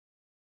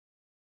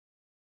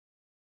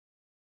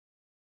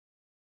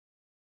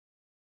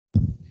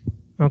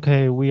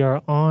Okay, we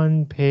are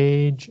on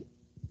page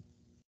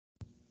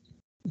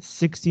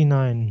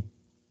 69.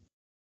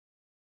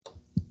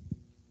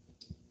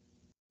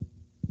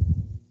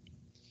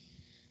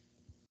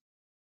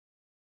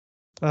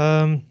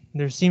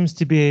 There seems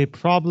to be a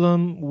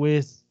problem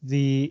with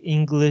the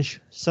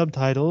English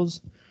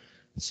subtitles.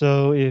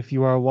 So if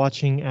you are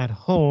watching at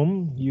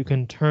home, you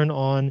can turn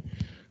on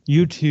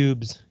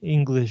YouTube's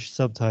English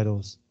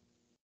subtitles.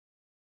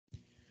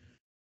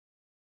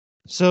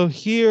 So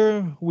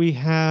here we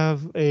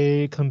have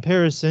a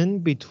comparison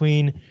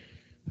between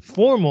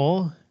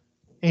formal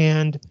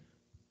and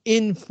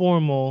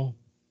informal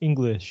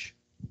English.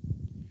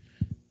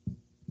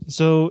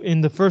 So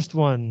in the first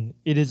one,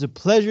 it is a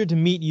pleasure to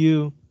meet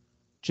you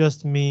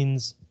just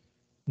means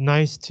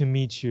nice to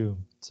meet you.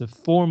 It's a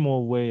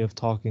formal way of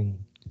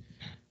talking.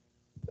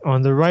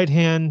 On the right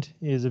hand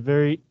is a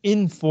very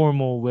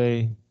informal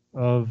way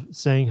of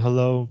saying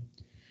hello.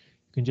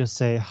 You can just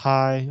say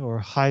hi or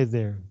hi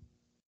there.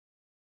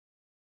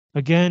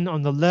 Again,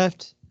 on the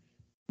left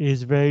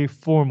is very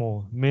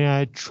formal. May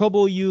I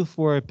trouble you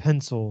for a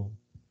pencil?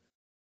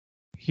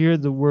 Here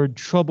the word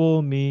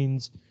trouble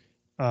means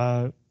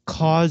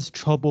cause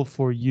trouble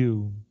for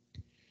you.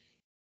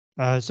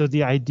 So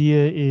the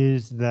idea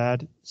is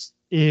that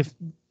if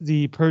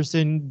the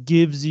person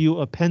gives you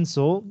a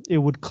pencil, it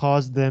would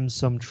cause them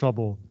some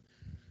trouble.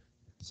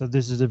 So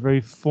this is a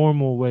very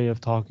formal way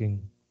of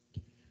talking.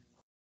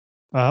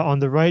 On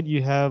the right,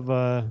 you have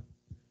a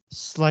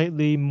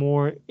slightly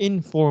more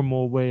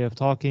informal way of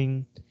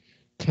talking.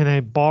 Can I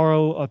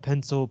borrow a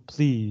pencil,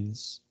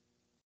 please?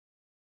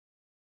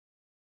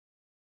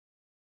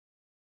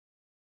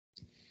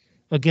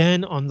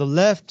 Again, on the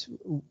left,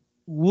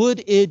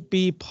 would it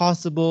be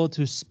possible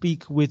to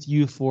speak with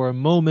you for a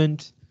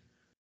moment?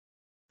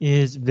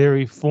 Is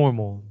very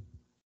formal.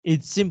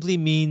 It simply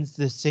means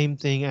the same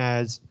thing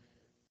as,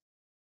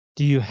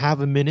 do you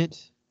have a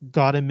minute?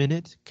 Got a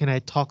minute? Can I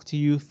talk to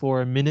you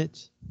for a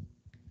minute?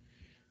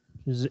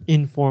 There's an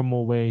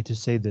informal way to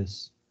say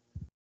this.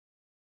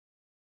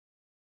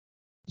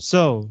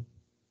 So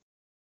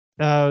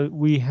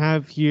we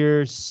have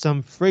here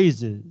some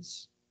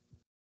phrases.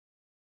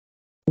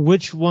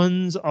 Which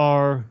ones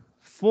are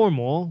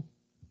formal?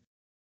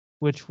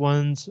 Which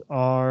ones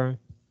are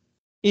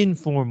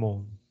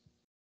informal?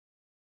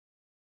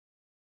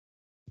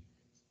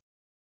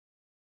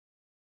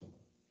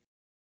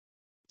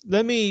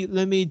 Let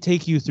me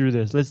take you through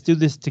this. Let's do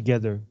this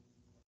together.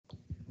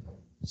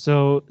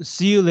 So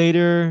see you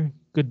later.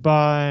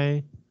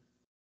 Goodbye.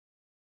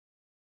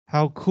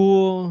 How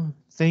cool.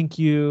 Thank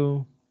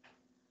you.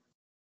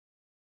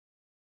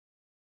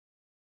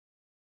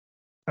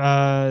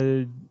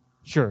 Uh,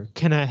 sure.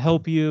 Can I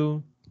help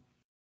you?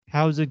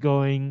 How's it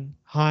going?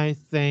 Hi,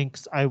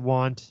 thanks. I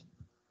want.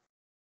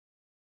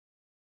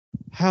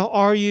 How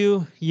are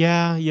you?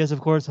 Yeah, yes, of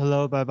course.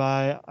 Hello, bye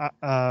bye.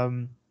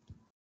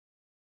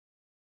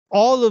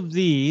 All of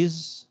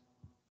these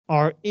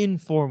are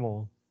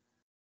informal.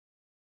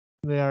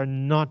 They are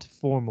not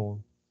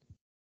formal.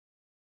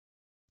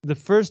 The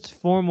first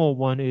formal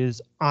one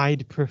is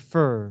I'd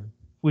prefer,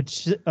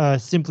 which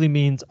simply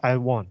means I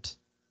want.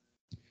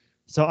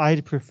 So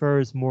I'd prefer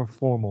is more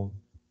formal.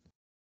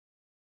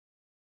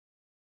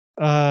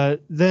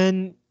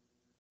 Then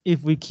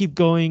if we keep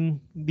going,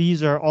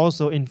 these are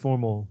also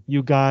informal.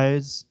 You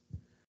guys.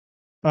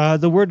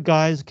 The word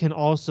guys can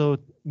also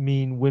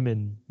mean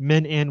women,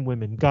 men and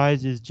women.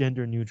 Guys is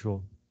gender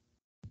neutral.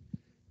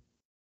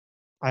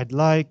 I'd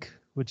like,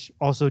 which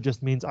also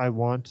just means I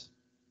want,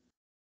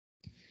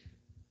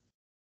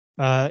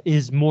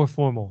 is more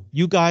formal.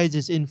 You guys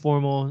is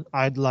informal.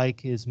 I'd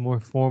like is more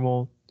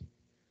formal.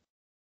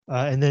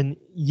 And then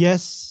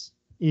yes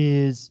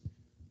is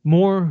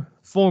more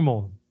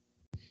formal.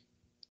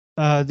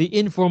 The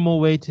informal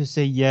way to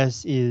say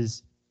yes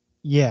is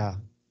yeah,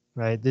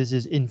 right? This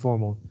is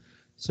informal.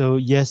 So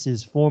yes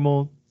is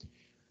formal.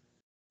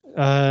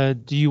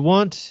 Do you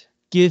want?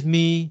 Give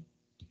me.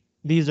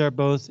 These are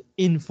both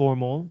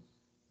informal.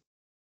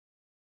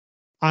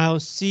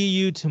 I'll see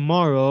you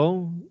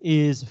tomorrow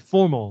is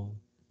formal.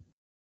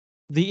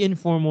 The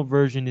informal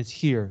version is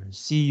here.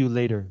 See you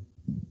later.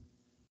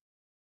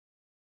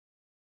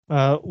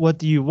 What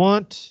do you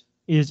want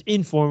is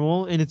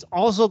informal, and it's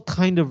also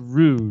kind of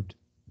rude.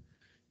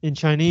 In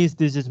Chinese,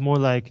 this is more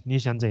like 你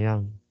想怎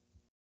样?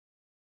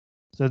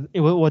 So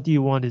what do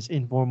you want is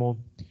informal.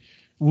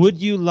 Would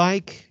you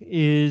like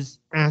is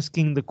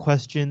asking the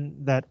question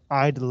that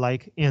I'd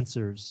like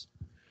answers.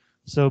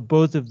 So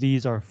both of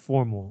these are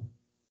formal.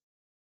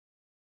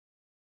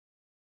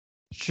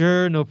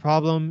 Sure, no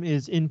problem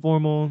is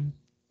informal.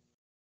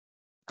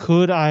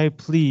 Could I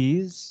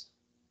please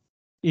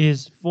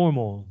is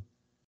formal.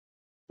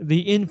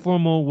 The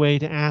informal way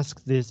to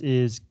ask this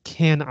is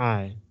can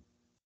I?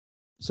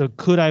 So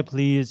could I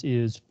please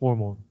is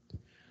formal.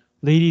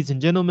 Ladies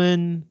and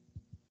gentlemen,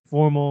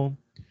 formal.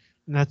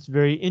 And that's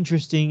very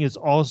interesting is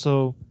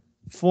also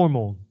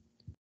formal.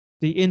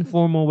 The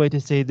informal way to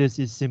say this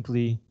is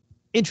simply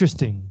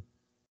interesting.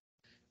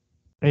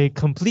 A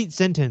complete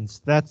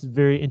sentence that's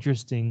very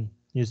interesting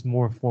is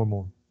more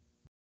formal.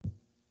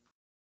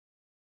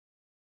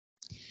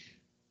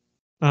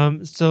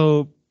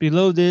 So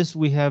below this,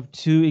 we have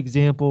two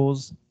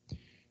examples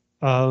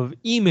of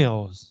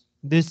emails.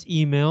 This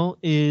email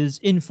is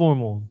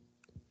informal.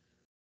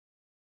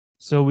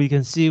 So we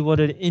can see what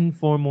an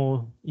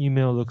informal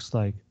email looks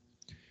like.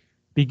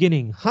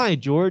 Beginning, hi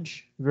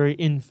George, very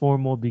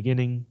informal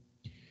beginning.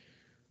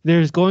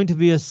 There's going to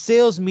be a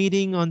sales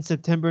meeting on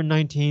September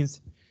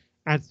 19th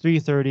at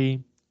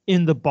 3:30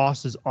 in the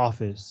boss's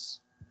office.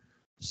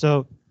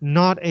 So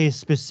not a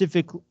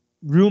specific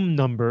room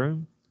number,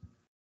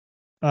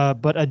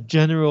 but a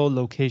general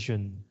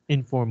location,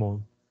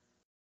 informal.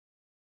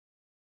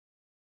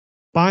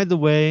 By the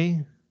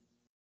way,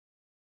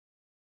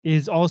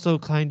 is also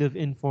kind of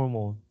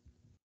informal.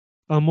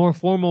 A more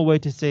formal way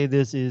to say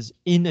this is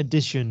in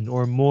addition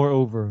or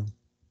moreover.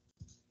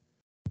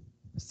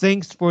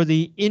 Thanks for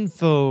the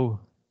info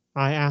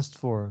I asked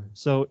for.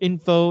 So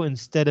info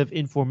instead of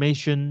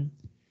information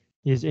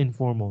is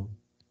informal.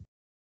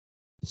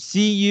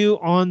 See you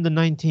on the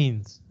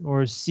 19th,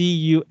 or see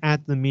you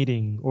at the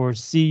meeting, or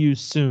see you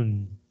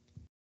soon.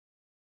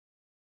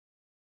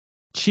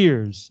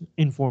 Cheers,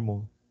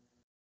 informal.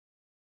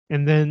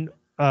 And then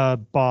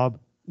Bob,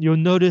 you'll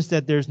notice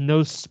that there's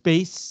no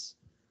space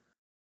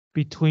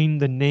between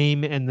the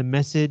name and the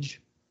message,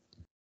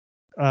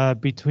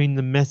 between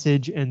the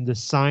message and the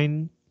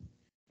sign,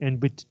 and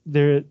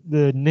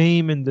the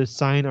name and the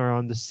sign are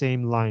on the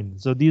same line.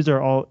 So these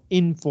are all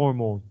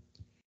informal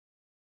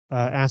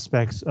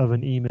aspects of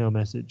an email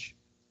message.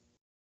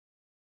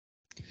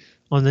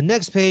 On the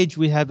next page,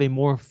 we have a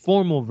more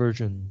formal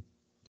version.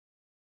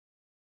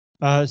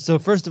 So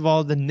first of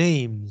all, the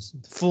names,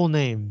 full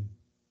name,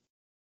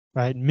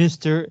 right?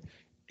 Mr.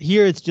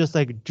 Here it's just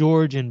like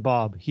George and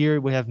Bob. Here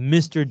we have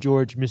Mr.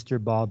 George,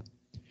 Mr. Bob.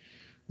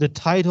 The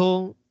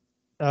title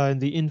in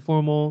the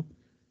informal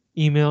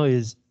email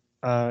is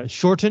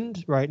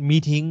shortened, right?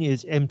 Meeting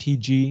is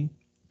MTG,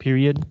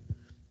 period.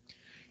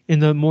 In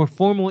the more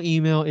formal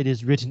email, it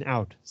is written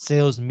out,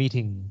 sales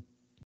meeting.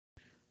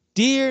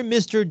 Dear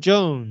Mr.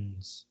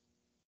 Jones,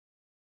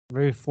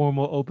 very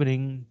formal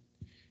opening.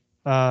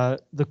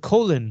 The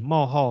colon,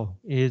 冒号,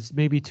 is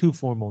maybe too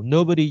formal.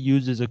 Nobody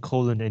uses a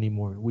colon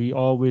anymore. We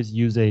always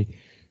use a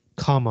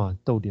comma,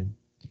 逗点.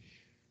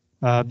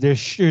 There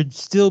should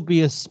still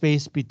be a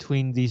space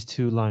between these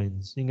two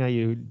lines. 应该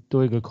有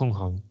多一个空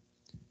行.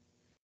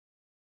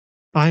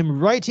 I'm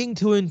writing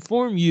to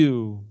inform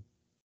you.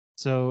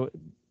 So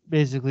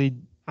basically,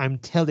 I'm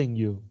telling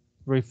you.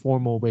 Very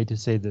formal way to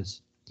say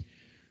this.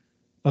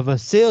 Of a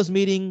sales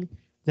meeting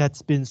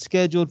that's been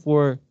scheduled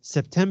for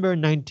September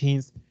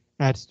 19th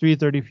at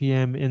 3:30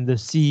 p.m. in the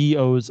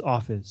CEO's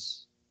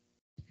office.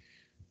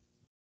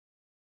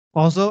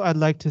 Also, I'd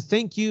like to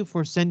thank you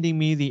for sending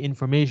me the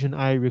information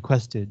I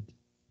requested.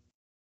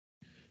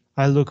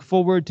 I look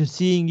forward to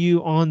seeing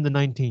you on the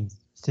 19th.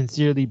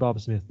 Sincerely, Bob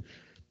Smith.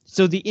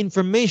 So the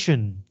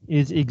information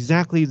is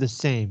exactly the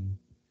same,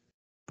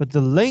 but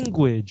the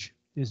language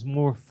is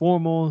more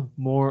formal,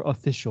 more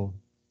official.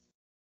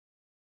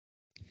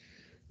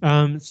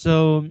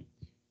 So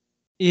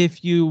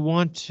if you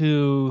want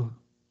to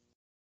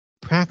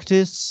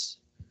practice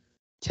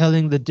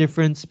telling the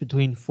difference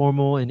between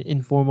formal and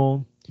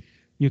informal,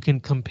 you can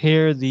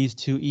compare these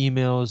two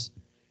emails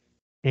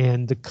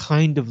and the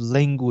kind of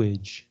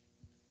language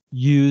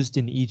used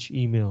in each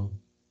email.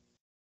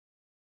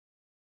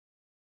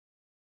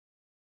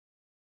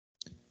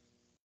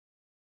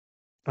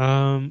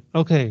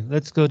 Okay,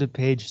 let's go to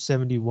page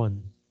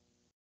 71.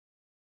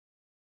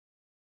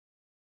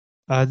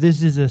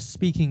 This is a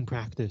speaking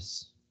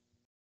practice.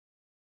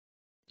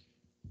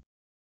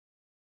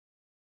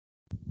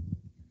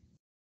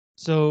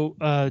 So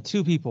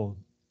two people.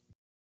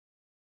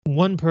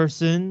 One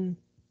person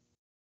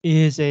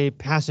is a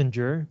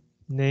passenger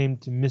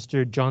named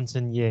Mr.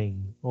 Johnson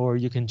Yang, or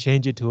you can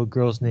change it to a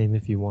girl's name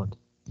if you want.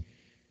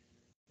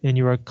 And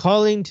you are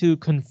calling to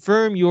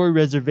confirm your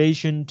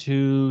reservation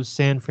to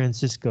San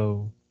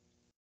Francisco.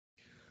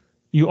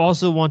 You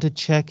also want to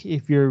check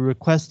if your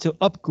request to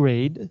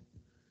upgrade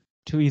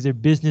to either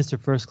business or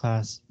first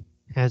class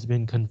has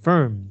been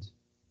confirmed.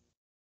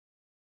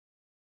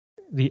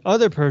 The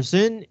other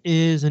person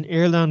is an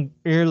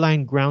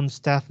airline ground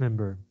staff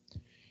member,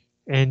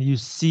 and you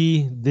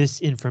see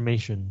this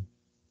information.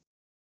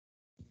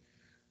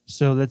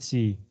 So let's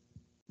see.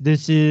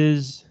 This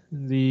is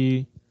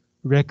the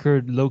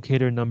record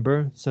locator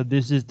number. So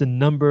this is the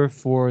number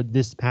for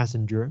this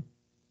passenger.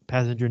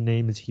 Passenger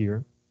name is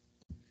here.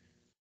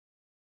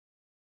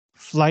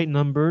 Flight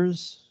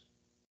numbers.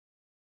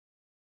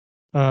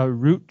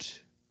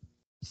 Route.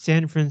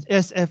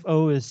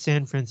 SFO is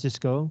San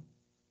Francisco.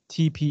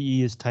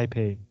 TPE is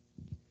Taipei.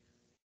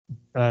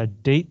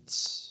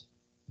 Dates.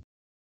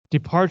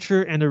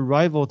 Departure and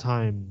arrival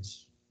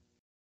times.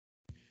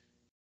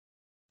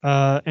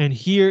 And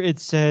here it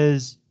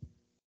says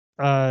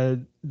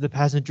the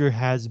passenger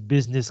has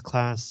business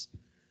class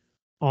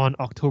on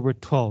October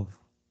 12th.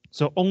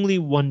 So only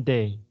one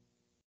day.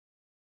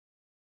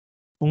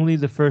 Only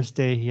the first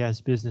day he has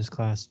business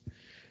class.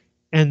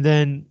 And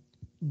then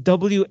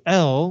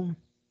WL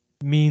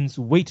means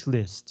wait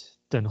list,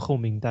 等候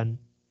名单.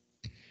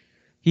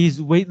 He's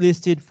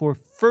waitlisted for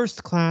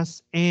first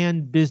class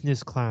and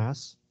business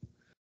class,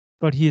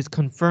 but he is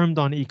confirmed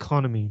on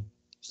economy.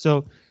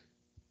 So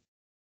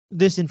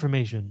this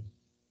information.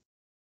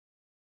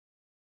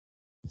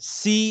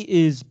 C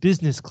is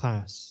business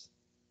class.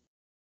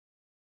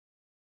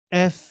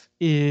 F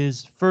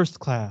is first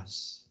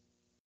class.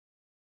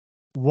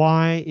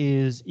 Y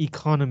is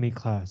economy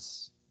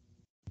class.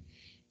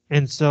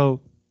 And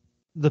so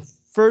the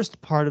first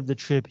part of the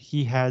trip,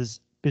 he has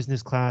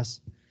business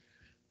class.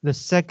 The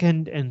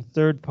second and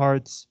third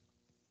parts,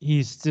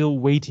 he's still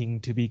waiting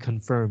to be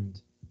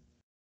confirmed.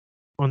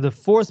 On the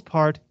fourth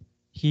part,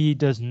 he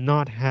does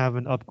not have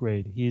an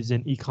upgrade. He's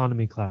in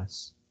economy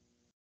class.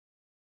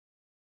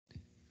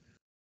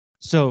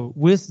 So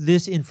with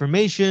this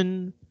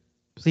information,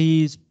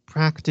 please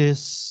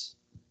practice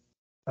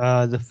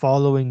the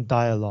following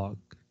dialogue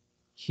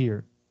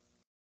here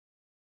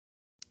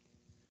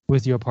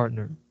with your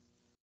partner.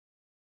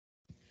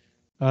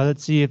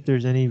 Let's see if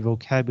there's any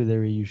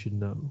vocabulary you should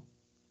know.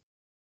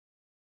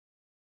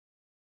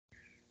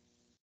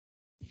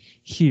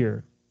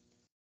 Here.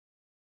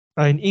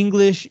 In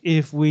English,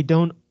 if we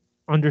don't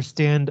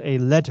understand a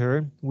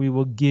letter, we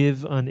will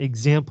give an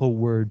example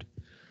word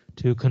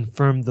to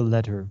confirm the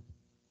letter.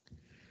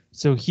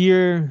 So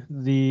here,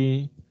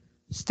 the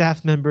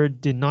staff member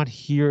did not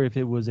hear if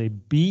it was a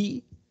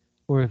B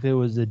or if it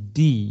was a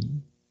D.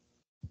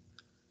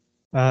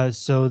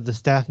 So the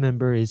staff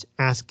member is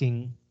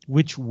asking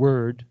which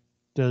word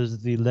does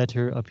the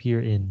letter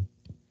appear in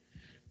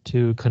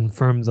to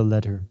confirm the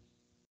letter.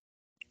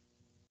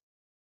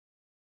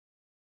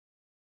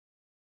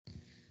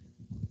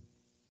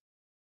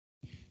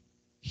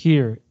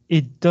 Here,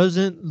 it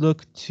doesn't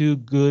look too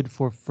good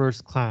for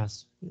first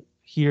class.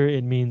 Here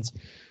it means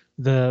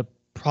the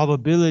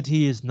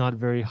probability is not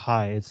very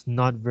high. It's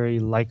not very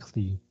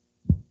likely.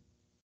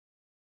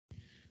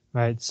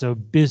 Right, so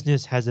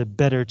business has a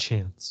better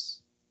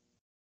chance.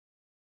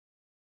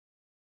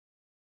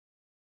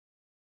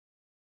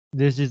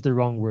 This is the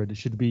wrong word. It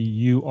should be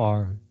you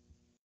are.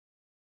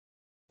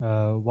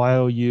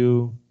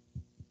 Y-O-U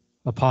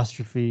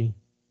apostrophe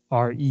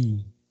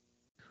R-E.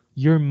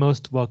 You're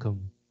most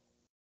welcome.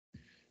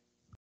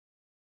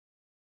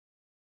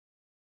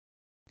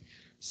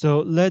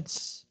 So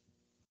let's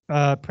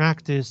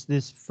practice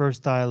this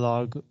first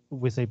dialogue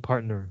with a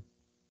partner.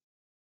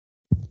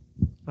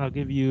 I'll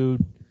give you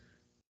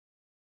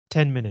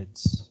 10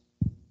 minutes.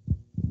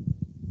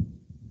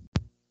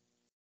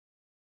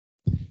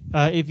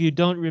 If you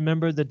don't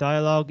remember the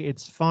dialogue,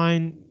 it's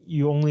fine.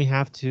 You only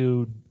have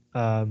to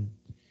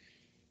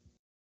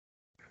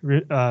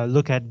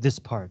look at this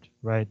part,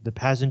 right? The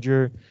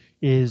passenger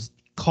is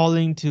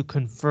calling to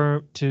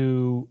confirm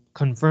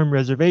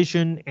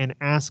reservation and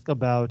ask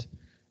about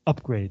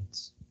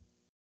upgrades.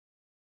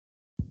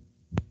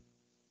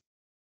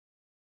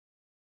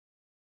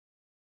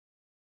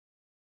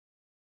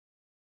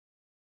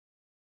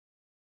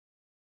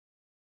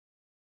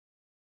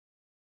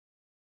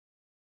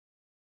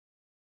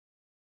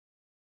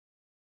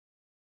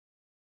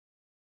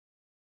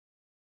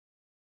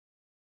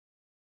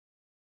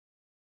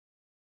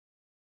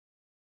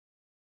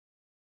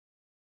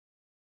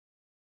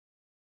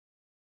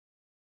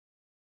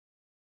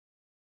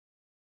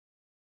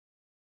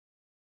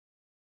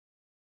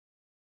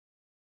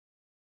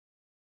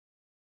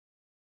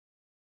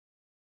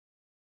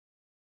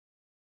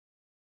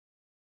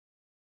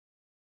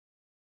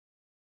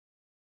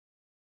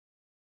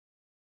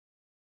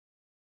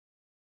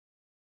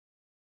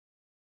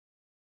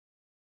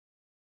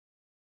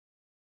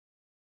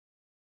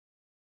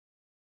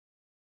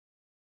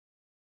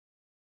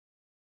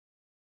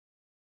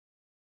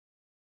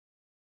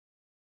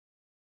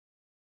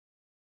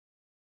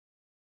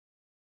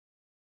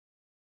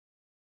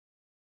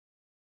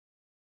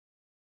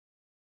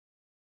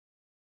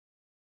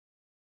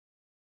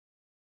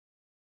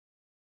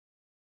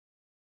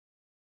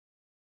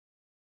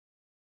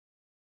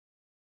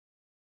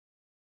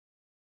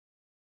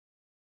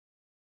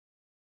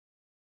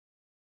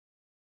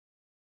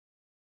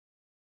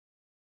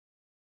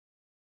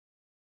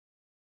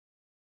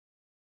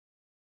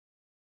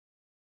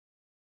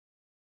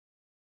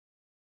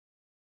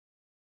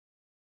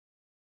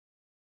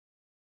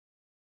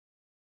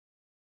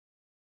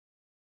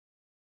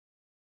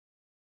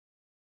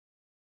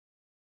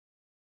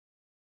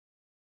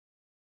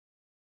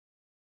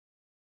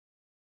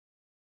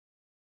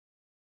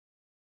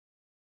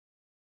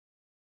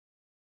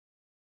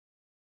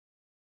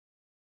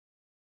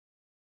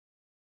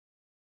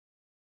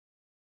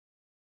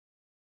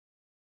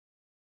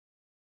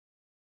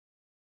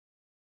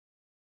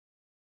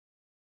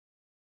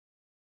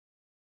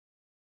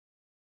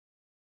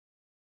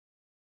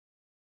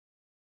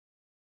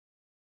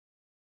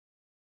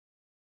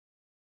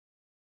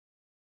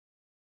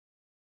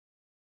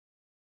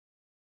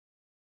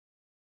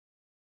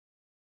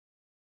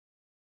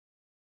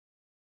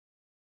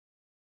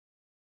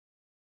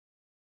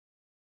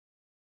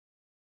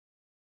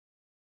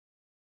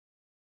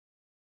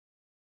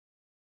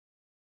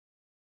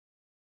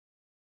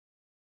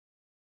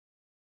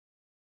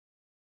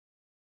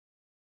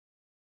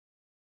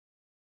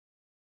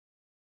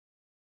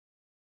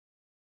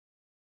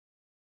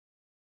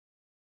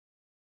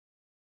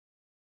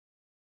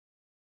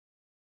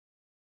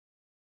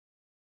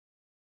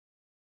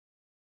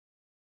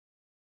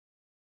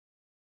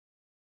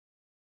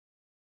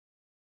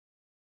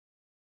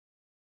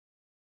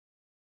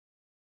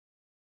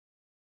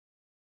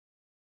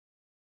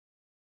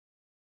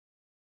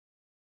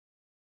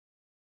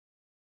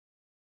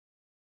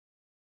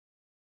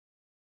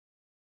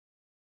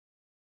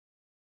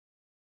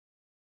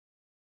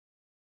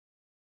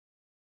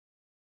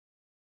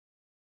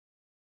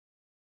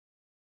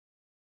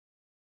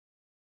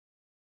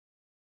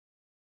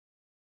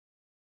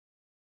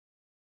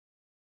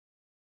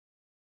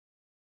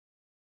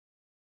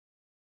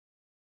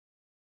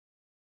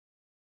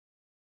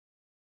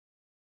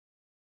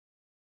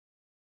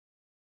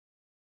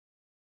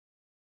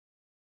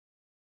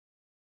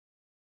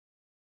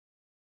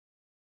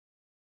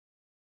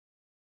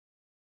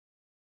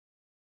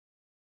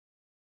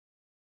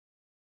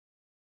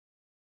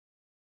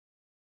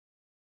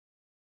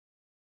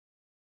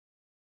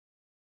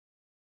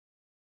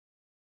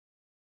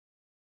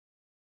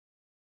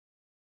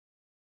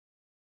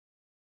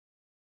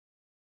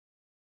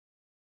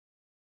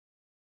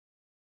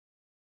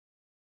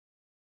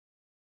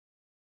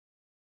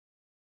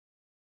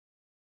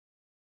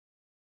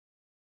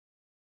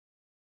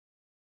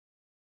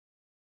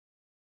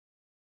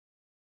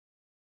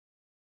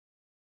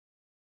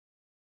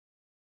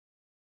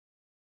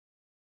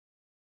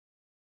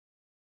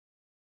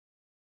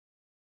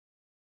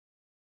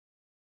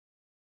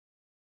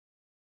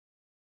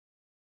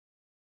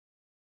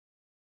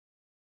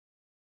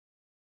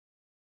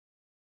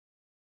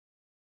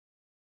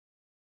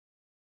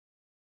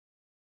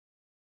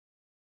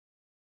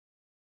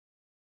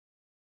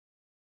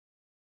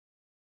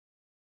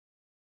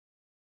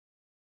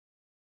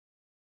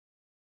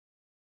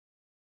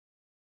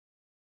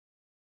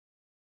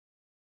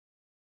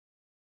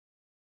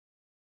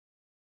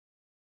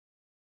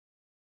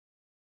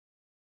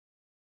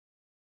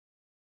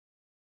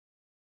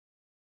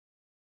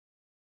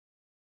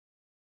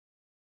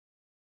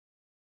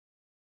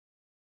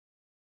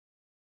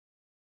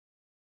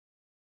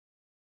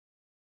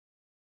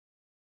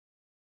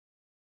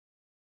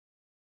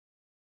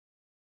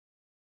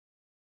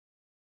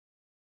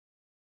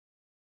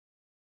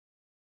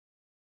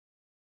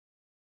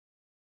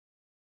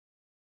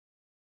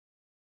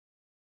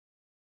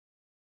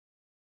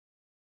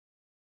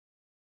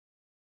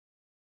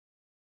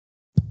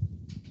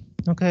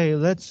 Okay,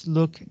 let's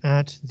look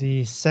at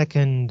the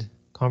second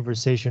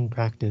conversation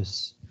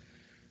practice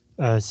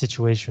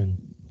situation.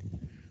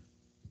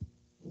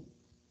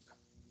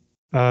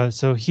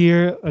 So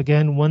here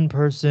again, one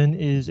person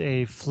is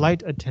a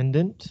flight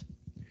attendant.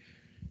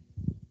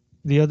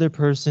 The other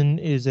person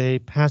is a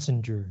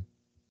passenger.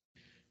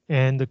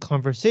 And the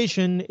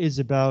conversation is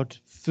about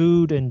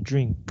food and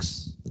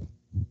drinks.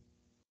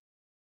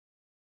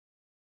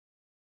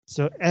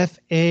 So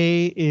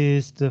FA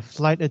is the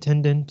flight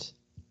attendant.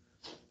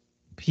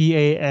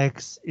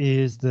 PAX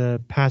is the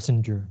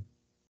passenger.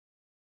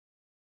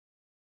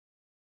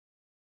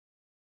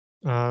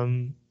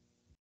 Um,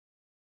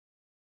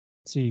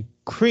 let's see,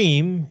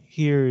 cream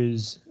here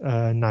is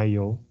奶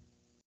油.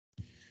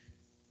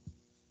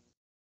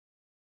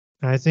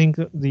 I think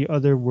the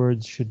other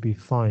words should be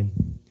fine.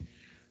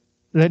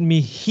 Let me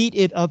heat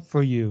it up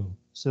for you.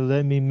 So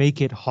let me make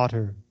it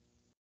hotter.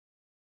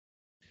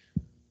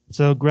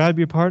 So grab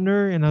your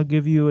partner and I'll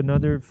give you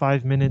another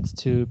 5 minutes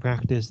to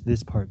practice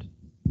this part.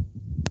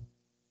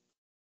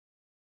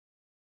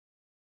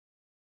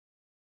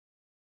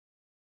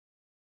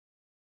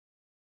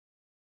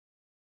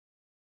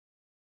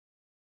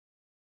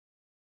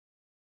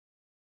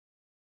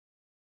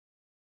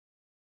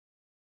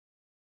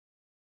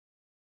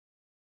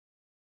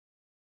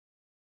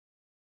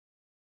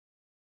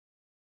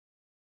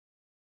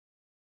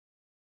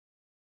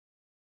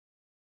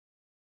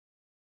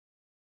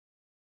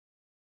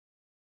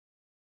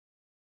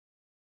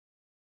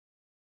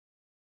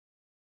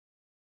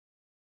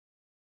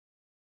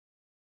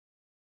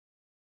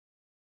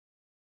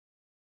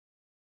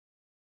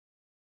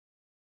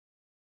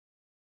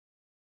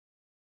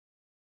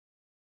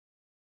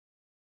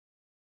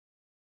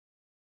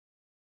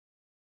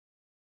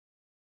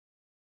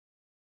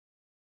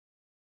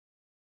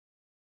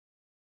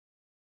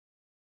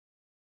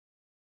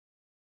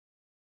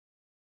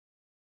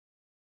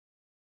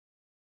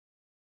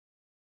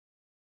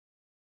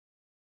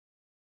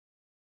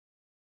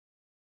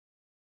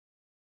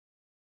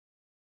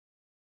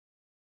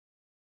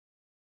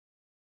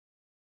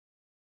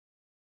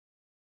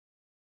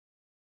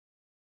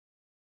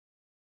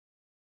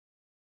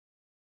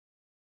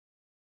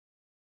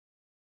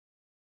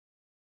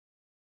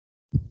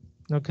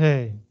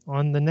 Okay,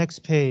 on the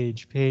next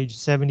page, page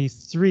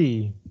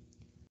 73,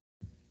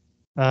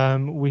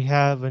 we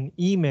have an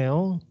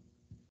email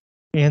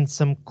and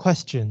some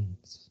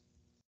questions.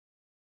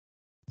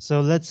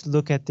 So let's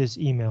look at this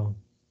email.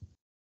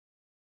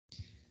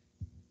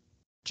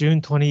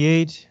 June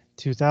 28,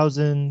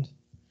 2000,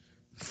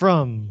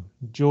 from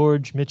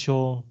George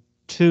Mitchell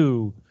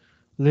to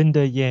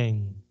Linda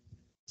Yang,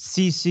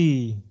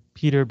 CC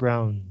Peter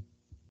Brown.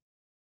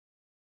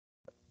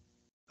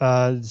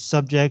 The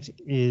subject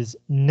is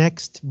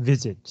next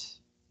visit.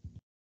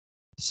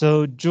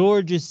 So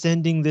George is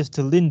sending this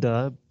to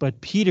Linda,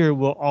 but Peter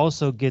will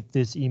also get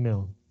this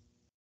email.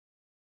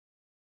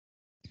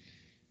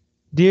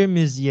 Dear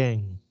Ms.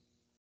 Yang,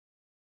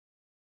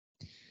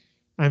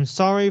 I'm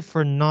sorry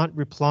for not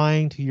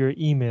replying to your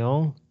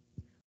email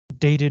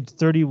dated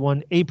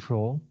 31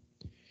 April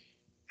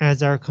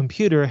as our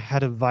computer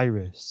had a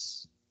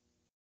virus.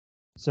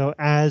 So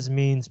as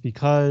means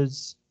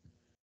because,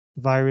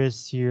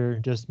 virus here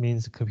just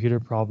means computer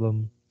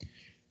problem.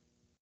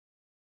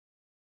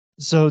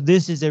 So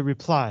this is a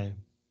reply,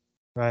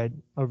 right?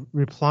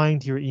 Replying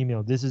to your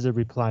email. This is a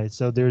reply.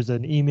 So there's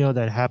an email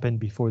that happened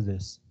before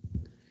this.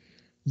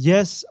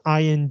 Yes, I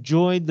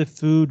enjoyed the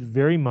food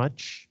very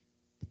much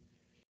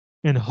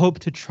and hope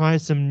to try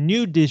some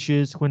new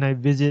dishes when I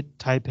visit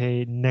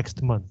Taipei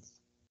next month.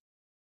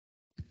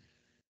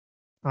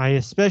 I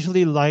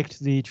especially liked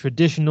the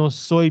traditional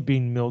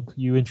soybean milk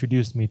you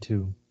introduced me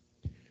to.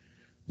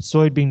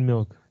 Soybean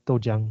milk, 豆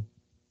浆.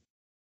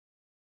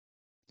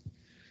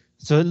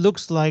 So it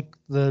looks like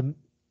the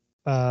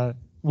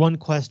one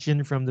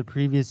question from the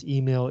previous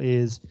email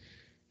is,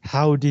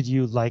 how did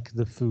you like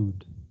the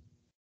food?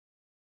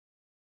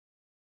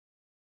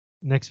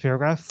 Next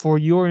paragraph. For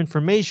your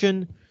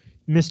information,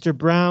 Mr.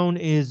 Brown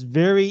is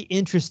very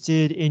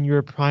interested in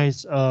your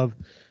price of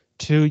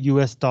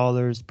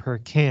 $2 per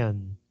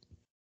can,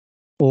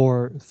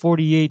 or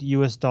 48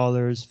 US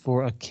dollars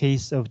for a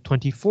case of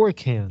 24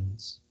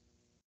 cans.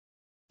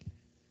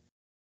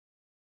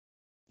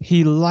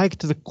 He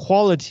liked the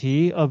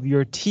quality of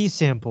your tea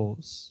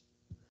samples.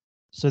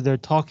 So they're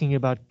talking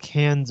about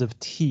cans of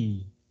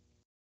tea.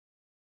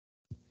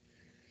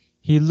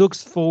 He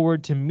looks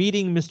forward to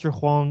meeting Mr.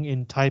 Huang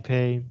in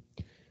Taipei,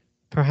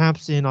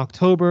 perhaps in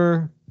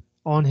October,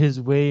 on his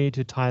way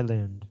to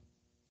Thailand.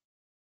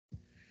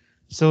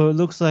 So it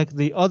looks like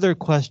the other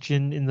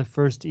question in the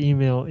first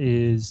email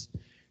is,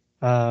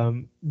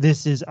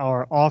 this is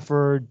our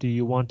offer. Do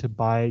you want to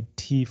buy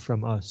tea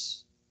from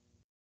us?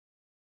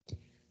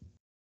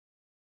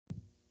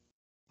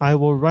 I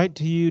will write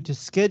to you to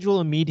schedule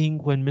a meeting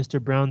when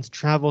Mr. Brown's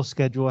travel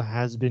schedule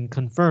has been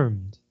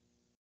confirmed.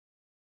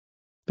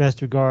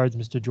 Best regards,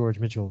 Mr. George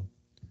Mitchell.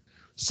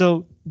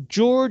 So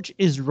George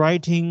is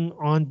writing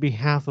on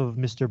behalf of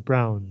Mr.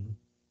 Brown.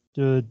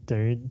 就等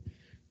于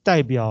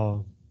代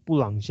表布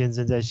朗先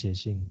生在写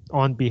信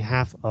on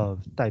behalf of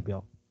代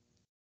表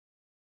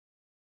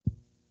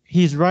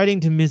he's writing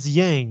to Ms.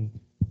 Yang,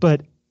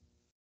 but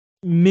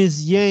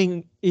Ms.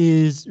 Yang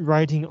is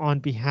writing on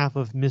behalf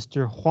of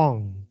Mr.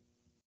 Huang.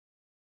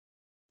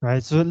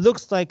 Right, so it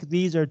looks like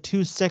these are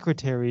two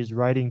secretaries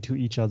writing to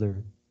each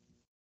other.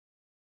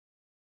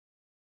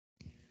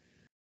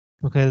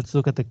 Okay, let's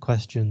look at the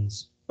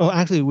questions. Oh,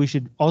 actually, we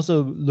should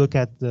also look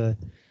at the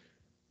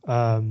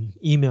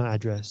email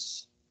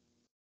address.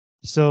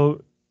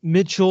 So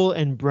Mitchell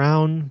and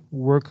Brown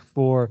work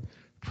for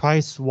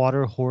Price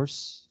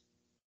Waterhouse,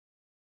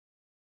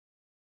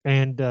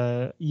 and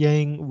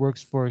Yang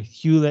works for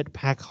Hewlett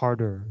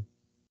Packard.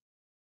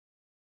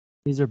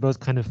 These are both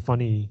kind of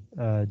funny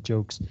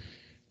jokes.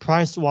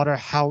 Price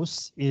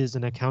Waterhouse is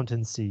an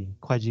accountancy,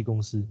 会计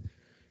公司,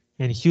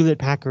 and Hewlett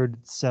Packard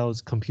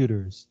sells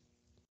computers.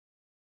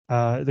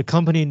 The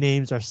company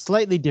names are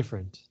slightly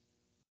different.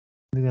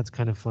 I think that's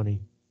kind of funny.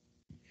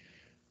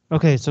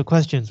 Okay, so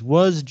questions.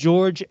 Was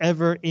George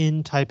ever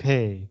in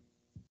Taipei?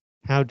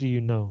 How do you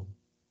know?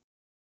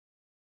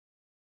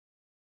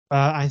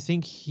 I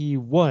think he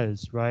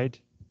was, right?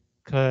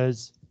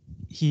 Because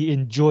he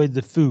enjoyed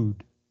the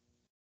food.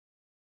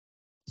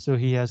 So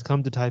he has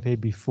come to Taipei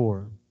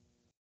before.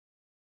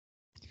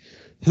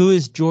 Who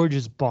is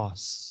George's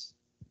boss?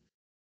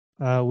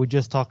 We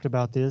just talked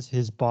about this.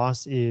 His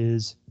boss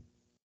is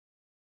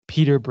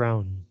Peter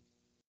Brown.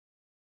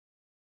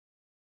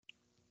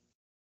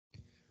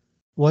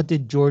 What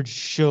did George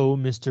show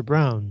Mr.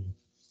 Brown?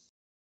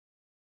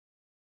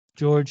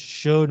 George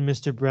showed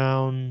Mr.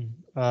 Brown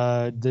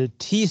the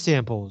tea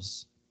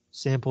samples,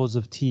 samples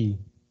of tea.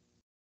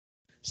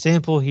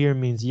 Sample here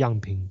means 样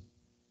品.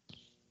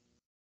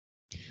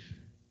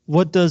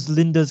 What does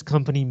Linda's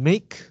company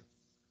make?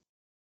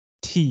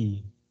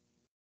 Tea.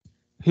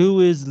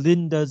 Who is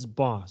Linda's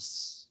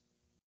boss?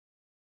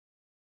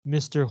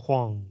 Mr.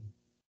 Huang.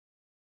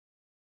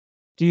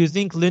 Do you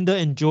think Linda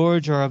and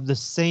George are of the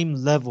same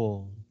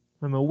level?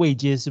 那么位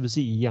阶是不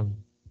是一样?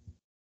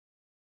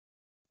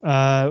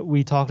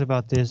 We talked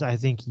about this. I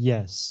think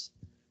yes.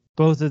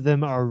 Both of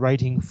them are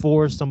writing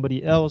for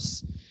somebody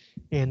else,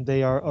 and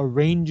they are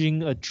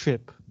arranging a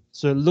trip.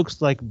 So it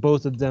looks like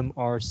both of them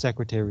are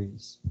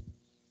secretaries.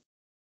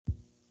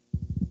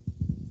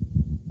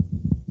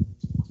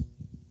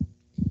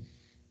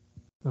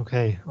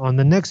 Okay, on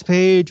the next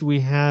page, we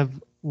have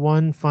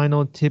one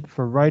final tip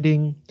for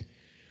writing.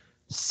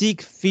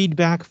 Seek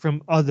feedback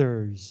from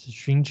others.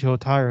 寻求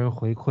他人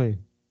回馈.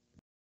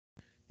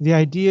 The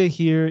idea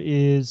here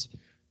is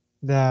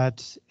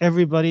that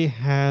everybody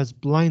has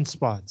blind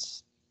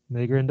spots.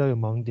 每个人都有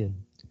盲点.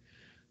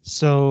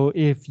 So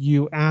if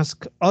you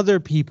ask other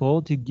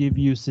people to give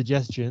you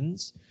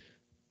suggestions,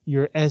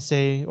 your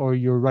essay or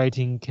your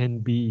writing can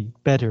be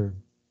better.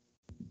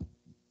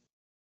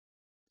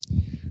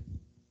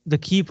 The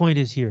key point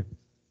is here.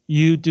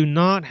 You do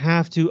not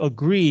have to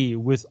agree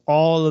with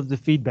all of the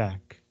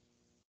feedback,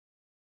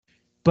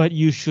 but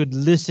you should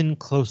listen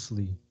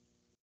closely.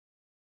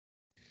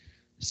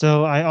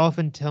 So I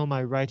often tell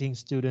my writing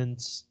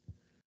students,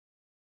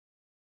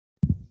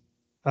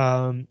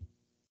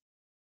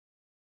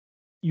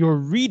 your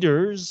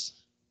readers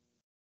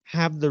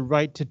have the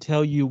right to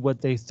tell you what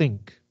they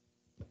think.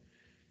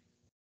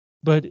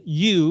 But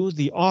you,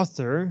 the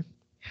author,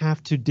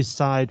 have to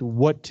decide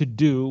what to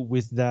do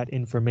with that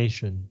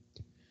information.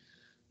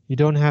 You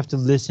don't have to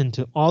listen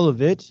to all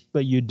of it,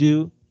 but you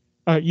do.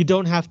 You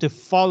don't have to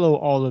follow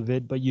all of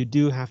it, but you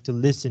do have to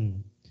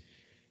listen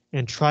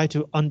and try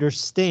to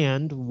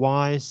understand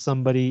why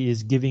somebody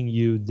is giving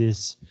you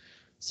this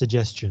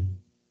suggestion.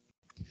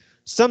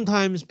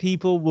 Sometimes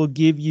people will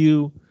give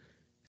you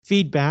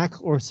feedback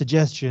or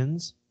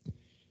suggestions,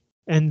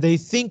 and they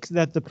think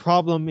that the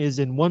problem is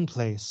in one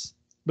place,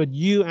 but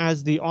you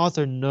as the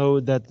author know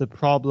that the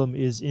problem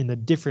is in a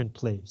different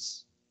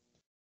place.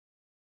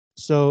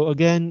 So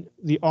again,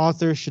 the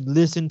author should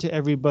listen to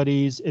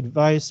everybody's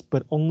advice,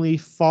 but only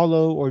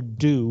follow or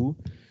do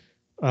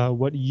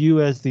what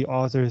you as the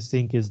author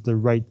think is the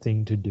right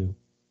thing to do.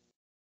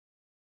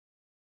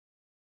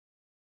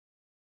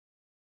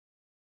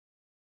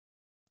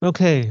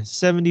 Okay,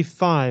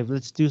 75,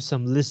 let's do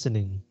some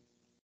listening.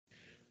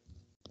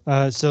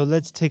 So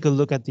let's take a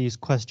look at these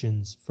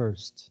questions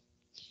first.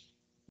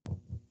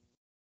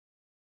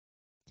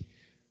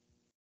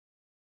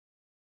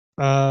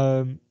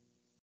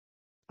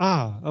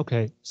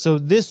 Okay, so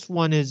this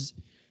one is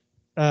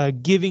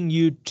giving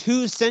you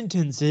two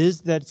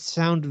sentences that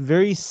sound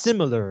very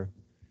similar.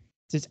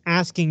 It's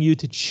asking you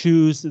to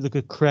choose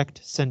the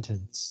correct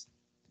sentence.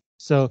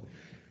 So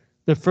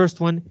the first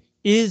one,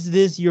 is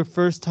this your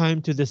first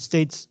time to the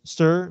States,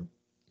 sir?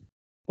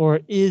 Or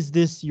is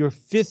this your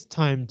fifth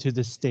time to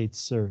the States,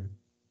 sir?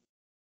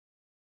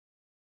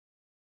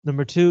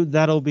 Number two,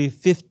 that'll be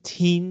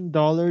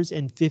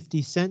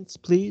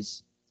 $15.50,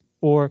 please.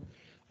 Or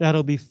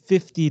that'll be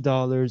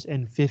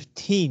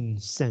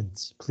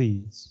 $50.15,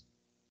 please.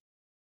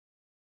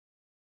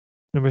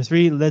 Number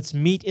three, let's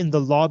meet in the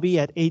lobby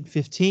at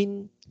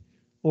 8:15,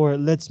 or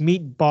let's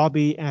meet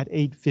Bobby at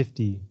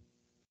 8:50.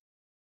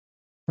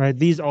 right?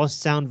 These all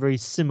sound very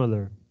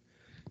similar.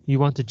 You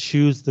want to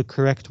choose the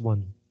correct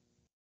one.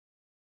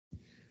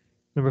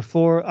 Number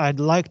 4, I'd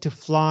like to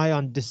fly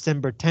on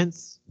December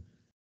 10th,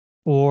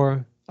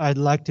 or I'd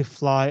like to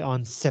fly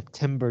on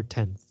September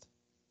 10th.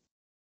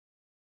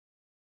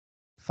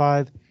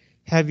 5,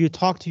 have you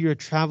talked to your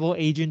travel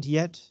agent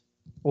yet?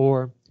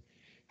 Or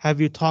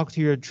have you talked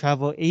to your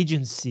travel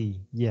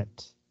agency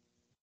yet?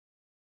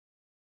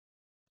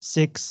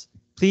 6,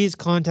 please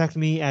contact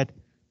me at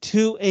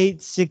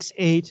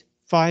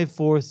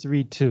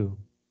 2868-5432.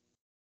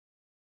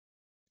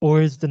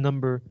 Or is the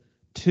number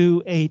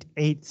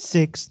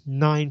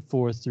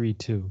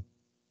 2886-9432?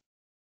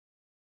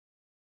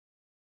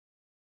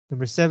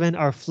 Number 7,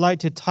 our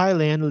flight to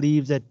Thailand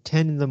leaves at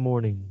 10 in the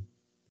morning.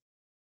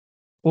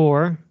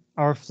 Or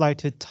our flight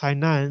to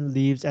Tainan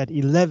leaves at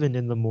 11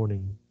 in the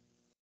morning.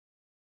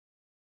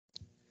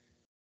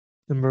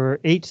 Number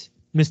 8,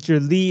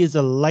 Mr. Lee is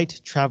a light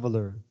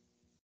traveler.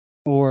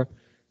 Or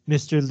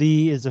Mr.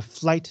 Lee is a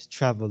flight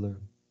traveler.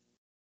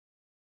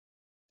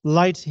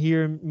 Light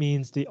here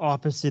means the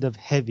opposite of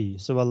heavy,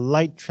 so a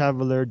light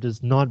traveler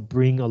does not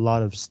bring a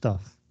lot of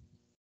stuff.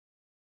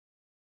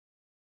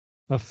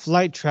 A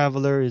flight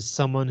traveler is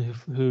someone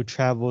who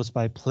travels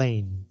by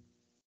plane.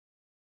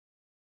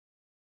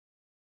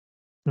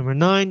 Number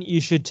 9, you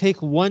should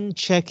take one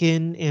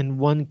check-in and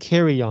one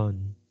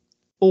carry-on.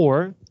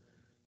 Or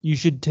you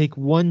should take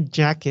one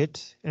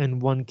jacket and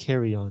one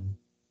carry-on.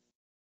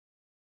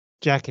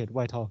 Jacket,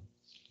 Whitehall.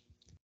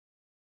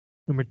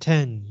 Number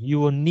 10, you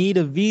will need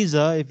a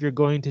visa if you're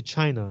going to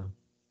China.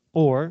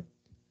 Or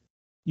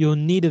you'll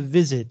need a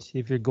visit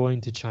if you're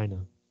going to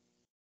China.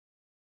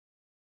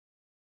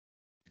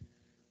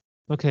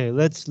 Okay,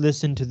 let's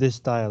listen to this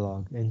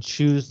dialogue and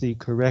choose the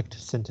correct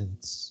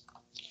sentence.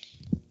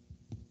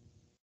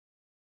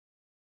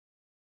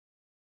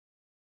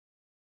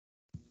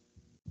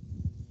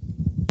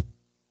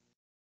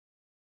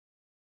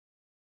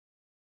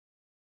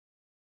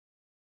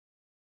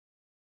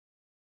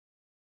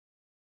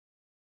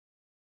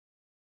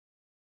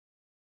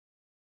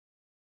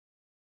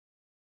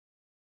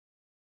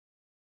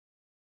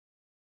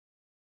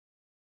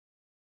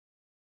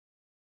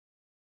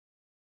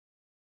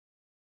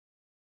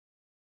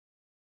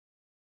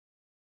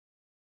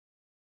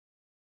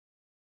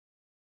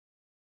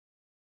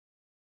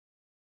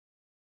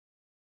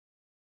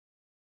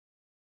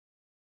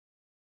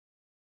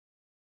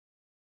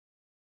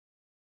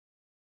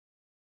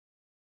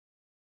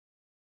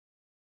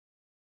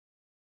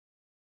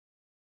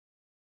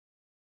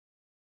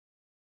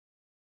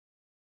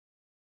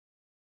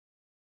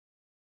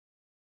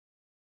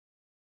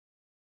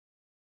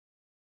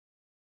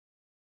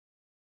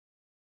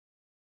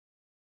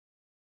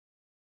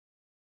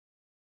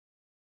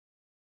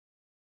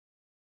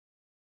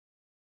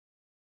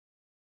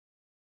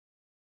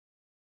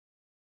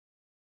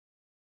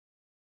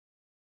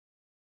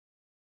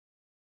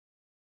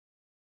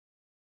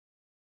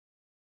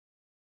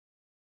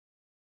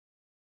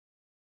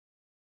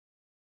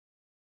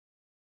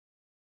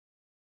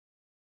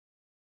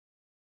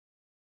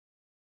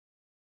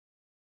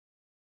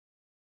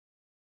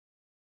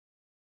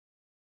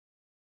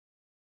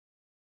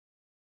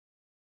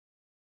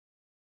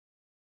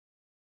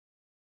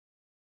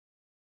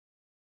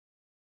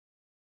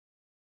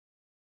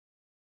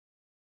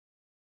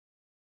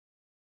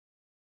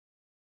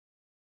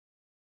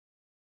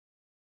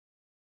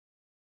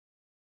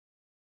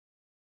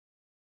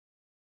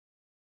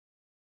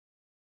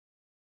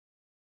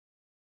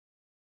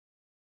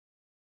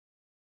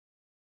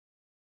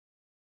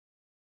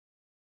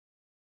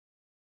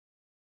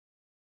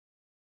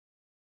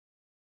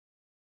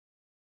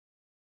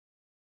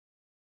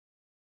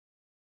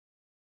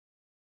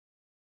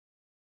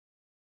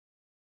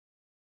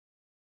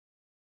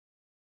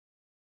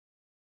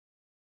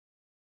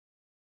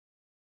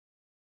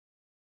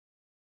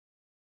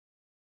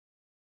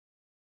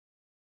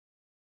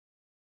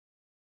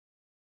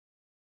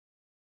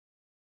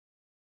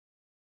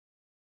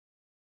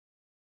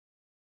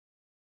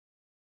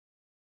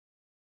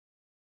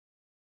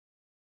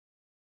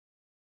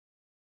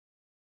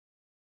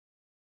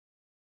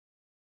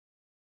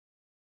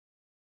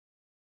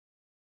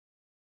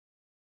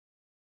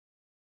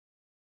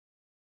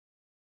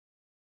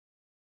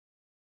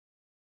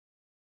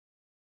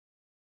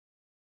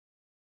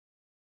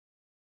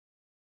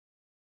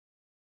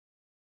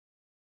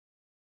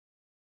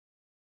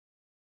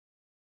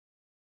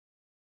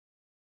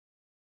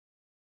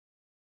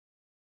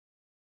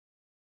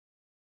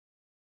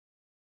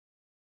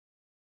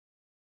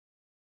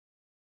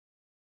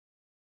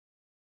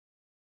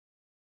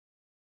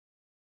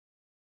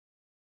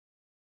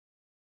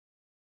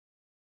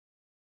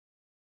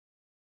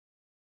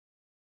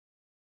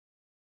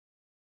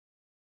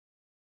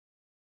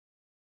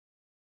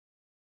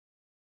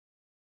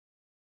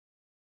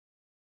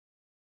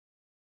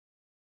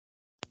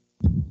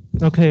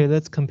 Okay,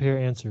 let's compare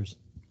answers.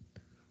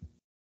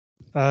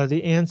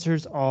 The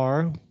answers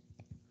are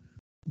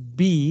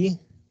B.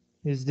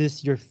 Is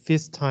this your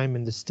 5th time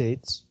in the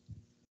States?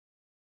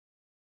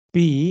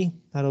 B,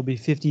 that'll be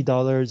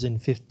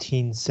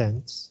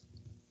 $50.15.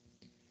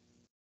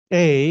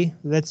 A,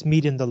 let's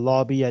meet in the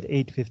lobby at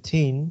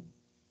 8:15.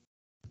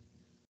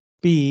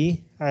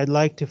 B, I'd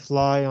like to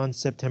fly on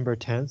September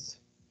 10th.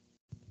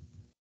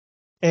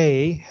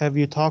 A, have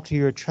you talked to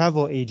your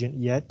travel agent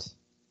yet?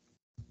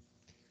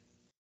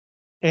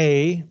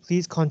 A,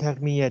 please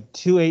contact me at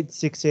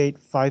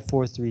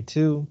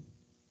 2868-5432.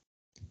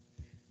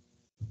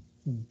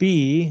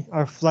 B,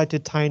 our flight to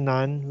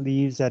Tainan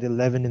leaves at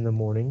 11 in the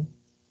morning.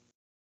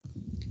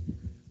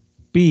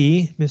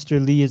 B, Mr.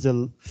 Lee is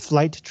a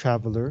flight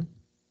traveler.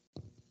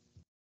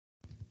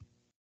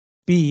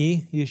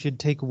 B, you should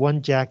take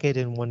one jacket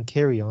and one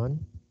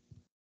carry-on.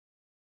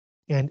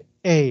 And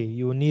A,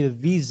 you will need a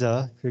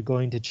visa if you're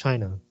going to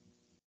China.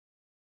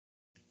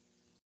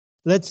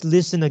 Let's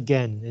listen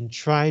again and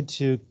try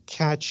to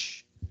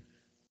catch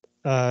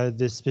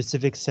the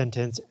specific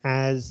sentence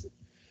as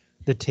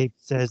the tape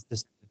says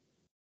this.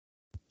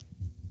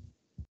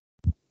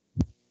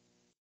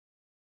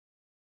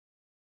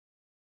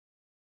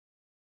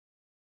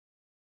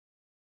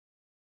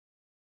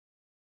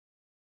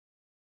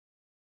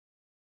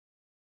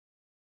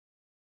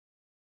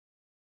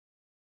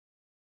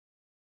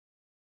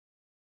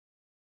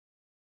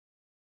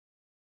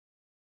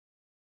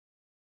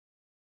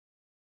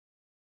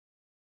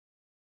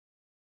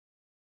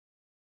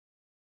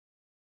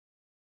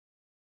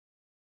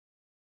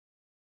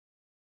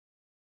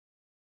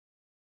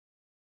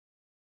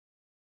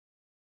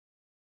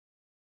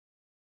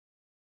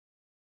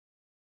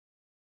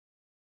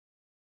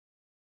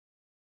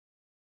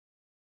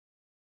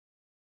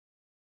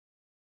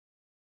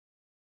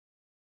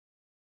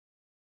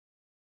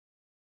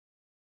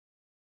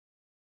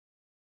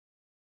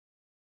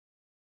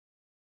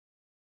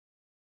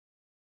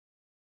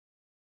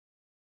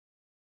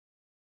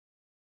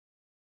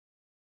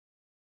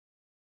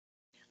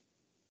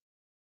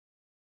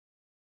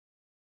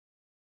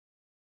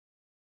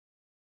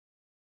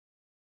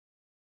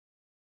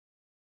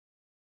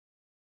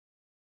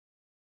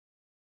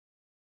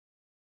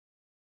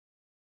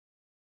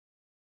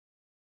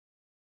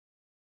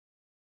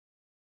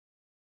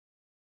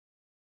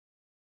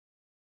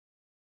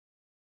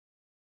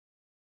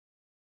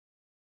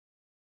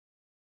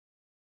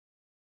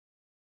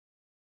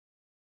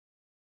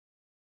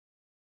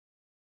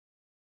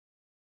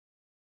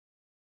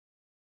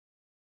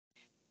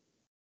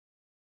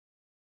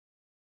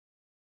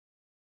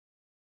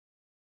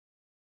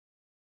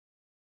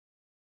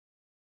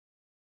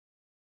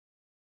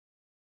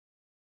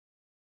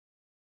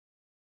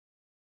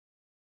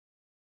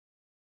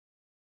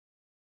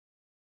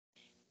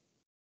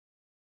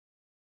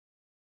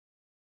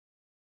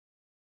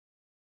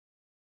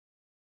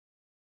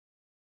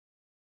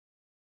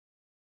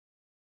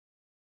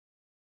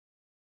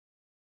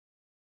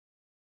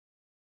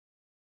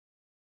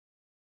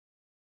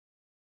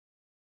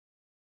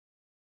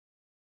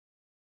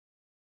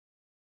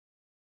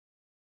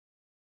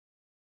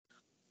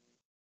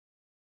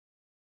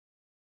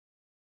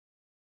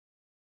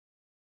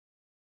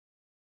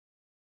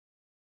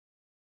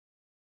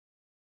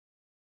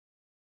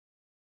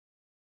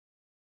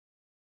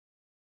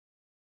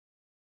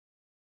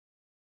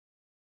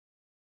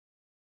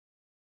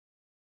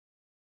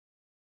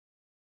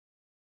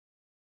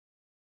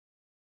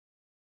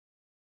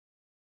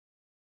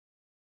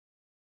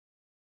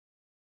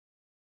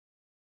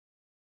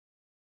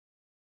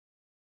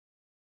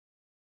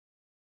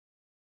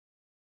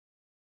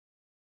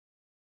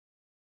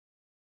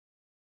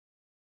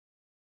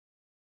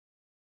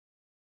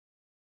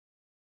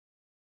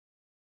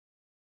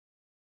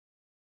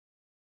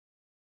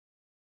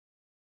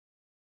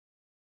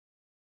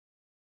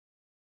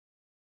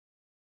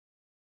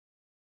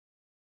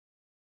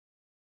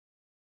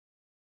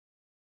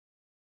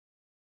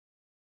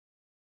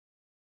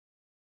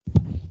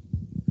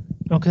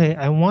 Okay,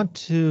 I want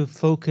to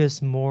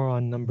focus more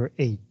on number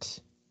 8.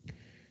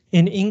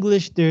 In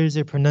English, there's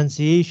a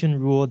pronunciation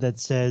rule that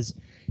says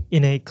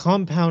in a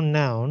compound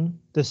noun,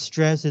 the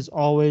stress is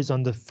always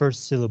on the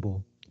first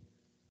syllable.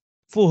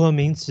 复合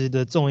名词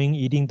的重音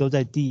一定都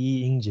在第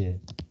一音节.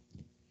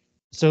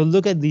 So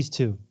look at these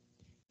two.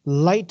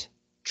 Light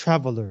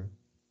traveler.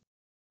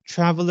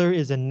 Traveler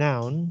is a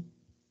noun,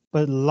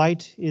 but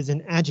light is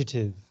an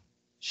adjective.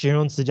 形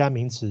容词加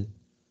名词.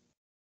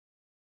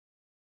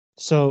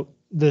 So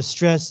the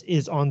stress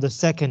is on the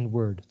second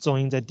word.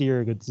 重音在第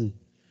二个字.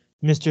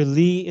 Mr.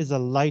 Lee is a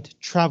light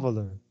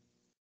traveler.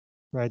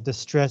 Right, the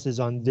stress is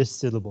on this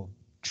syllable.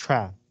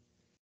 Tra.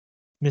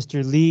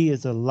 Mr. Lee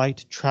is a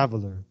light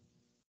traveler.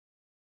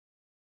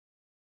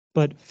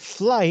 But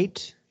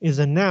flight is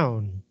a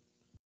noun.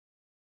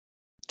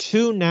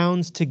 Two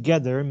nouns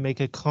together make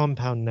a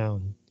compound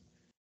noun.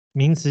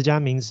 名词加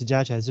名词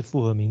加起来是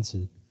复合名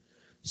词.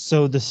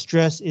 So the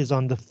stress is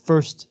on the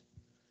first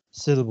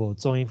syllable.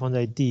 重音放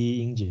在第一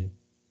音节.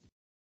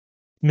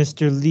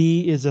 Mr.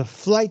 Lee is a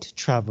flight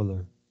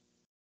traveler.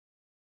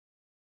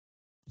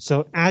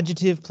 So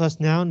adjective plus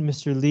noun,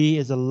 Mr. Lee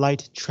is a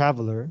light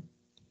traveler.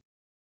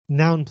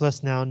 Noun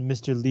plus noun,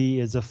 Mr. Lee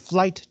is a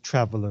flight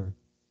traveler.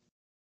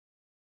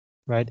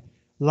 right?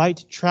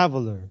 Light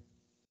traveler,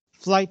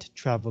 flight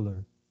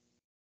traveler.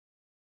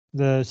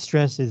 The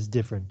stress is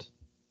different.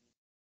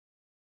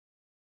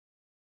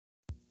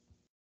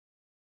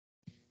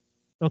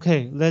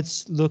 Okay,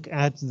 let's look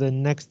at the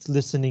next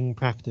listening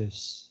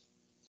practice.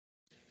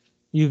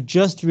 You've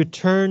just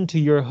returned to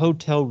your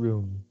hotel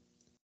room.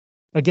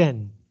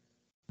 Again,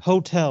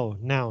 hotel,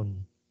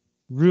 noun.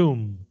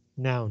 Room,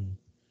 noun.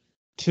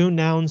 Two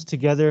nouns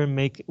together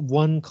make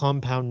one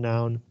compound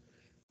noun,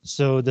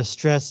 so the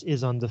stress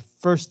is on the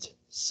first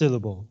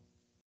syllable.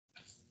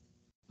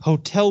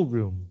 Hotel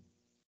room,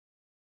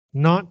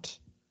 not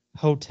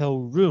hotel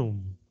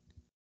room.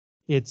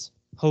 It's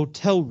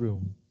hotel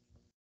room.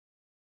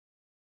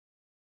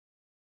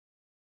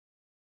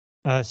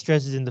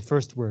 Stress is in the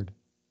first word.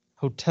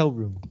 Hotel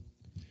room.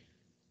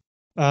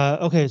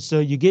 Okay, so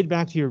you get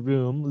back to your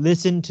room,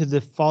 listen to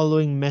the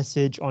following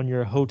message on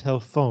your hotel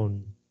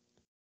phone,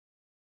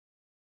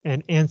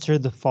 and answer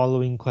the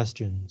following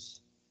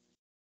questions.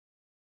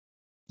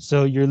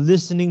 So you're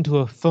listening to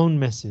a phone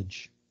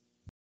message.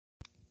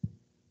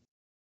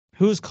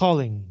 Who's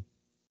calling?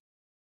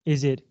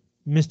 Is it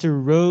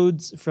Mr.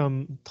 Rhodes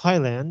from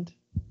Thailand?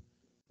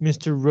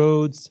 Mr.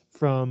 Rhodes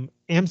from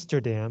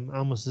Amsterdam,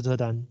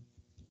 Amsterdam.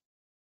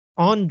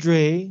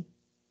 Andre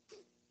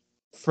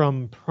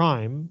from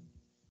Prime.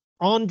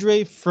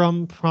 Andre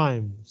from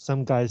Prime,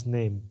 some guy's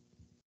name.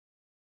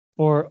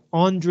 Or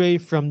Andre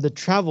from the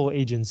travel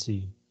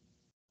agency.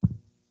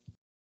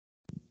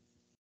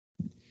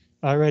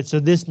 All right, so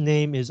this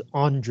name is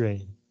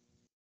Andre.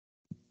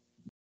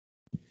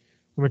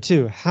 Number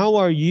two, how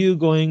are you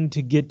going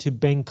to get to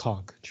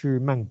Bangkok, 去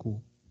曼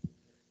谷?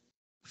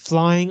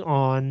 Flying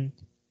on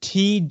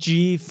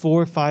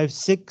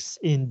TG456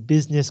 in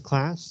business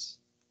class.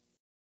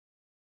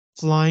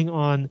 Flying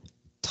on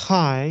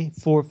Thai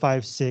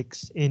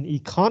 456 in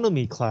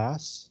economy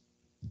class.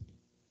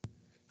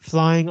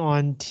 Flying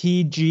on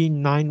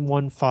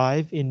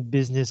TG915 in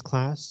business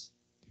class.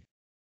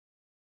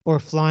 Or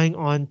flying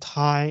on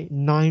Thai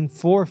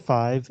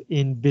 945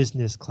 in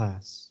business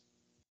class.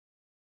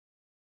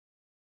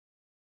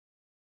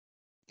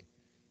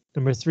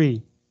 Number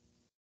three.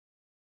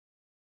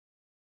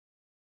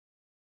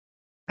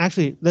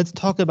 Actually, let's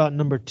talk about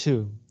number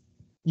two.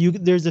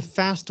 There's a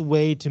fast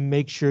way to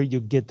make sure you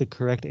get the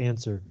correct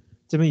answer.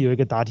 这边有一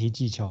个答题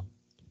技巧.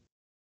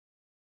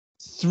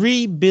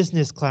 3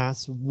 business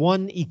class,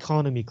 1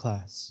 economy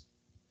class.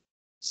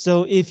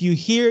 So if you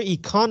hear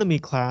economy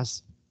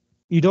class,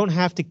 you don't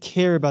have to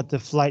care about the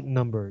flight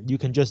number. You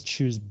can just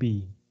choose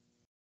B.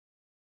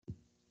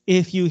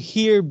 If you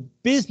hear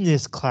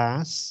business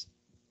class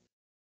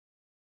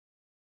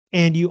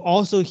and you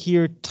also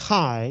hear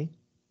Thai,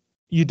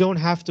 you don't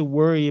have to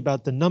worry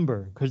about the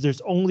number because there's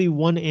only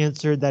one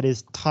answer that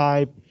is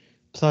Thai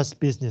plus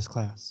business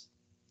class.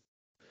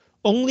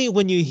 Only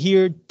when you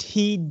hear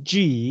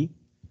TG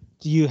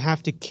do you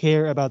have to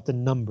care about the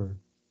number.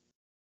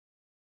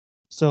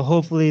 So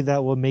hopefully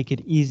that will make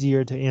it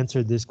easier to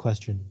answer this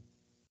question.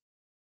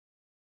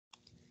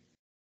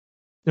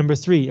 Number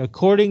three,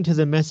 according to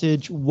the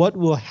message, what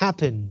will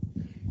happen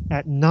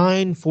at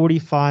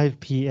 9:45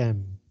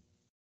 p.m.?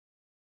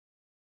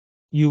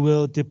 You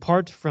will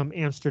depart from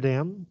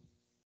Amsterdam.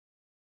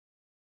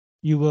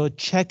 You will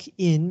check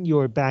in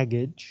your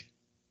baggage.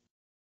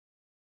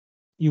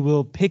 You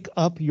will pick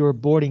up your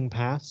boarding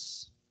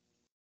pass.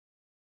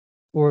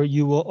 Or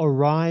you will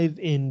arrive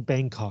in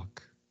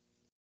Bangkok.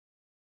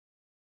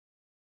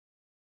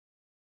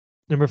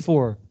 Number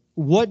four,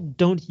 what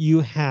don't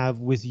you have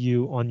with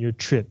you on your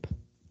trip?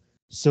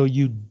 So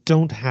you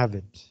don't have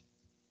it.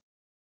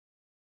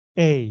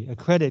 A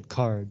credit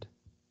card.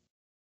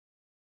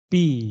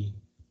 B,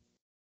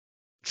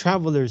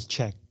 traveler's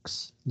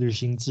checks, 旅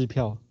行支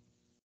票.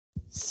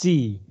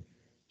 C,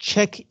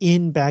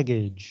 check-in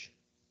baggage.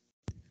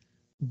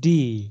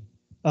 D,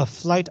 a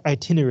flight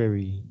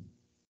itinerary.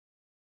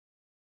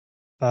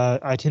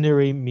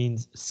 Itinerary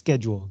means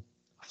schedule,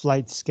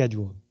 flight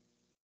schedule.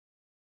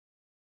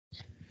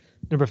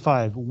 Number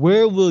five,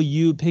 where will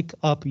you pick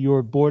up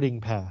your boarding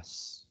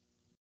pass?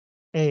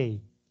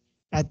 A,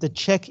 at the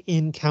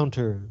check-in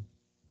counter.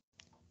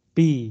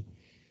 B,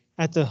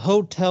 at the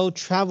hotel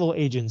travel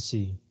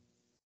agency.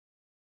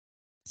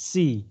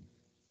 C,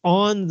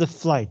 on the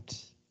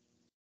flight.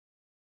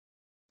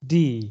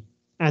 D,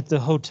 at the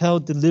hotel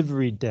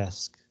delivery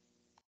desk.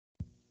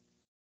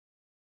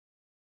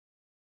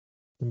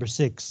 Number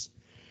six,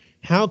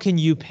 how can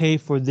you pay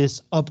for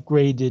this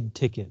upgraded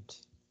ticket?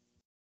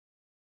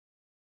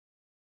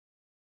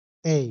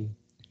 A,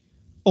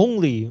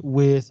 only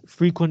with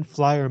frequent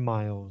flyer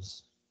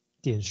miles,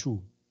 点数.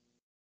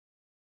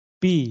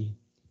 B,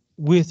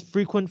 with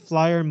frequent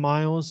flyer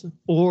miles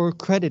or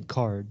credit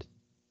card.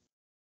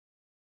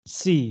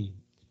 C,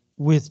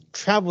 with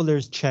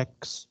traveler's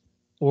checks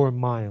or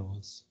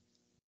miles.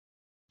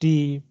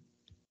 D,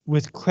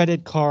 with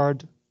credit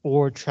card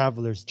or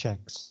traveler's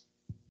checks.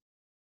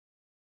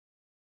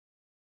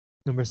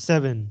 Number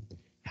seven,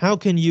 how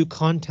can you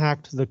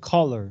contact the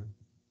caller?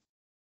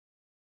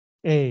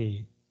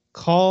 A,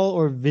 call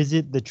or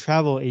visit the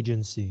travel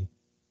agency.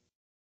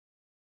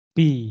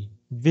 B.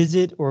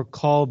 Visit or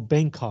call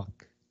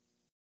Bangkok.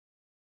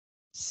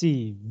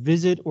 C.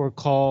 Visit or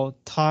call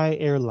Thai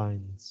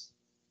Airlines.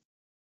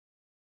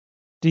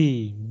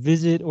 D.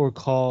 Visit or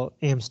call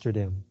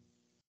Amsterdam.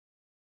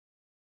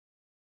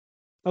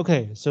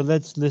 Okay, so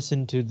let's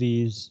listen to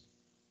these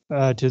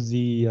to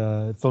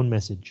the phone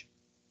message.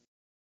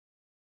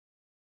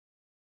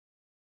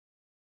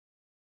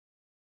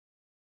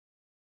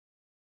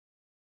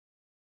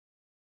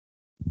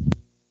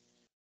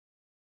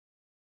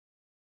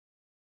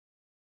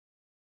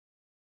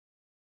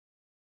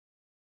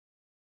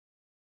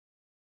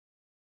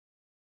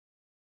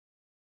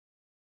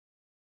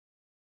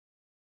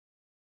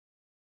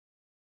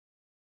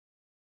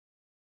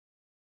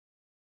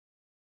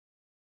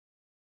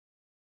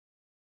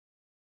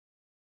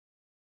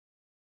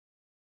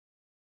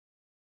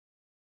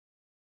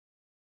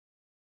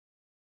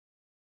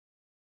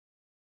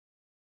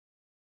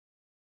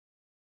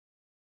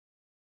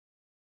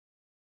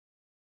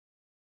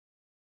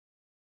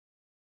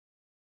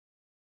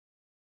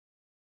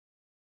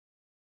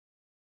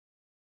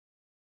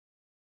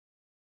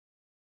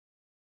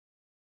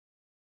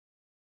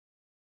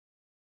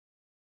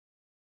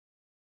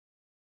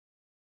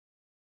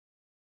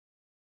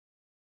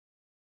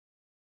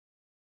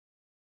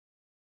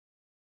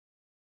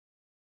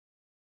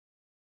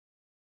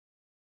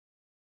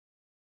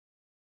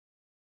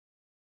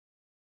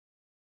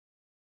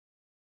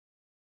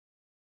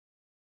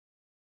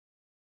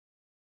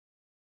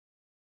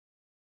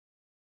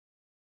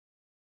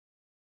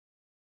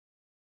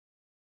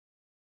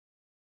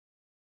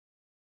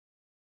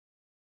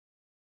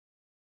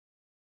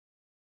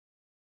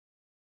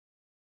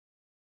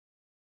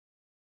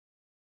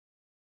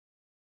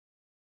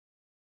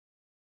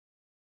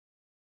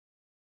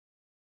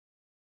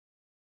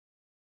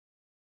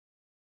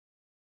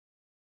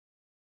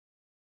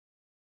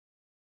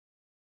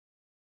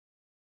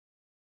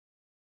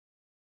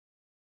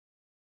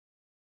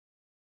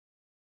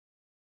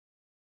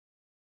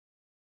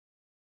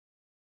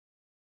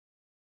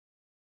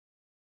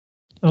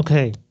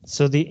 Okay,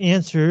 so the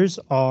answers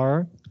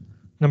are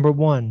number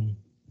 1,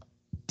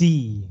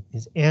 D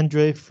is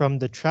Andre from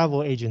the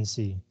travel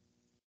agency.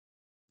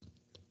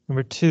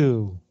 Number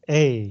 2,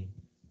 A,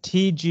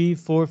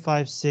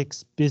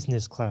 TG456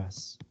 business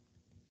class.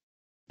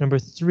 Number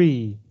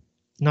 3,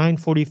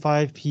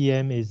 9:45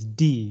 p.m. is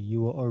D,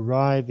 you will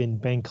arrive in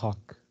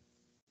Bangkok.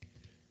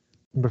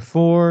 Number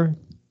 4,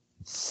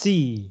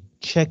 C,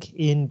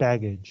 check-in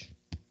baggage.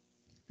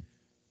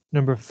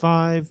 Number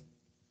 5,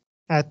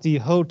 at the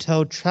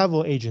hotel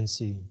travel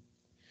agency.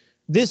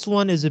 This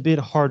one is a bit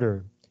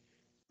harder.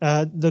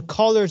 The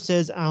caller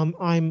says,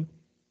 I'm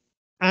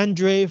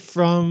Andre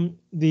from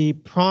the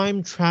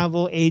Prime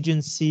Travel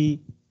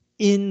Agency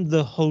in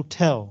the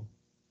hotel.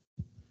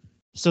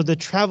 So the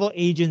travel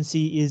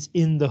agency is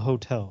in the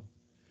hotel.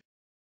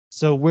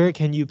 So where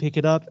can you pick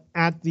it up?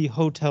 At the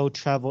hotel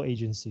travel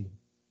agency.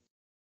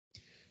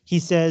 He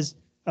says,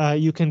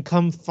 you can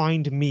come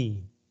find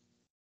me.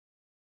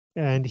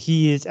 And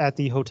he is at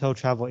the hotel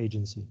travel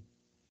agency.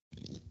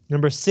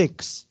 Number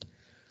 6,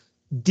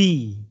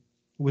 D,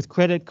 with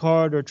credit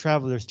card or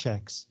traveler's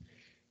checks.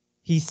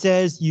 He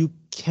says you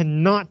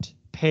cannot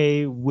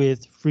pay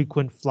with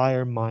frequent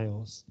flyer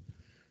miles.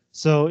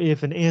 So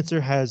if an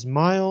answer has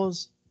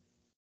miles,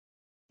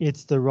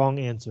 it's the wrong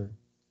answer.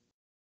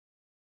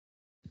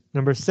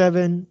 Number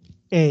 7,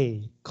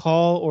 A,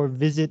 call or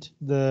visit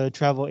the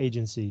travel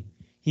agency.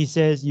 He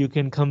says you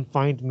can come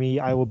find me,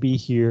 I will be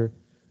here.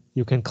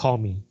 You can call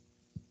me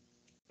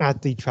at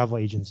the travel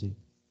agency.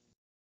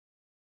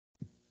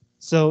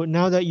 So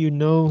now that you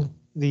know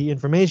the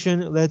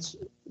information, let's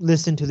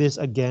listen to this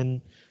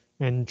again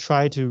and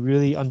try to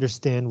really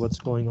understand what's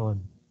going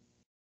on.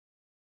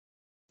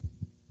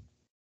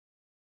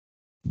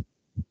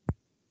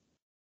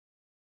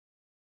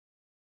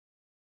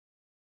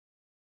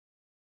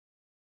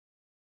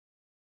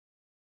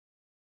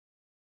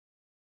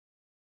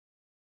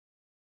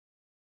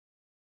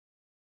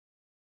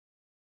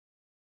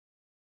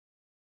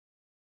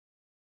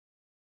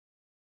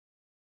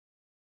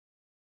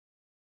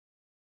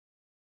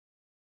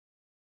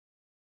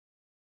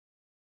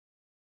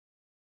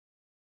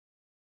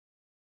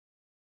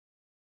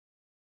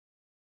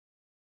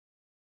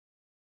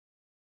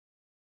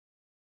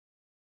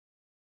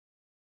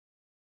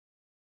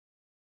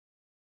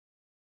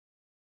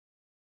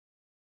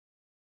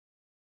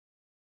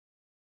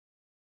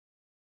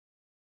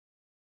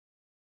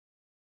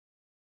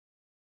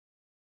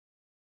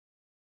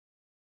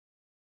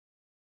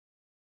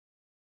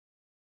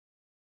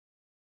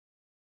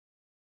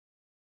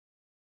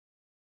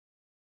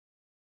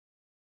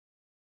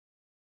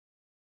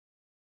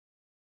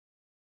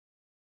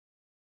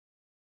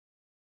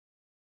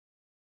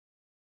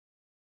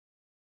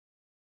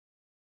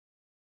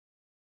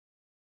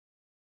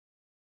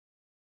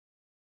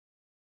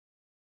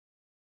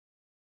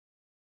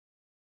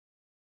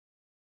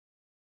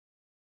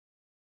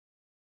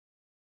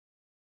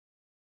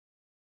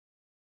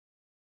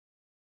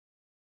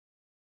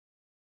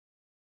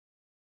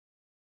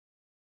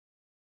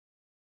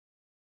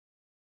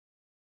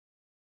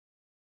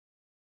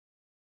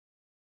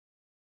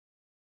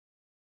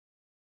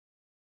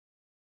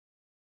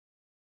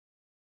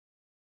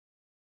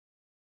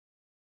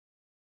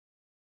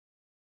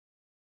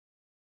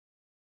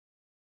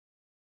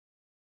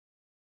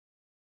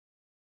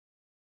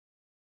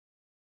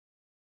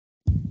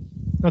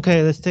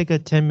 Okay, let's take a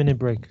 10-minute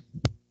break.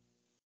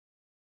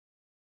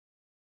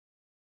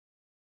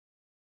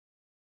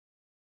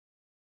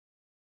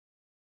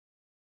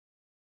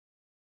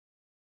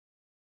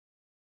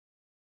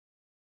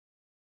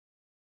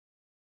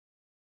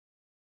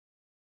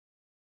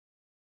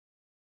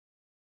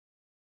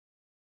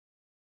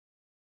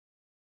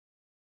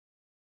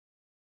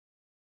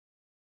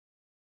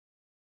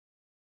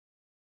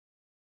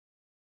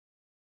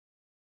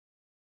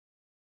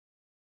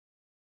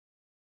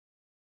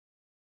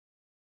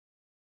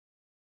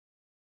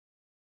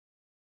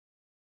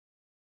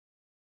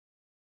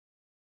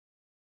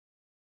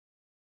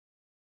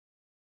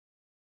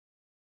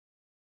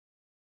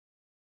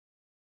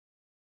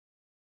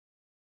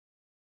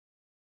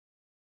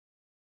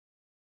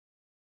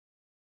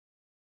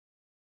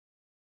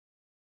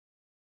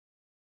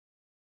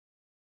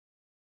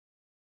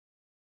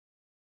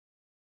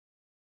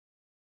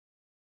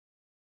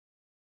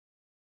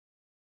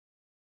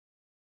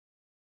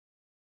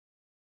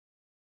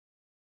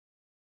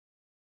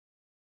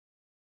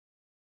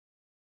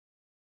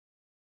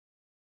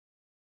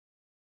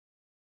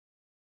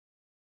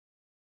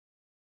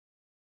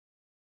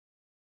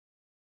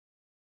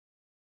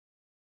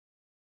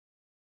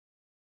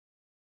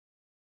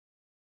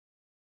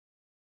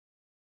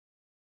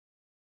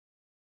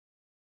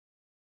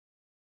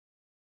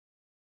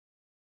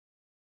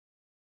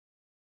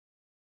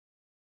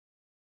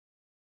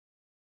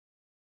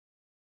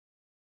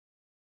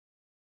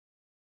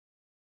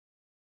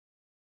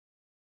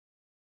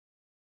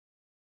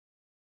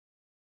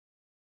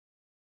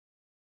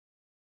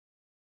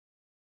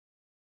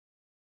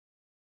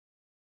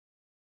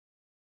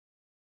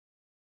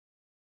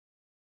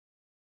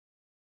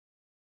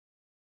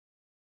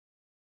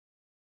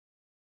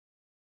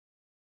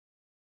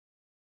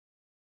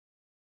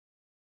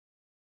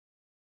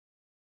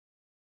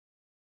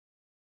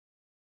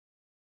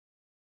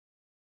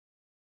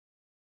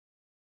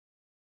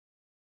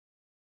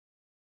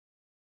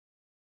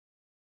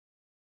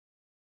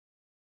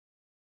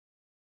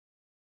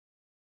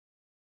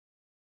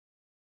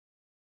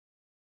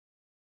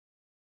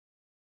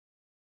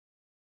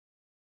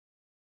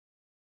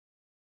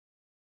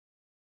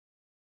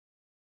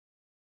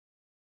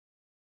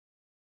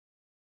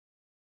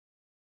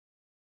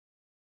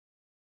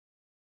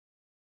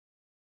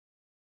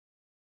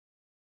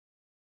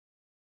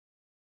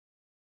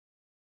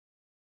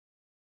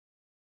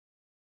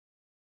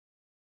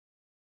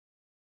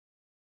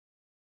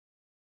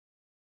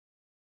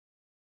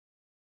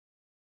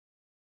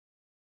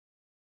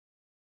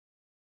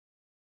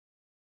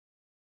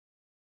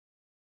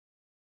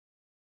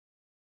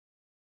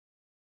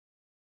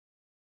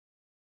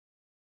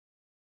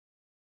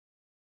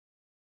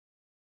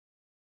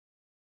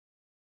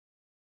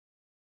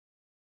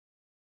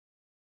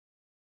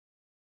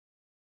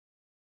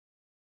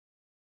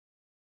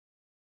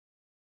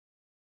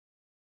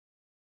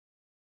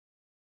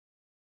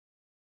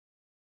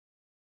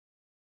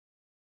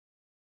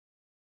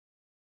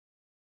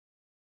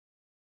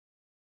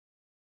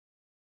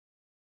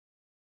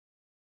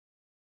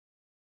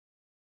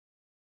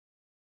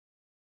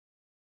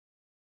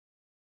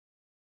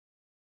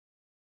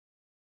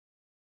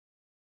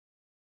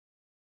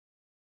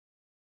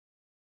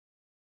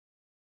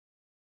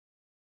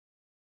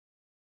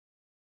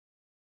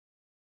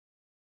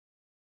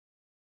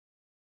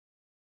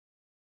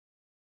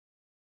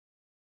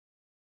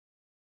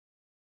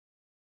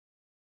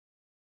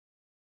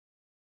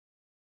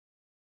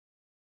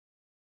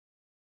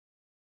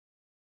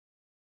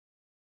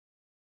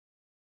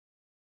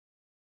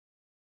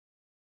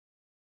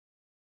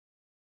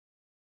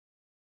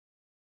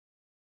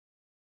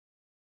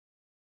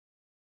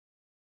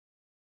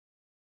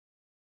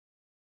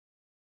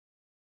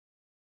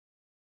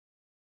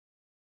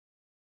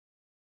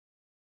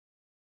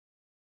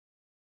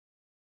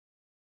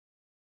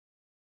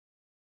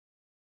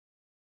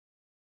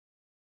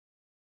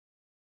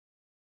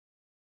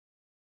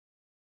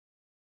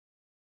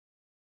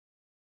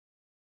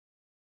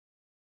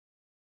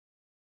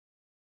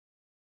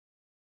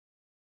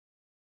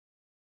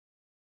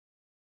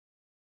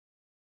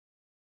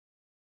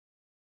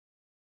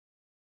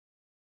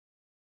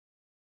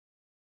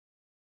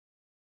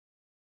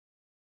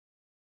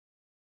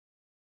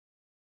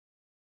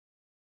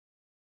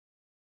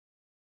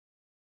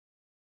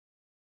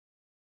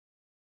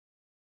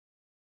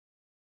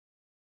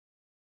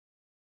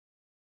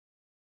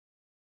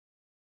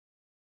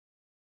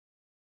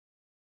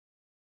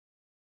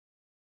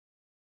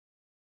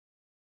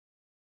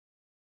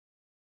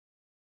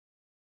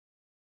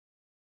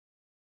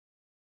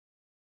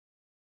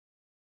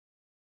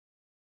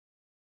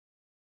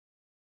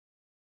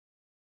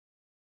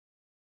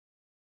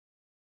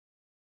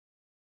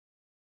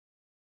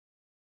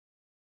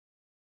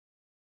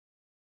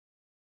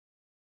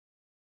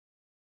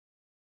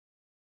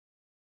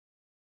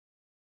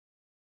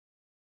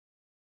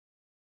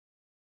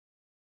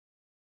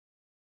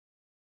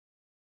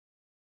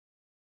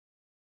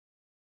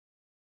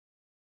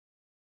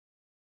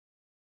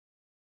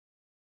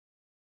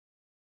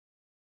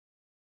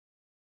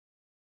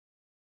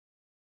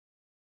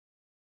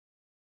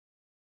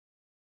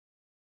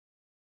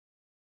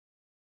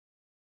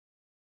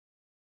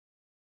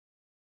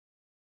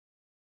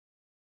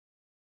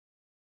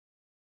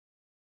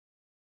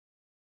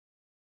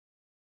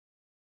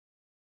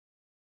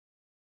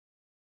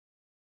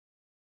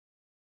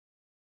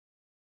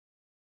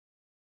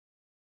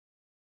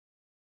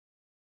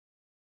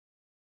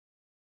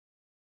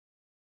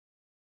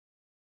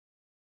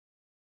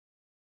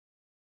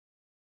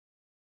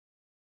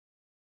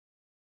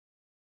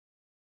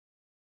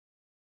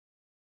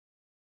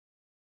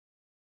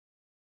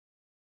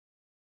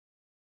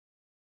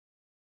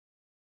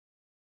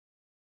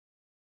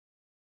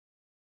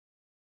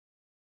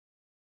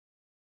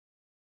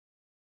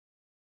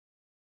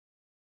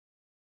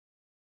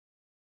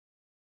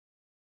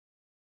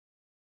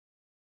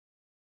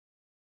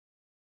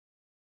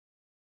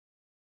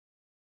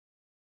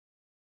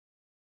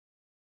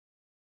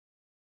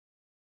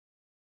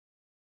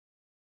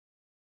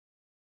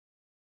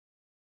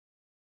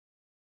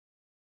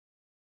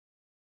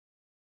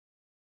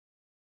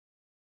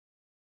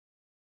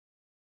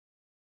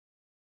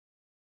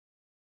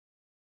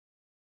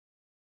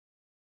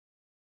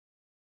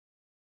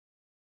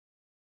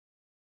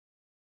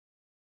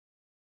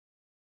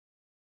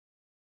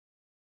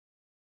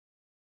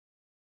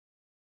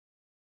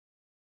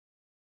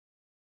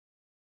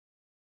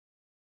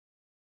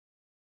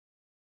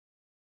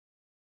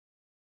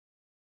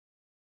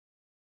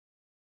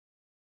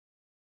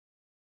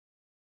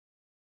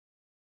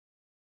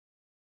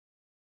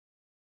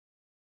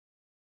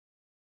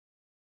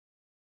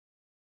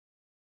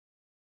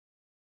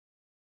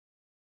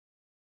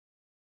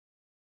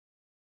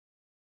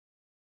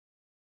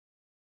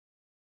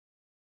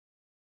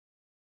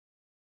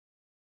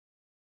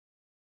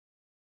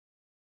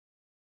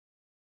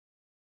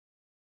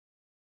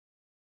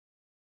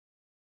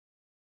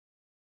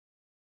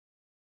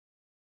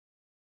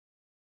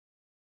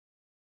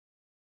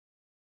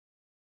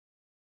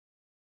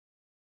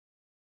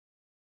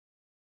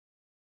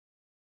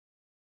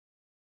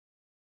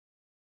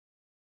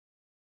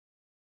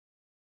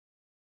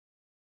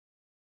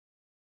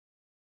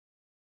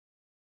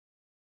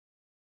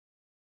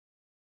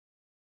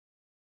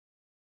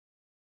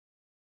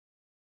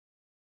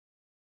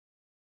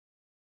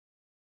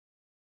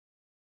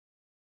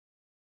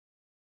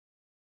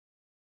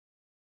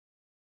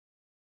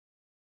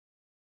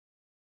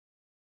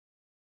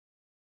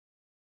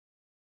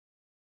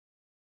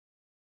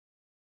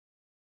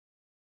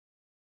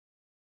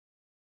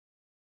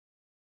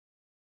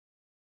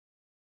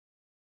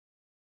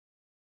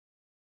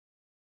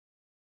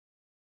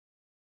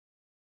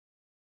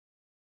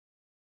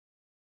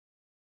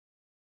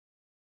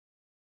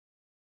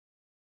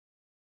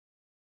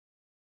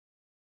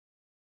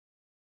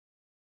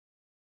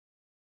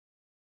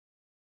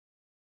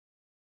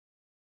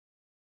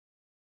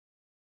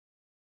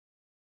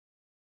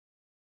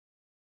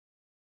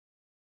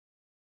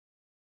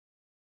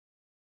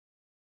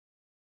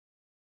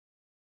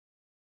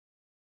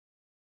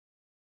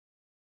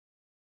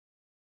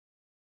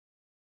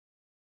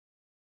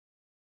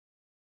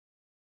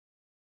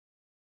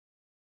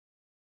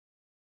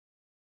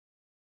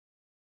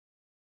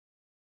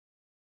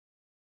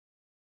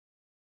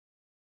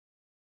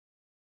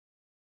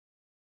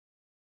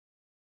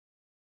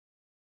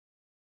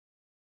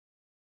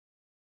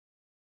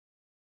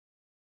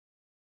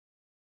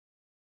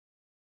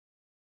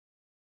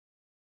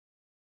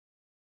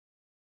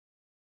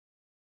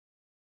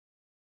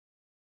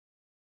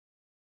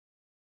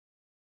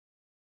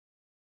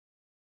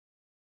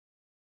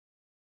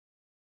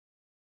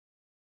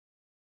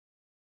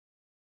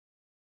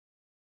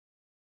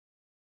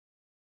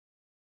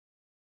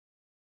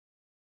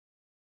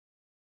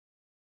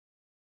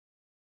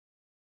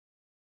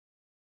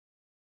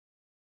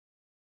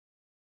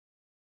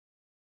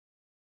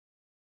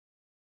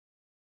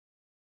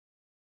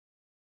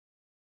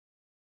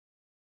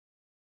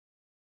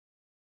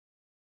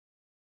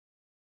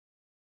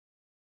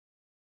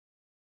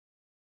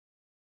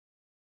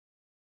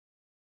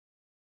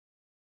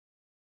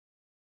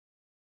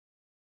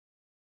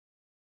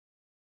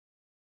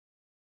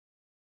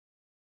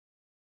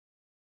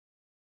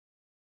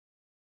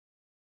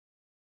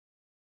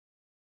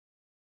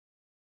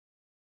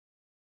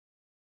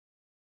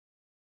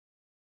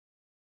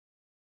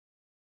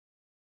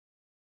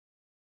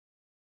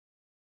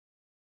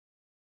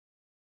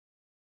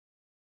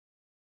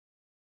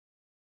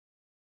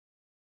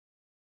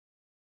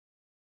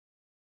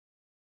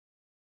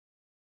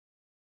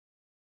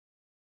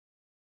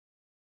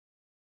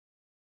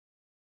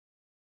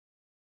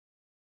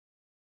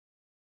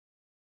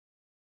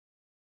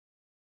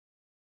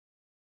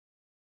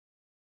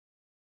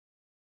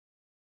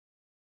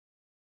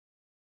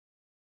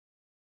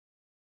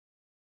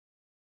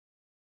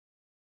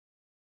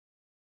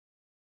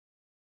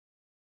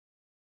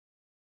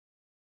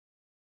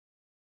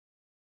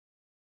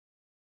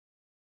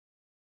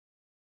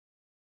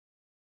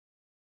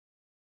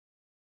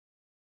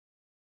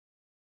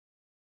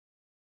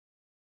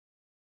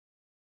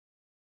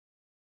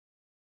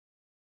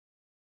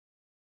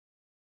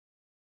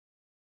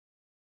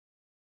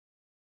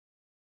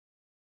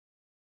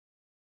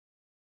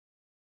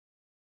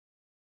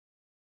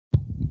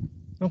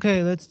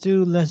 Okay, let's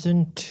do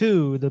lesson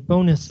 2, the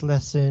bonus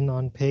lesson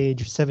on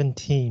page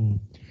 17.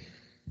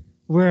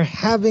 We're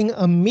having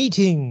a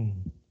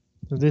meeting.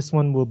 So this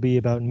one will be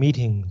about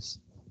meetings.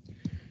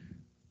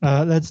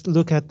 Let's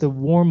look at the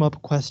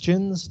warm-up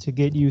questions to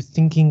get you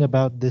thinking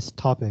about this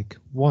topic.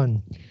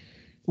 1.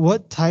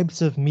 What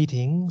types of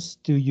meetings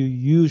do you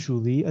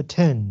usually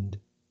attend?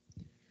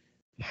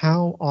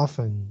 How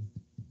often?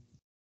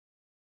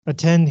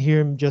 Attend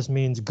here just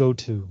means go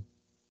to.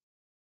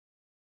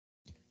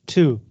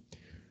 2.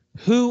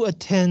 Who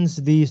attends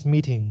these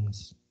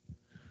meetings?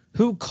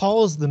 Who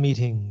calls the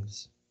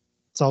meetings?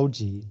 召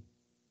集,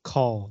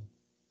 call.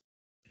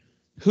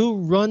 Who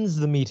runs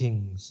the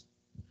meetings?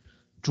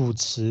 主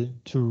持,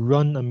 to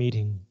run a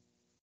meeting.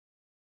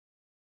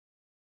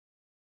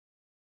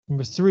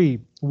 Number 3,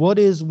 what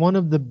is one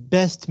of the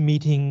best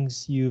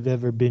meetings you've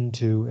ever been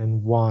to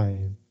and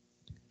why?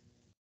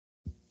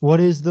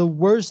 What is the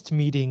worst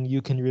meeting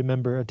you can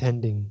remember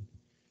attending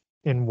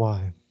and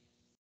why?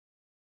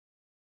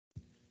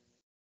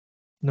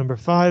 Number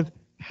 5,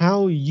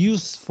 how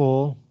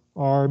useful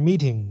are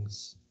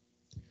meetings?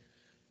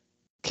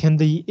 Can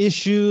the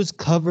issues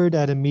covered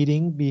at a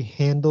meeting be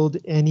handled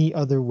any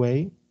other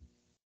way?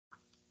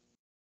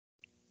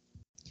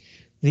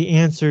 The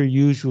answer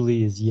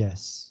usually is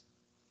yes.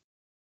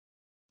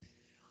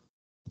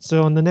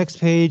 So on the next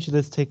page,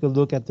 let's take a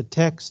look at the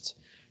text.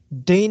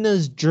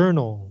 Dana's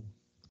journal.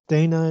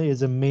 Dana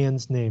is a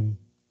man's name.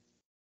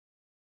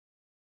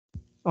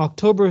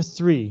 October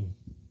 3.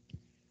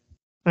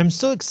 I'm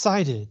so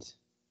excited.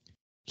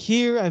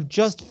 Here I've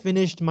just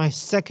finished my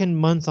second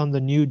month on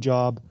the new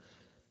job,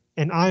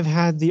 and I've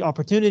had the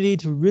opportunity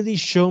to really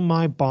show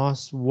my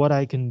boss what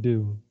I can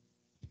do.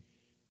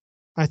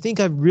 I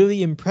think I've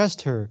really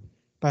impressed her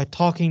by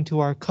talking to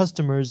our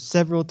customers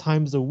several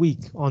times a week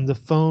on the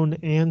phone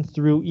and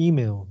through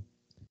email.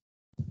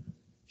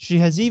 She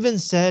has even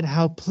said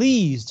how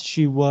pleased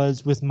she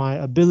was with my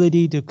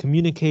ability to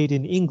communicate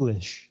in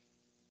English.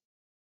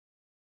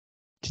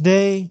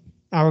 Today,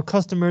 our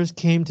customers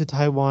came to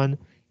Taiwan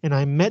and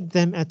I met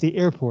them at the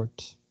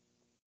airport.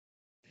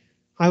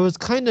 I was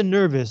kinda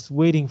nervous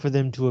waiting for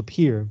them to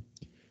appear,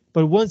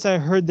 but once I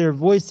heard their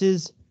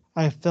voices,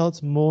 I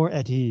felt more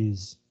at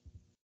ease.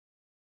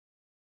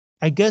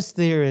 I guess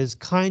they are as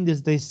kind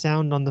as they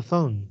sound on the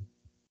phone.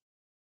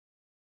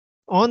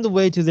 On the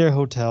way to their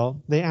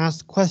hotel, they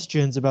asked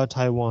questions about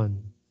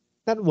Taiwan.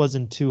 That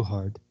wasn't too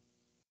hard.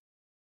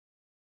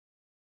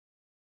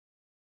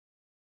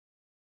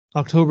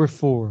 October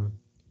 4.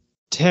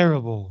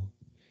 Terrible.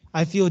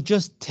 I feel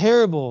just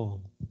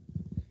terrible.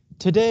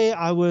 Today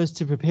I was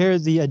to prepare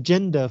the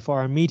agenda for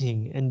our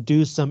meeting and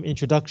do some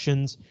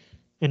introductions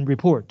and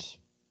report.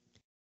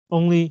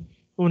 Only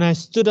when I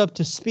stood up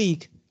to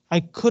speak,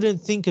 I couldn't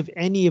think of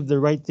any of the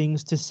right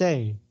things to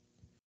say.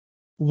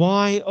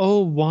 Why,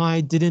 oh,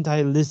 why didn't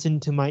I listen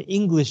to my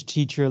English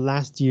teacher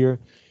last year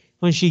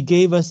when she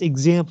gave us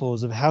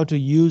examples of how to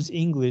use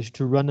English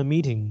to run a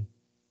meeting?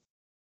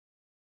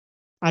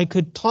 I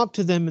could talk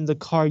to them in the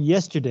car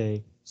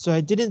yesterday, so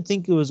I didn't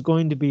think it was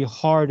going to be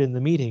hard in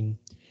the meeting.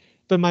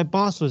 But my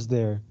boss was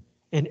there,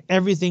 and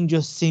everything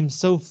just seemed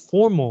so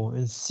formal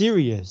and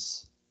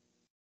serious.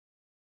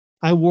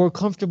 I wore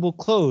comfortable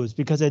clothes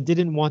because I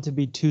didn't want to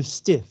be too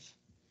stiff,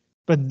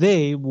 but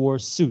they wore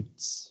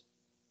suits.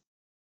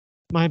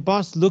 My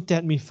boss looked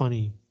at me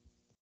funny.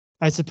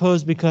 I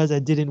suppose because I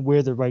didn't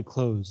wear the right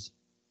clothes.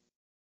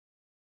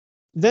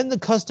 Then the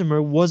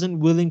customer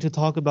wasn't willing to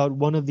talk about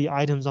one of the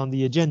items on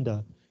the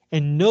agenda,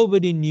 and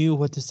nobody knew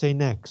what to say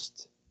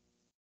next.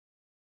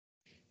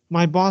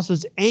 My boss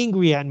was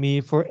angry at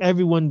me for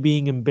everyone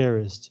being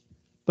embarrassed,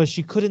 but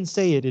she couldn't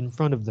say it in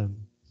front of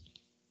them.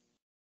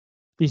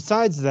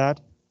 Besides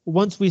that,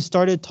 once we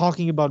started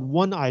talking about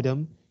one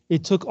item,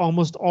 it took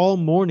almost all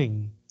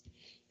morning,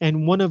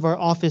 and one of our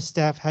office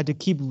staff had to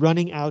keep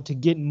running out to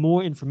get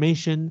more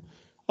information,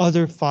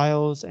 other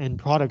files, and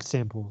product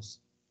samples.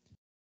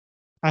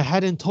 I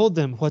hadn't told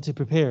them what to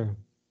prepare.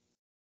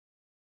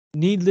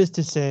 Needless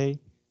to say,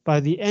 by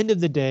the end of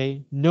the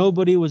day,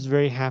 nobody was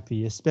very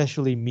happy,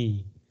 especially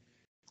me.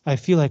 I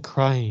feel like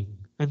crying.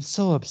 I'm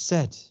so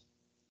upset.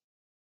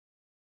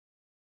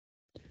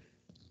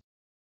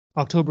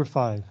 October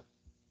 5.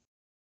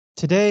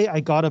 Today I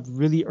got up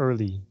really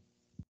early.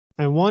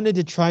 I wanted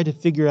to try to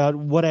figure out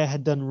what I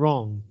had done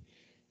wrong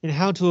and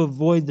how to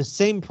avoid the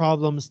same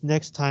problems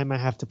next time I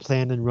have to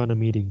plan and run a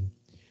meeting.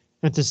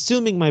 That's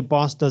assuming my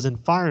boss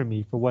doesn't fire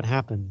me for what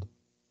happened.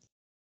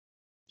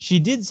 She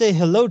did say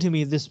hello to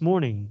me this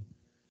morning,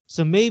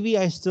 so maybe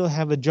I still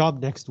have a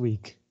job next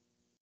week.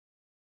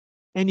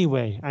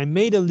 Anyway, I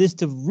made a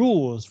list of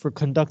rules for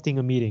conducting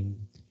a meeting.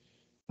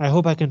 I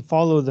hope I can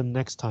follow them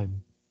next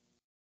time.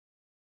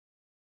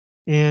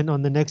 And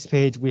on the next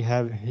page, we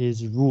have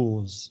his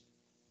rules.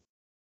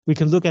 We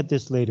can look at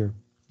this later.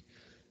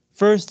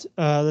 First,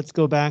 let's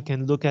go back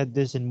and look at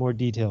this in more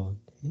detail.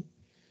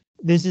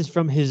 This is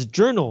from his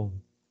journal,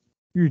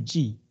 日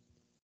记,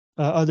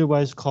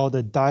 otherwise called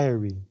a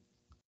diary.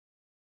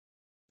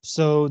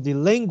 So the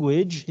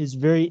language is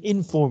very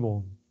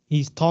informal.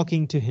 He's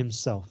talking to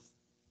himself.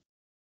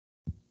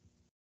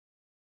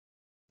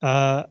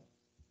 Uh,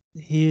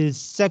 his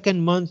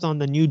second month on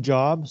the new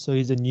job, so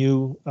he's a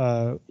new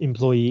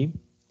employee.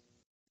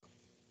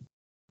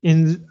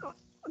 In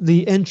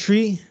the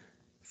entry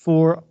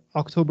for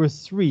October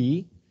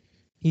 3,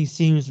 he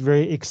seems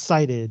very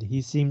excited.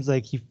 He seems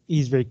like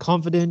he's very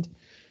confident.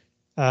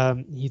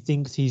 He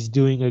thinks he's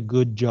doing a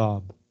good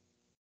job.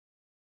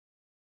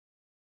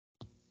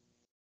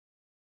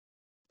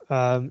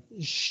 Um,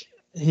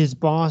 his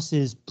boss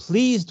is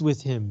pleased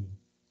with him,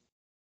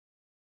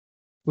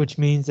 which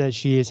means that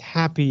she is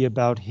happy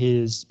about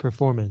his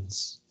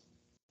performance.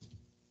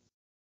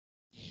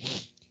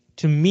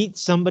 To meet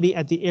somebody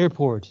at the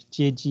airport,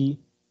 接机.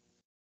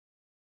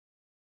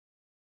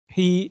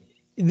 He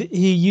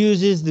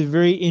uses the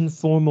very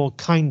informal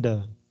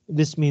kinda.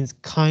 This means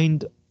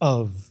kind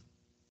of.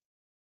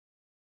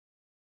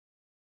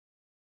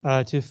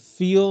 To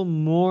feel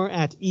more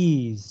at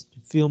ease, to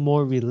feel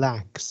more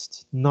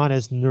relaxed, not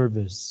as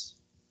nervous.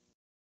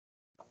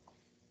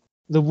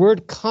 The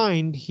word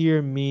kind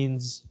here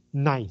means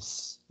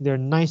nice. They're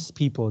nice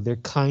people. They're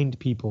kind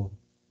people.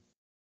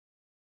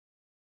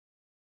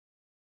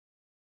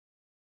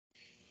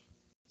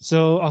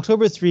 So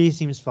October 3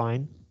 seems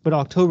fine, but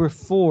October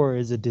 4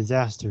 is a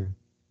disaster.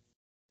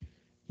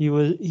 He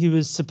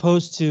was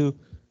supposed to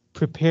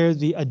prepare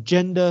the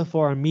agenda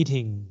for our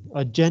meeting.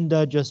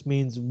 Agenda just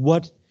means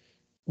what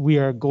we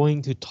are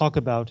going to talk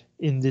about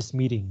in this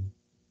meeting.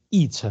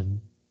 议程.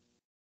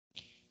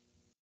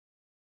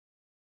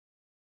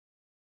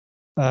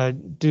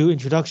 Do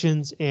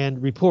introductions and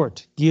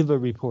report. Give a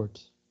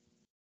report.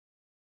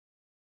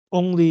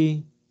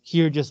 Only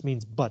here just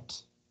means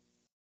but.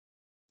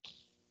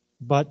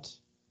 But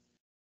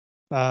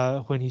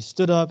when he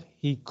stood up,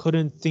 he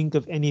couldn't think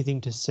of anything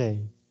to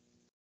say.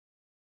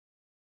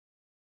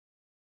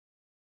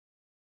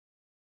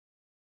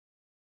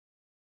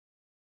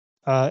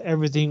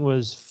 Everything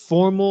was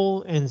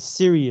formal and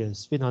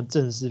serious. 非常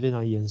正式,非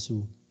常严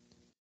肃.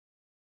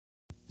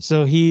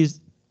 So he's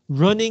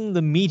running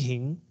the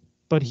meeting,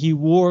 but he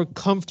wore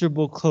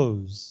comfortable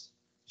clothes.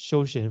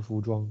 休闲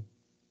服装.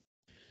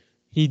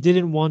 He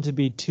didn't want to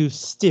be too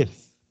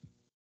stiff.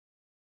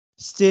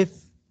 Stiff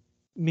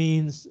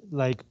means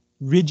like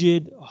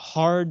rigid,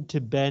 hard to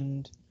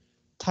bend.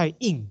 太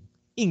硬,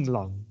硬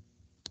朗.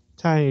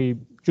 太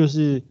就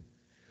是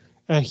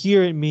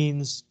here it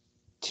means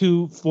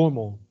too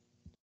formal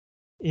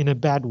in a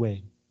bad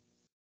way.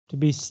 To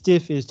be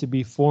stiff is to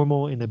be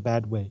formal in a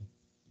bad way.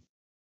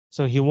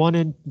 So he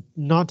wanted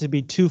not to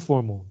be too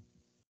formal,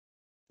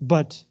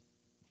 but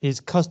his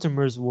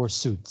customers wore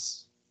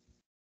suits.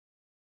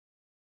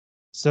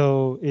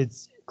 So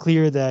it's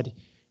clear that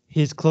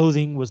his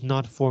clothing was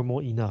not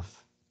formal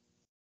enough.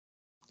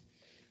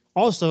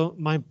 Also,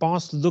 my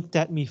boss looked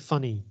at me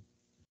funny.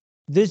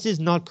 This is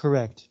not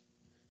correct.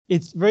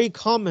 It's very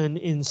common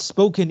in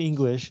spoken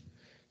English,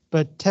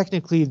 but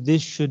technically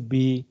this should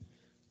be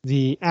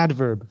the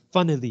adverb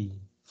funnily,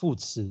 副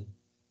词.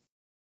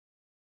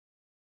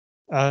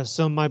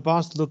 So my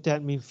boss looked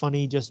at me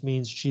funny just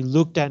means she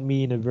looked at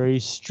me in a very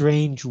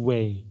strange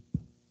way.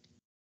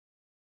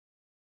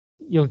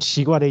 用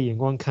奇怪的眼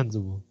光看着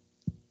我.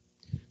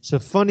 So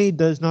funny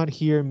does not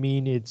here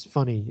mean it's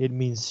funny. It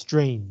means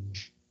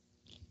strange.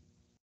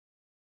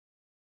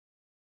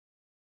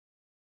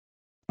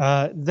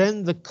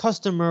 Then the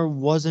customer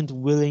wasn't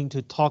willing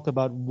to talk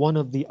about one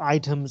of the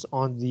items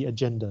on the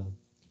agenda.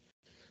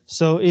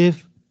 So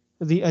if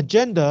the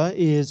agenda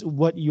is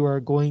what you are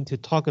going to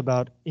talk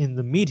about in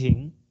the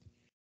meeting,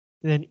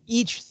 then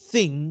each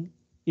thing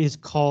is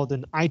called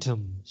an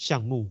item,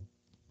 项目.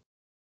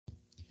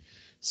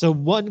 So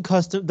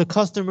the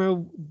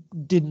customer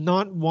did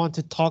not want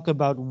to talk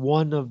about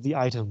one of the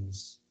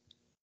items.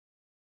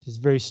 It's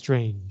very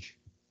strange.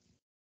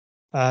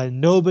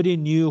 Nobody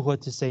knew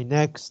what to say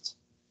next.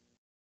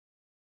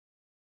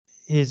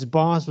 His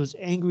boss was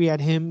angry at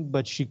him,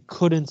 but she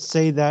couldn't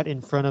say that in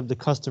front of the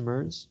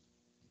customers.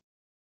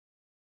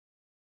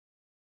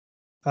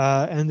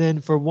 And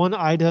then for one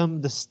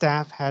item, the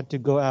staff had to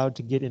go out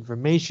to get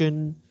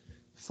information,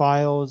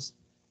 files,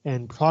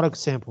 and product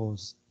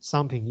samples,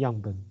 商品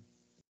样本,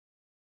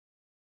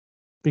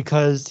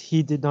 because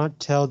he did not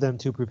tell them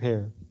to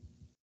prepare.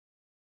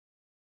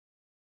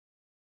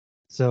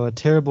 So a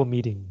terrible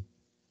meeting.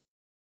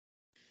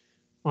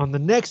 On the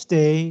next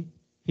day,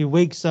 he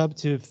wakes up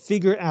to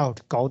figure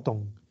out 搞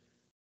懂,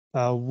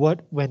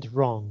 what went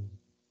wrong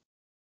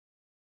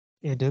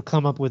and to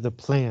come up with a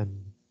plan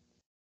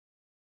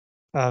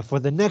for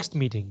the next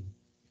meeting,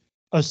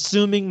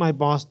 assuming my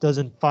boss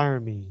doesn't fire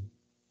me.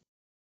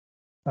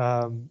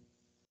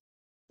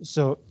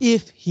 So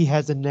if he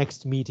has a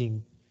next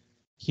meeting,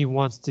 he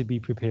wants to be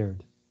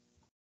prepared.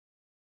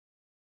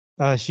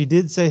 She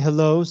did say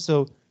hello,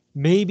 so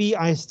maybe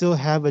I still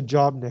have a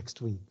job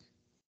next week.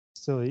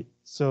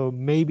 So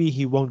maybe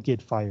he won't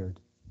get fired.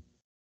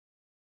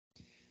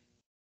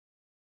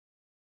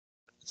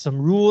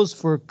 Some rules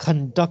for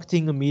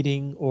conducting a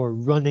meeting or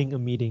running a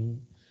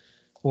meeting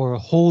or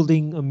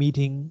holding a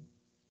meeting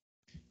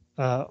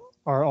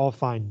are all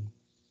fine.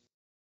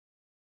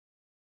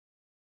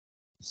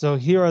 So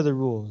here are the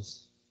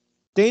rules.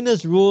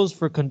 Dana's rules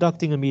for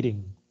conducting a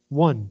meeting.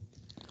 1.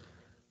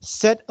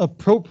 Set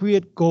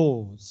appropriate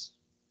goals.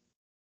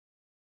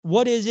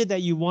 What is it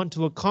that you want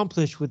to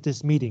accomplish with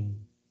this meeting?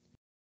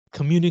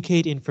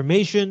 Communicate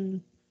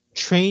information,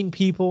 train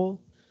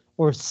people,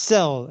 or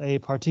sell a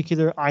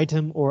particular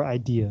item or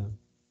idea.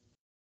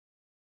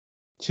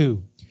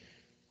 2.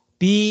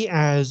 Be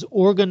as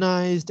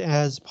organized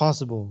as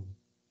possible.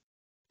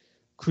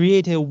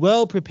 Create a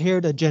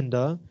well-prepared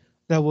agenda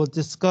that will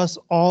discuss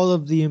all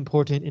of the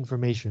important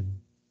information.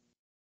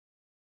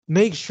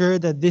 Make sure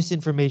that this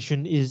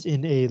information is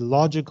in a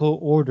logical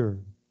order.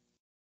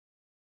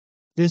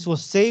 This will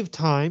save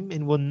time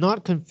and will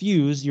not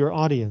confuse your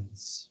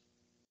audience.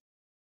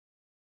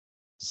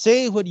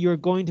 Say what you're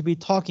going to be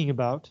talking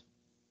about,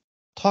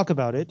 talk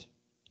about it,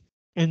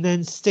 and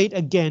then state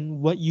again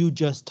what you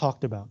just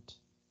talked about.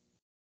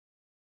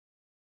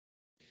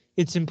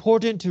 It's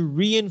important to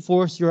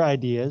reinforce your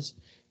ideas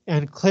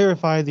and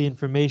clarify the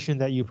information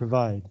that you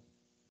provide.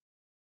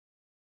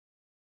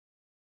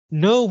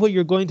 Know what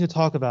you're going to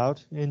talk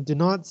about and do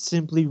not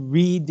simply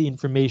read the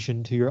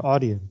information to your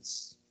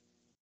audience.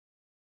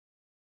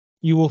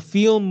 You will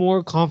feel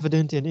more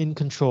confident and in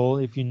control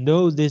if you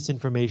know this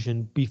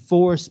information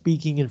before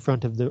speaking in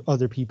front of the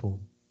other people.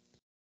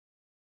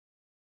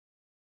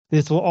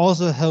 This will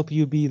also help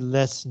you be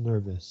less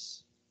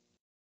nervous.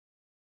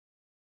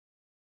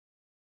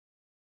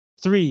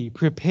 3.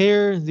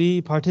 Prepare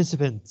the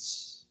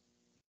participants.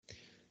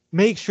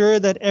 Make sure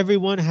that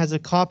everyone has a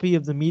copy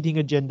of the meeting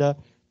agenda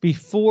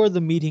before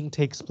the meeting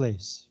takes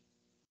place.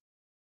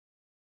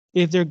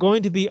 If there are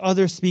going to be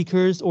other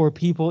speakers or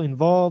people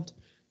involved,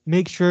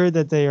 make sure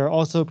that they are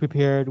also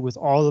prepared with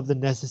all of the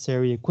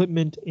necessary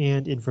equipment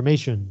and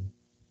information.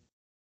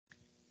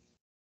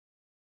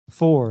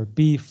 4.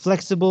 Be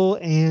flexible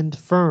and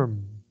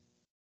firm.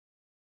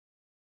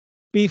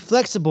 Be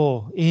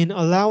flexible in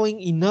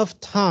allowing enough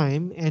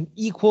time and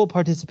equal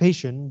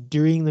participation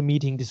during the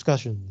meeting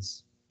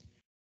discussions.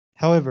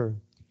 However,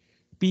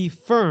 be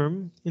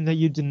firm in that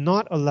you do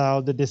not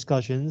allow the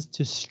discussions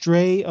to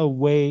stray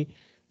away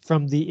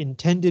from the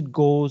intended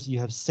goals you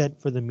have set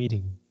for the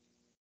meeting.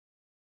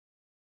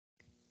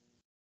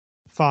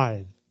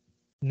 5.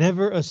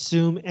 Never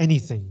assume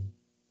anything.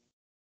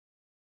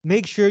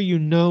 Make sure you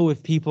know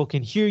if people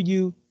can hear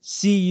you,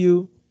 see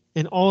you,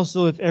 and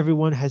also if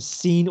everyone has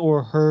seen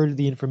or heard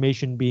the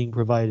information being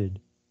provided.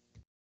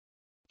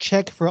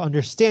 Check for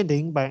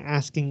understanding by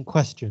asking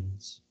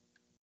questions.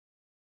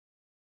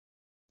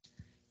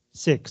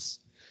 6.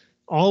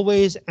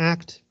 Always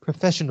act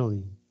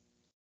professionally.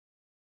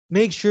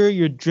 Make sure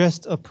you're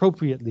dressed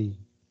appropriately.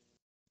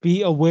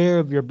 Be aware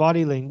of your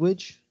body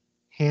language,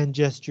 hand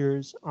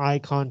gestures, eye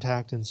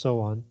contact, and so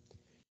on,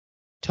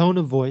 tone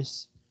of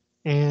voice,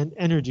 and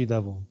energy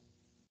level.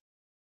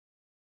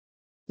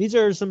 These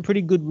are some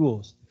pretty good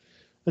rules.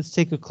 Let's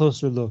take a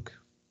closer look.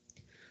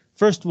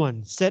 First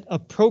one, set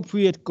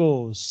appropriate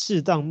goals,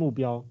 适当目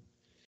标.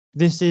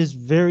 This is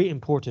very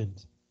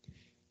important.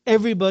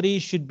 Everybody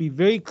should be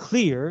very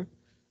clear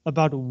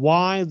about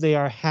why they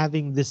are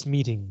having this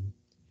meeting.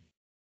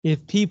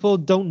 If people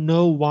don't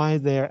know why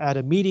they're at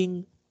a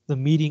meeting, the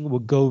meeting will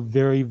go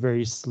very,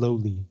 very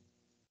slowly.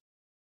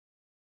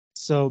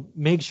 So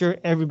make sure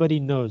everybody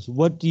knows,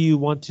 what do you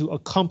want to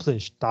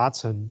accomplish, 达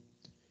成,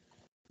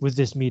 with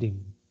this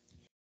meeting?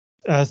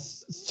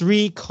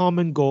 3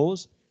 common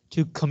goals: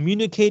 to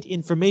communicate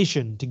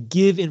information, to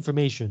give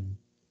information,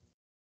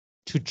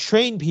 to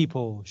train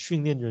people,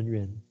 训练人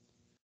员,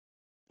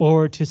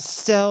 or to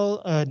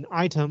sell an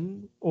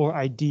item or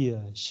idea,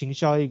 行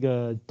销一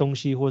个东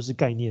西或是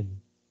概念.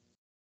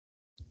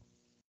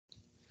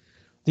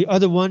 The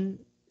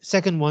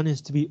second one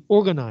is to be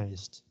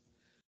organized.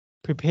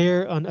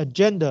 Prepare an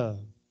agenda.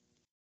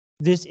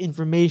 This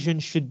information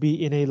should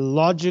be in a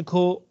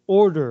logical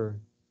order.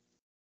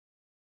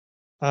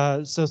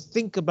 So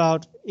think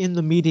about in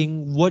the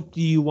meeting, what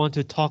do you want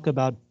to talk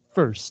about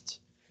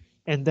first,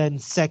 and then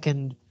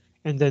second,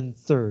 and then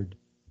third.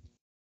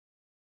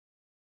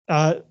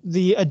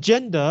 The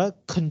agenda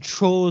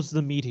controls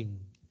the meeting.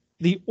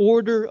 The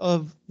order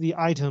of the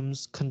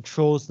items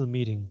controls the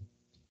meeting.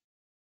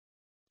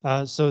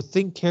 So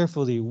think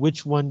carefully,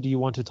 which one do you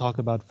want to talk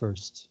about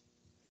first?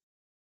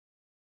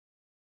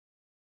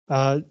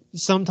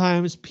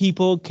 Sometimes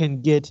people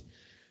can get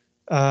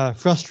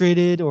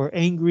frustrated or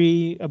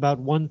angry about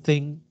one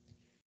thing,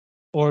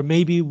 or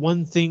maybe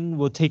one thing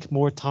will take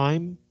more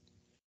time.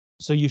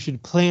 So you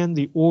should plan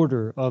the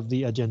order of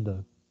the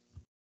agenda.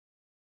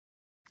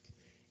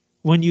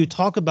 When you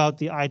talk about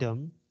the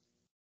item,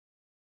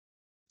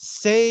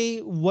 say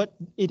what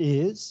it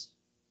is,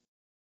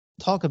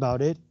 talk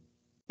about it,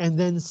 and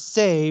then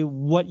say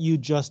what you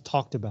just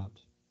talked about.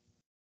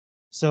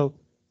 So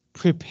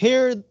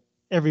prepare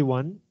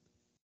everyone,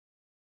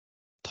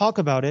 talk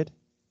about it,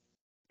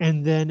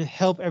 and then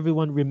help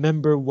everyone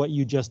remember what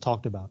you just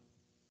talked about.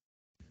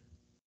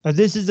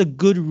 This is a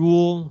good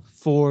rule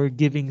for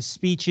giving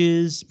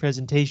speeches,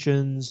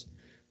 presentations,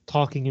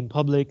 talking in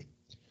public.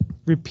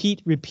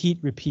 Repeat, repeat,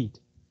 repeat.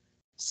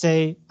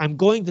 Say, I'm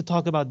going to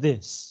talk about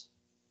this.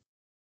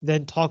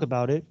 Then talk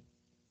about it,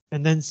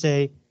 and then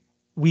say,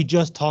 we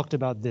just talked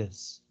about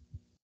this.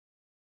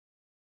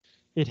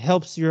 It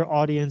helps your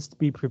audience to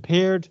be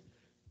prepared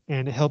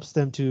and it helps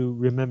them to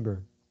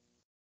remember.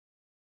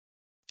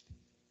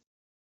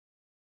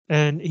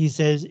 And he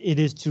says it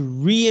is to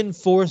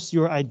reinforce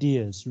your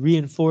ideas.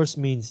 Reinforce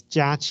means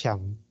加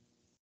强.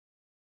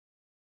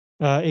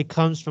 It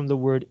comes from the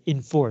word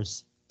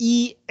enforce.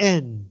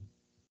 E-N-F-O-R-C-E.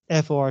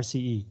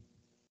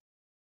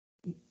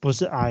 不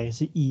是 I,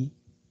 是 E.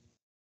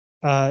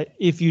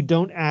 If you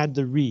don't add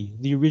the re,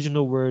 the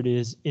original word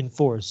is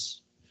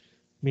enforce,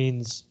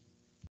 means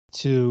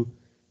to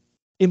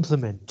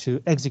implement,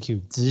 to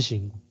execute, 执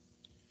行.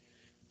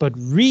 But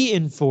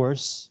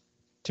reinforce,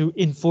 to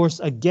enforce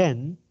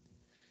again,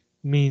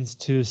 means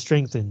to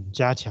strengthen,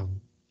 加强.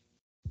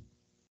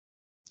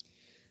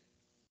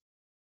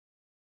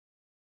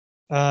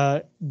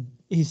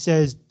 He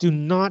says, do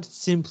not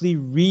simply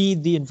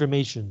read the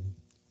information.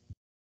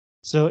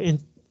 So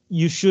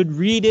you should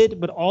read it,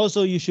 but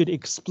also you should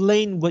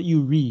explain what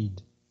you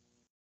read.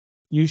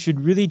 You should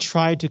really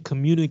try to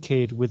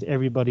communicate with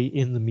everybody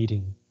in the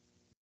meeting.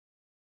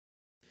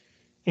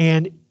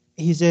 And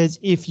he says,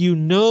 if you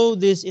know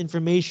this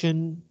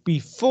information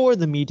before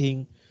the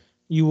meeting,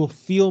 you will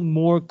feel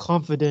more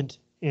confident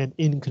and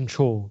in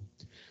control.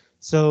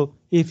 So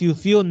if you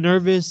feel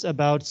nervous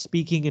about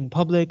speaking in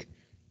public,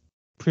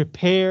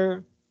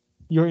 prepare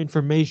your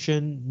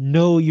information,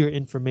 know your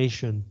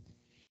information,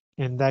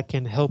 and that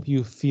can help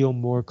you feel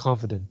more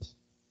confident.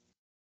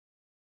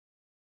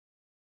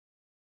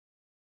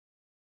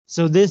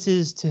 So this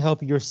is to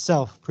help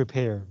yourself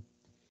prepare.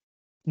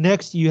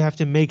 Next, you have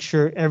to make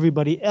sure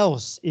everybody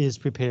else is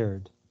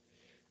prepared.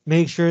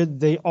 Make sure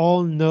they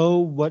all know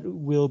what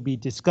will be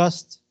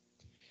discussed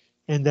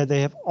and that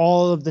they have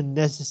all of the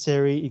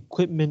necessary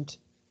equipment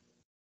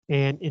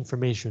and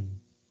information.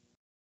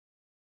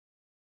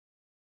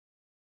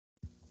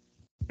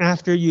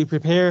 After you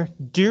prepare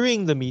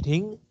during the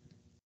meeting,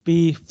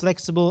 be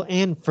flexible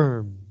and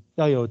firm.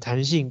 要有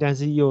弹性，但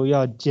是又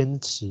要坚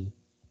持。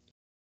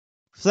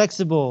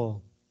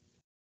Flexible,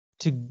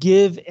 to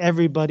give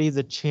everybody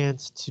the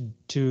chance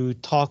to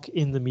talk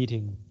in the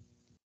meeting.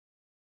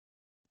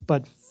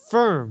 But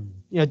firm,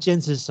 要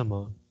坚持什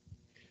么?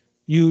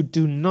 You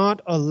do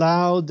not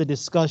allow the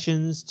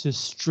discussions to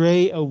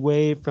stray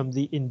away from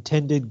the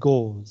intended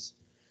goals.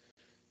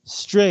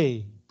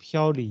 Stray,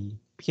 飘离，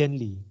偏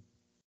离.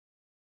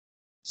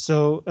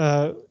 So,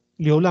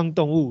 流浪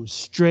动物,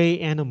 stray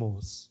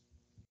animals,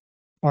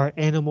 are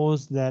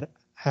animals that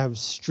have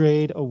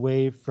strayed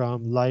away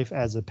from life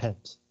as a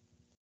pet.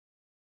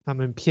 他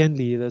们偏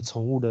离了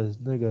宠物的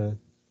那个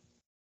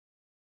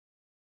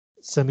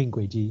生命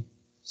轨迹.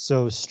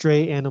 So,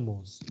 stray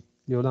animals,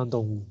 流浪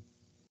动物.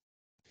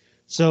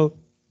 So,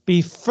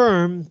 be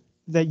firm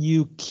that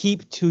you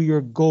keep to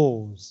your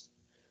goals.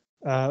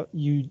 That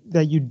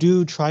you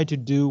do try to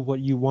do what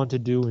you want to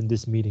do in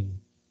this meeting.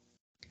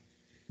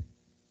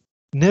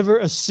 Never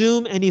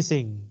assume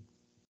anything.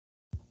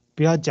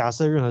 不要假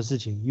设任何事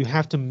情. You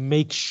have to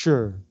make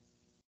sure.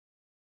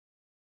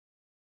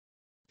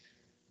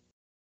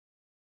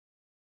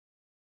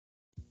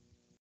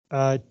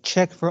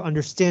 Check for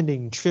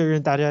understanding. 确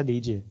认大家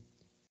理解.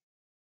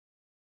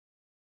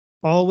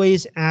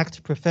 Always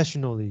act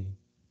professionally.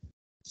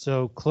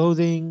 So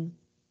clothing,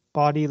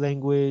 body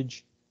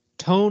language,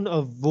 tone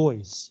of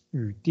voice,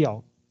 语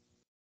调,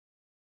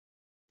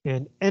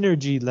 and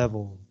energy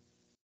level.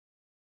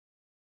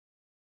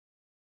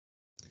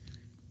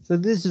 So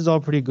this is all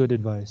pretty good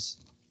advice.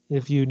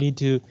 If you need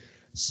to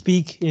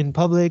speak in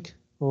public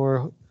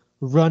or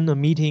run a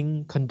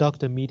meeting,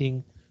 conduct a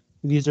meeting,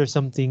 these are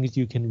some things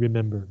you can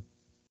remember.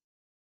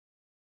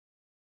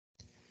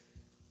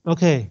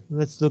 Okay,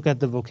 let's look at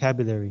the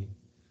vocabulary.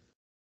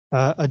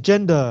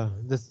 Agenda,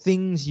 the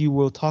things you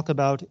will talk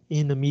about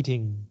in a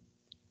meeting.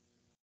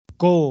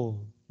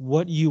 Goal,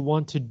 what you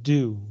want to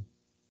do.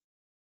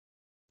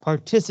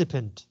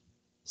 Participant,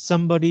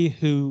 somebody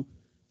who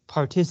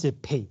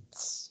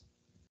participates.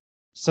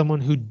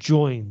 Someone who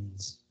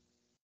joins.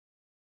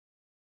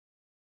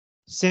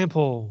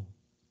 Sample,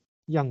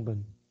 样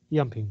本,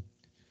 样品.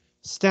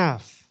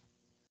 Staff,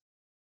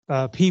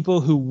 people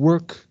who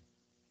work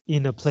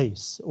in a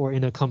place or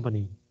in a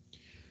company.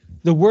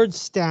 The word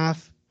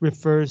staff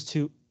refers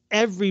to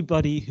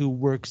everybody who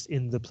works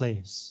in the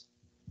place.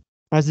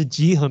 它是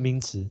集合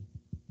名词.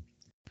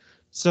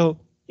 So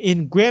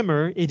in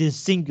grammar, it is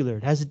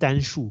singular, 它是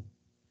单数.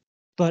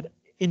 But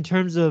in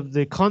terms of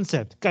the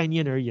concept, 概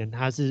念而言,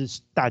 它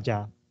是大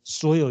家,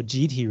 所有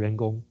集体员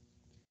工.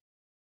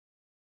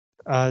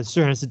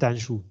 虽然是单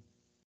数.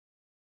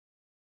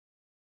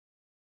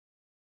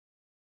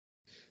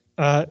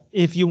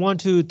 If you want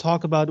to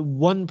talk about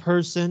one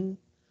person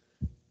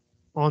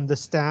on the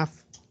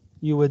staff,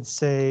 you would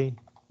say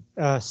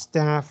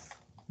staff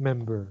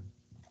member.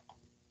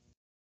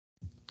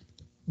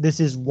 This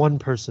is one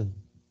person.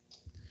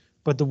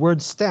 But the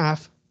word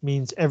staff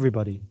means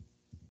everybody.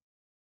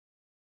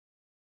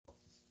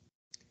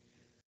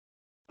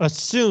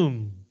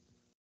 Assume,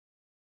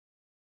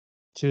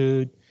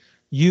 to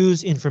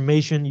use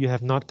information you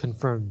have not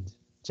confirmed.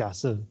 假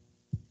设.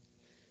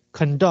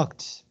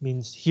 Conduct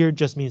means here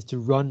just means to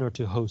run or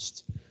to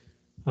host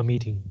a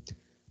meeting.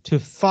 To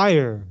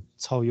fire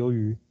炒鱿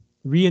鱼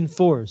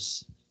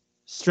reinforce,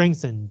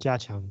 strengthen 加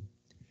强.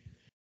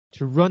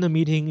 To run a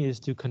meeting is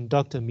to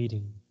conduct a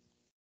meeting.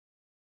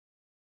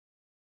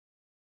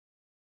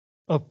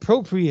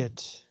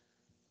 Appropriate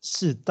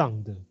适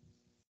当的.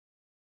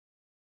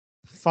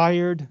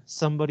 Fired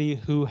somebody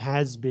who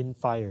has been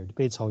fired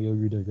被炒鱿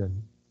鱼的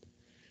人.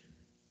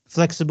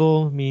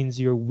 Flexible means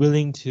you're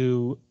willing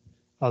to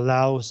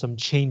allow some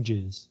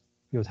changes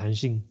有弹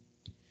性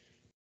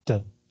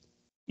的.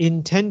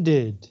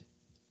 Intended,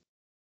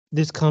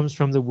 this comes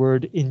from the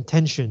word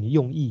intention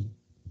用意.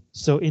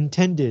 So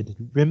intended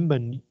原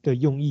本的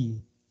用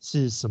意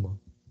是什么?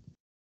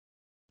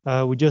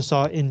 We just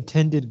saw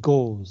intended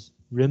goals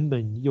原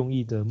本用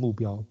意的目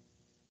标.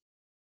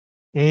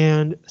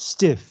 And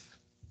stiff,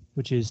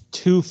 which is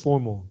too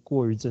formal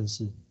过于正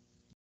式.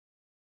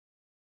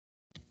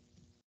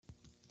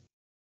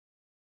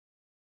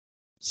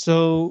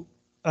 So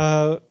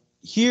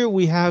here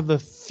we have a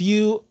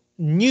few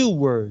new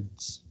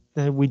words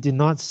that we did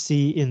not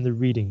see in the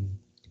reading.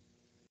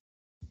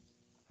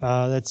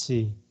 Let's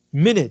see.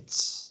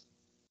 Minutes.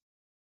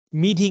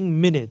 Meeting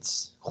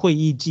minutes. 会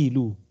议记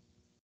录.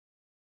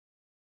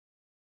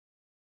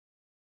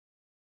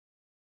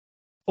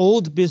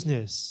 Old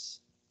business.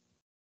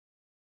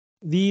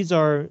 These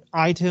are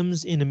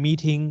items in a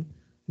meeting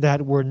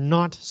that were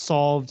not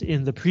solved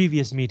in the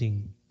previous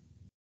meeting.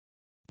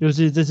 就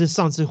是这是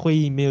上次会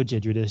议没有解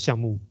决的项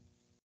目。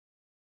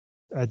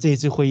这一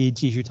次会议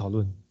继续讨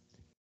论。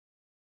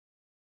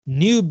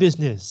New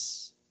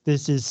business.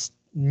 This is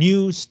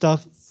new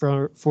stuff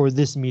for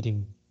this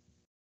meeting.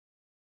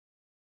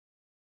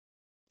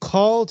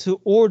 Call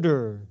to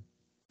order.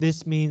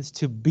 This means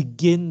to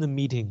begin the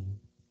meeting.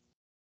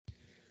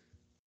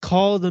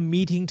 Call the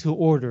meeting to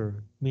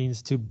order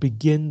means to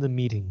begin the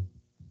meeting.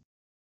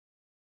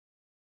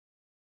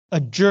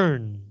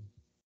 Adjourn.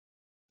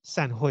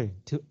 散会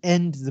to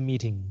end the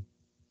meeting.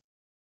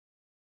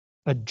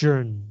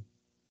 Adjourn.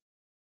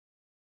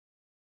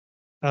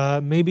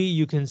 Maybe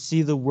you can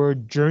see the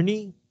word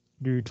journey,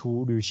 旅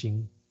途旅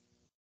行.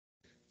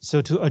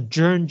 So to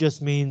adjourn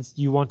just means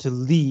you want to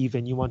leave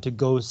and you want to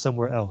go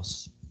somewhere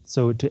else.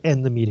 So to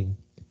end the meeting.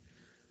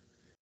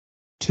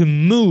 To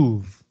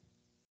move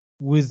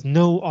with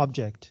no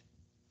object.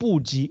 不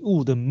及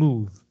物的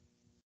move.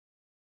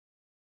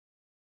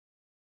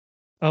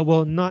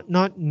 Well,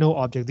 not no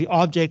object. The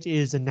object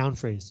is a noun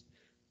phrase.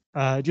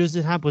 就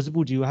是它不是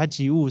不及物，它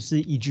及物是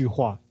一句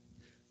话.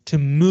 To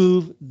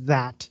move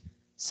that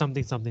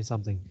something something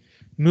something.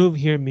 Move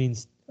here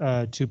means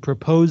to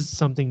propose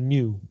something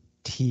new.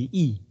 提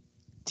议，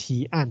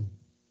提案。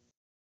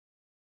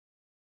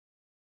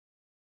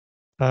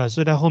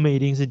所以它后面一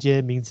定是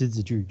接名词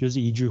子句，就是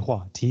一句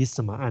话，提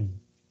什么案。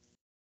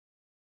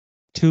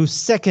To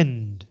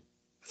second,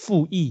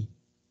 复议.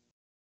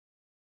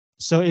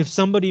 So if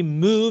somebody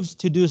moves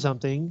to do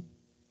something,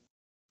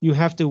 you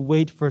have to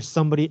wait for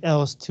somebody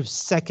else to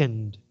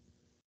second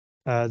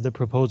the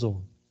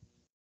proposal.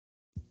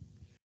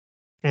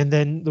 And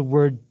then the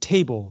word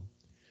table.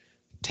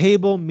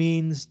 Table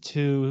means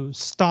to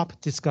stop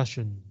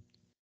discussion.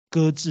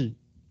 搁置.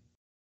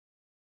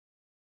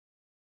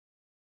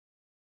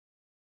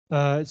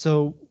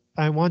 So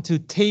I want to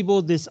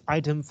table this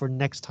item for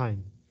next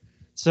time.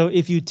 So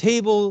if you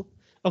table,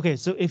 okay,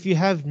 so if you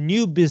have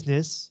new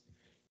business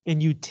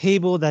and you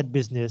table that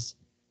business,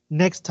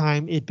 next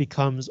time it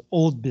becomes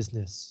old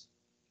business.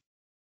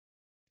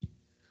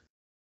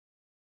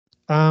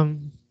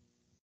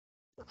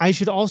 I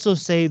should also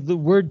say the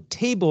word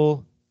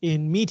table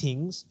in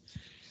meetings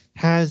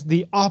has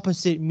the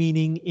opposite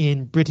meaning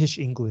in British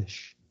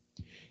English.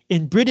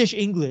 In British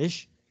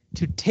English,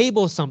 to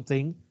table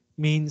something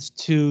means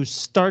to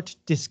start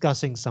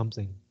discussing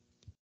something.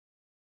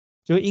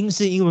 就英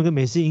式英文跟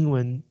美式英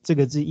文这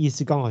个字意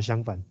思刚好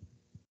相反。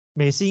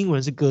美式英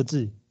文是搁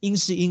置，英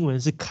式英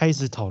文是开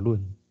始讨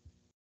论。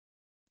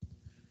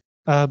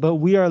But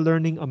we are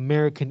learning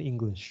American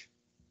English.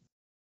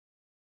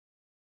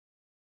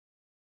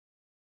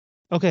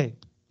 Okay,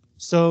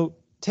 so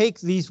take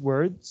these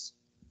words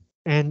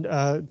and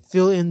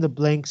fill in the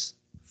blanks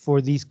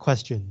for these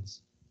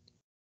questions.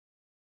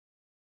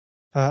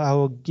 I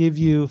will give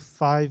you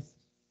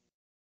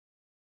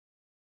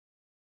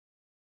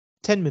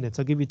 10 minutes.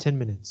 I'll give you 10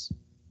 minutes.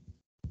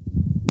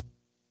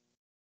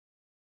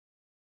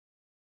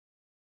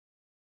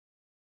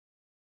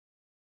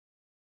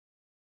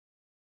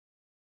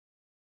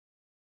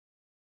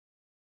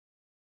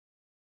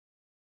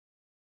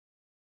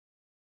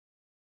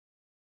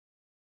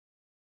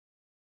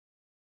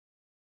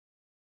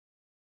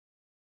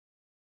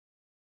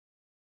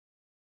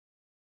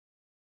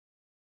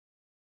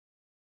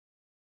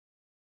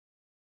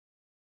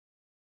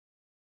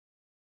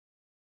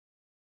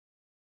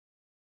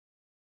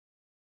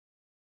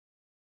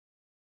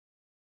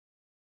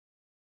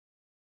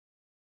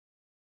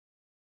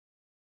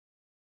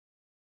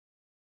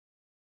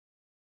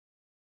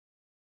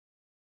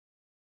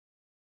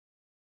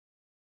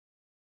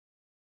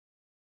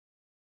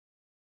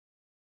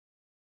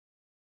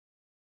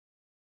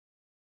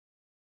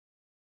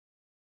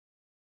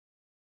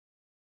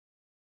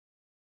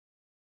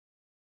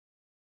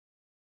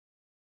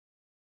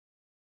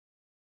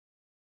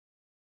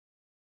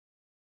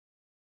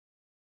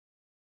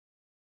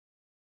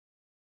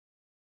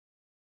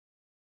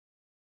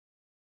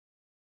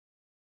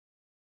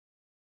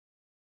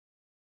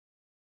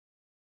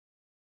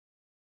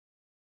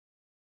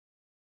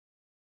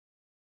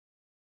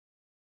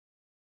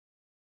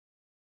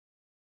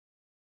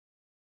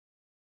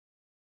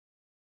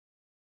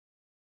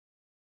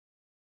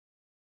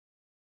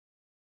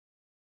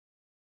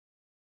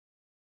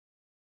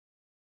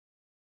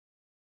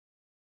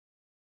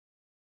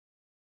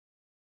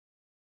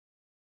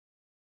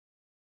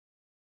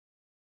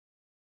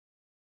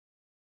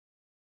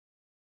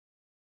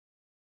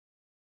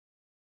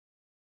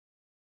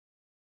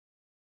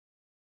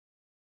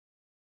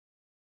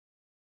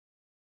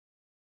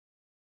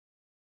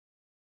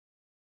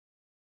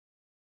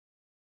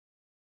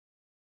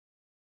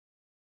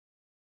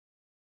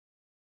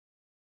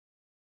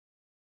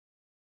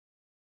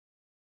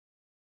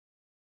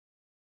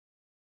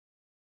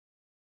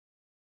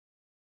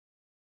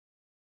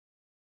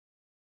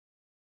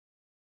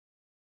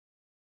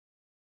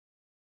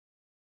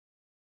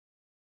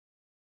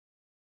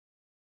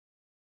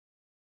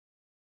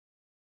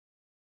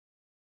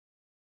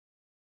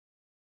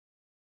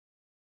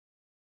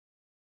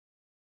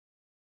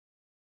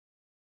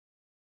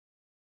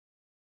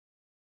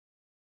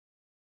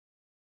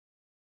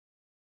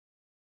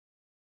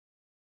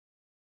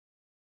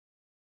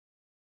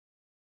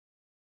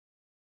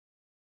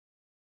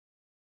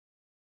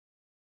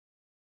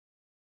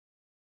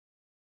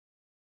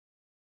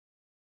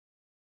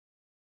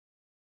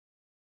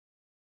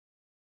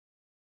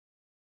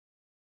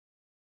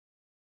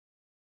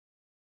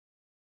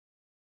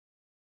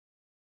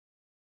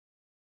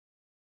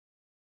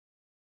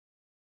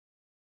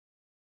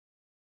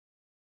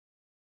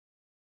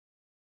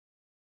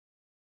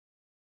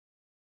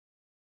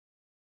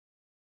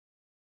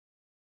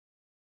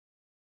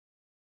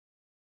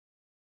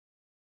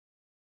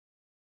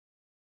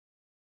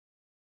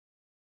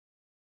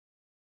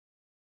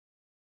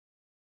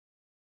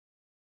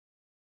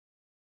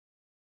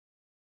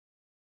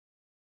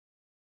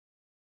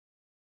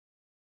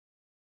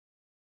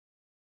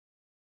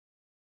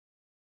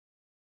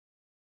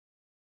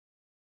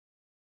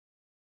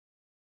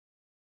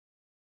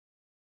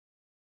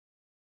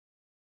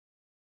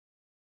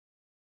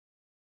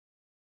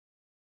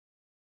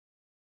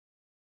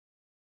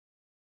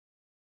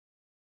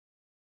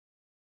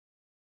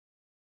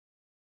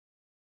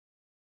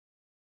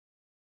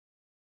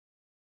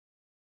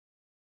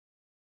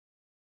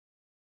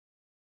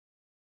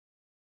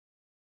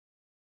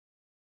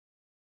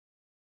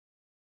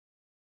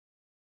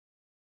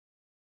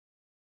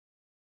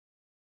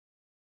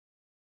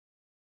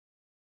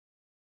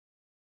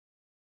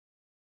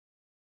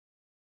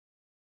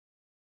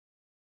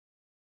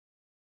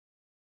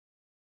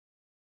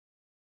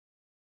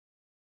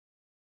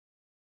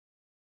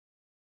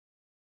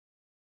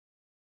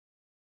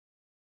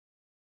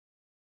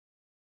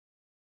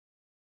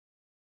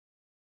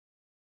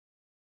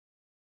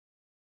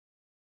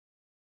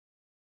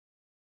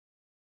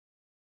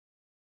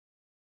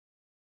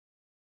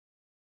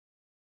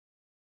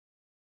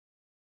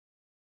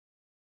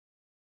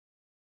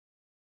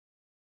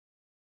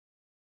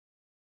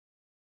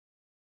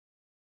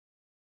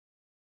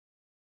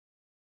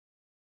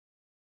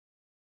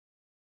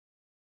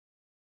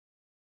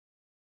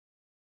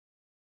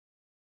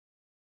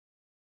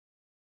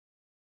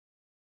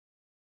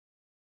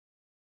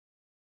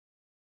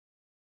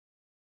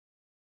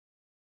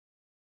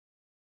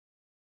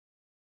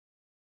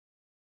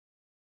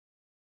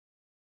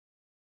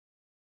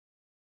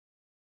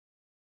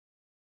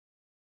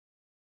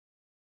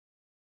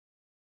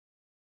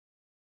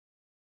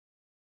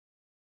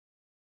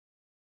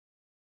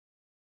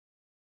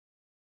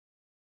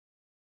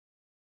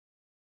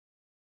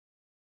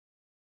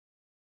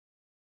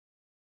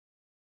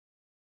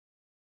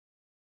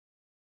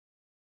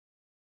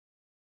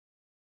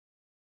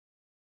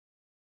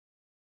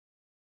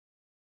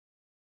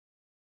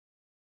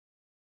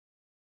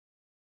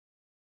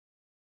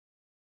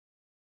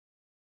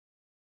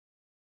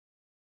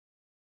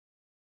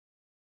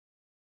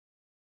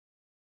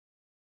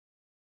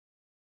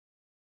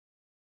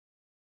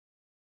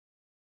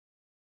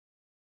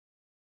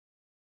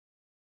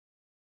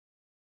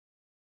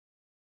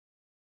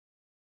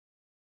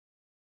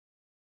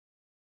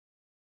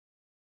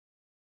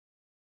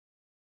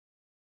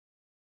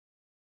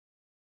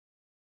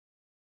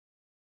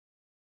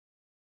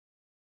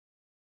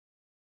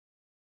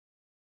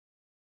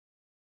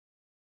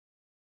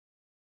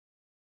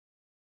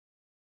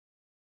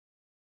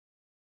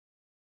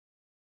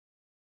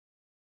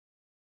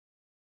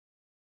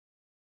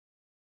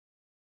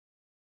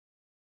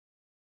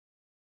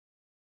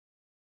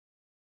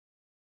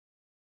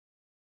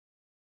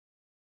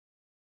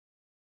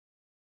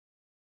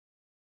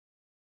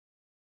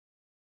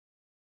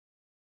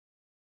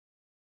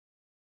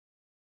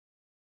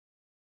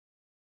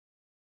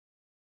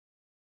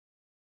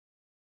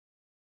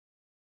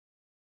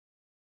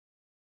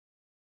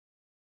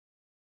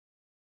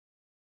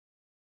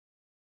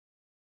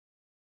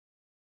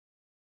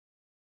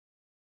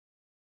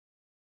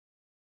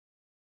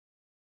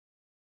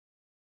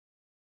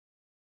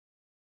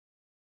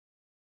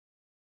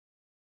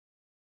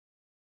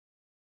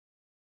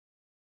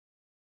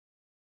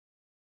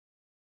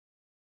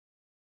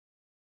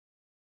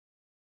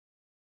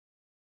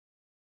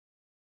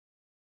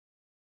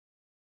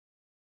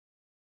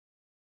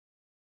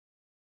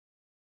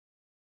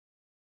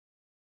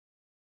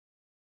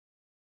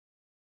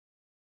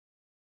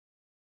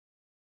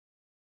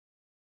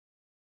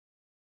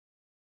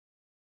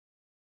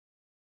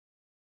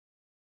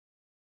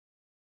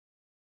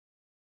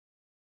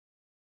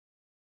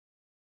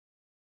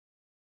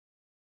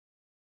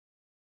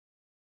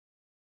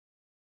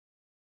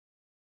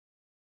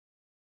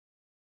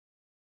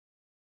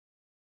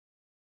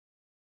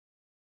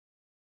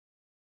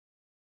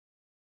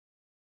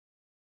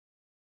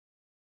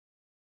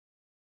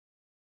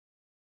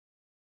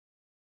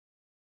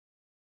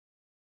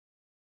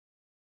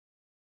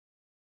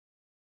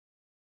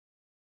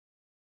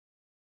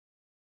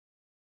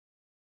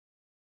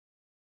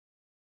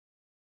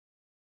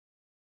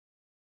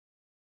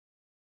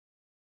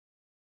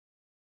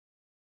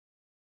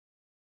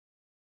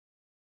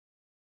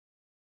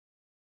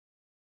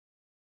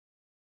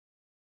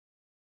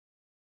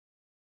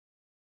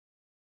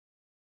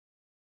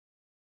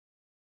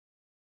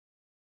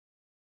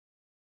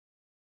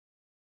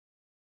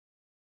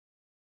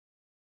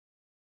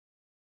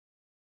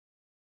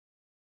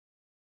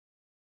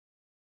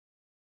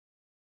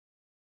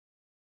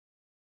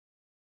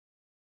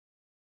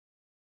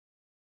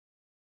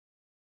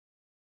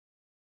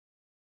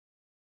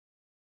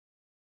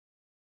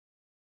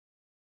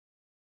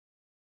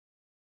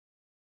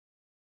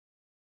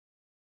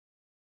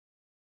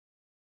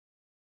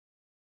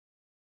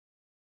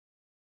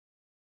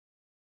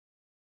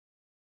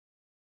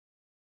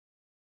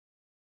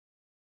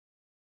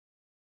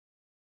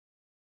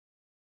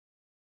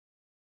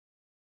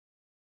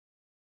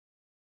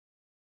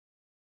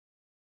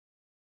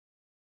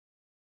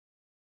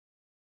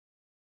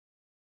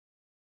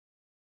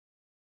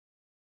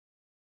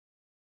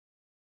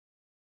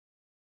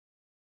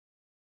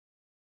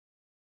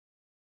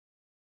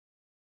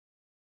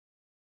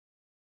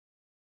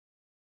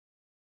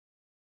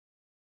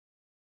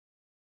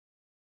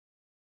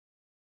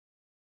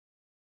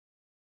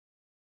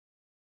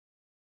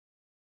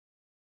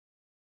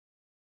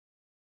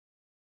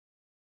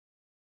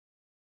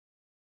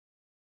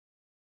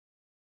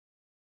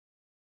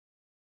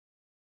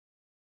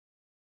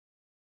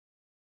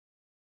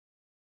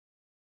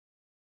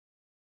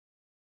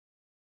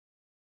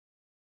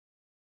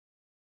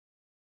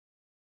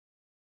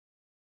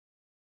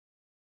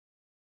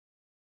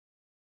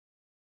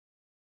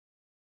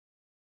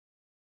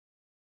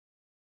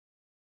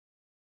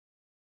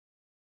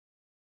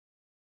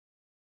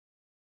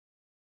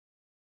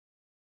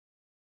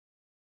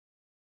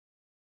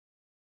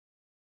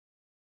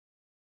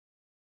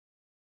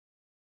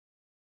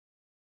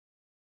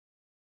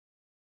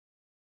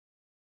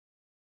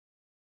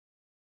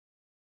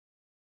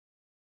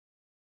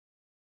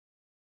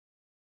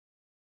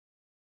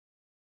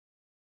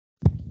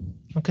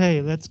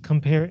 Okay, let's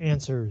compare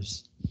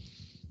answers.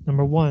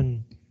 Number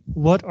 1,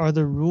 what are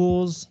the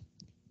rules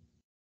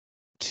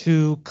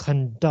to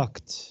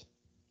conduct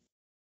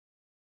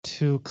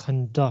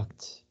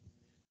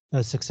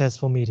a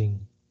successful meeting?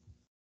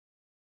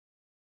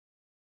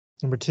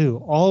 Number 2,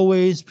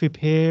 always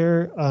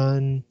prepare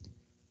an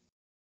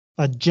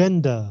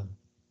agenda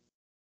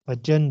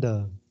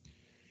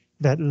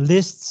that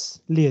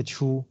lists 列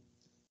出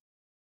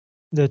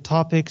the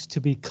topics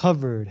to be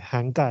covered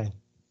涵盖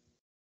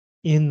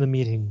in the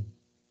meeting.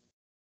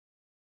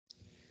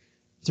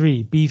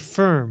 3, be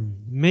firm.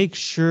 Make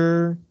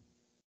sure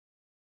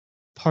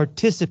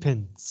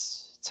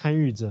participants 参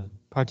与者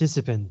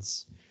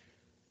participants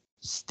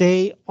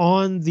stay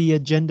on the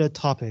agenda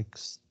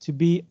topics. To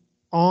be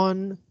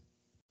on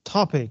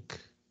topic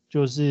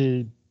就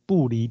是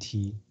不离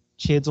题，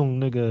切中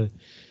那个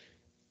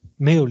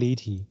没有离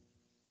题。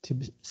To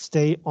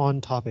stay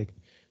on topic.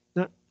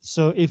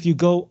 So if you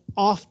go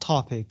off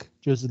topic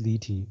就是离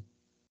题。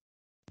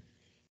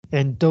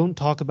And don't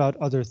talk about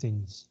other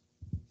things.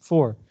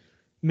 4,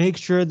 make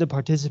sure the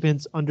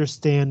participants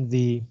understand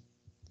the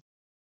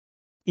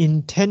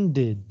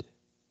intended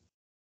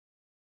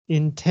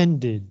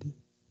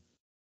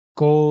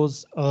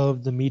goals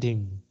of the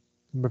meeting.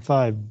 Number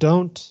 5,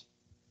 don't,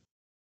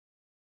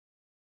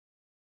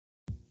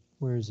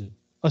 where is it?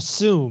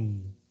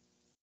 Assume.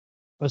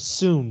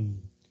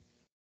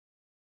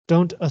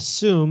 Don't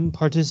assume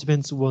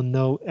participants will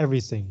know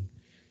everything.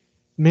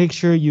 Make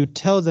sure you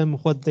tell them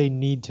what they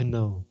need to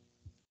know.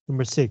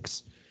 Number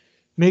 6,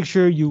 make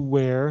sure you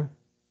wear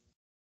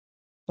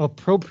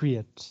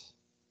appropriate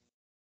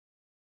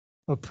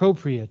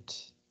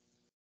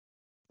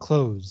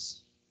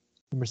clothes.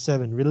 Number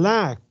 7,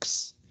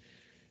 relax.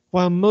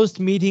 While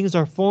most meetings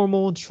are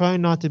formal, try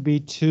not to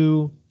be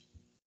too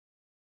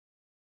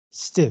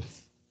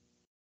stiff.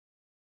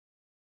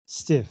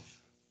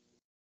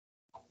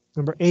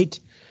 Number 8,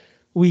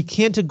 we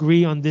can't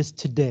agree on this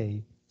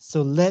today,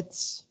 so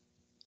let's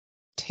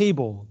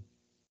table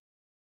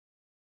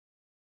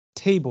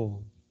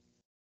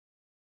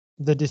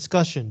the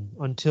discussion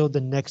until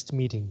the next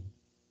meeting.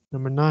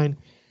 Number 9,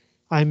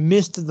 I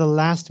missed the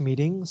last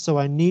meeting, so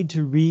I need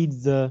to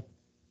read the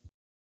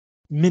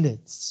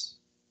minutes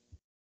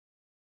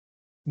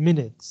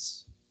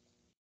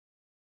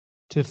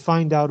to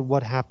find out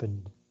what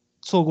happened.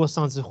 错过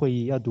上次会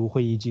议要读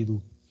会议记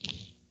录。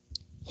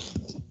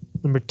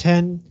Number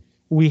 10,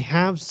 we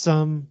have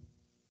some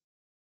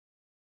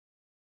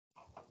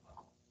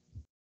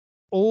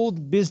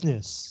old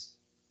business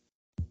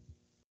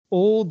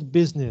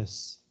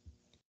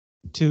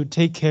to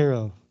take care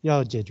of.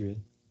 要解决。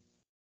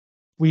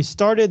We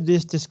started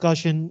this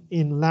discussion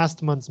in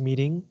last month's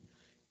meeting,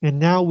 and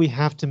now we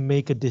have to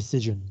make a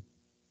decision.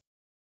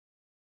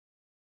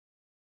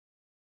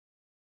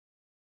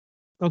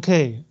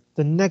 Okay,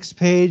 the next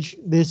page,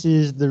 this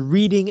is the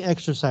reading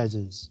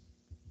exercises.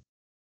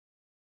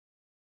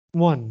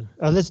 1,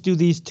 let's do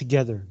these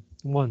together.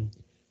 1,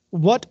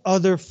 what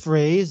other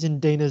phrase in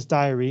Dana's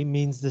diary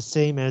means the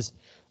same as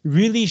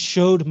really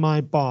showed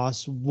my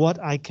boss what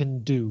I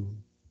can do?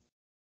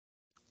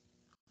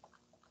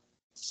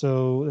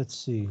 So let's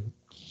see.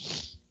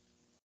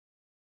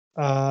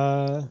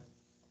 To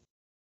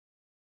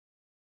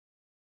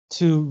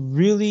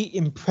really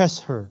impress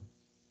her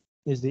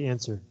is the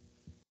answer.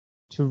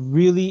 To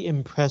really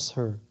impress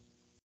her.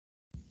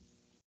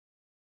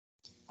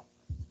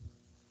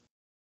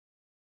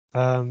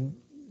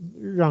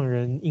 让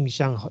人印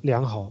象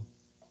良好。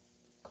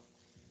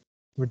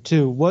Number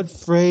 2, what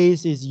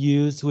phrase is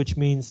used which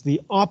means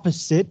the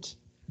opposite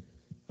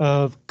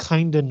of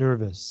kinda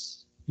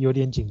nervous? 有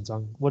点紧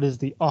张. What is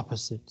the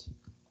opposite?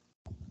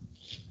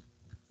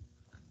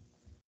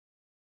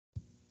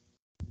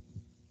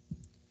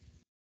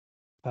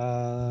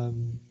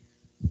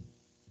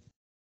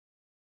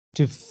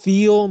 To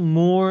feel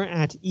more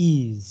at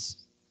ease.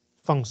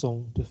 放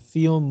松. To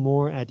feel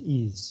more at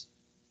ease.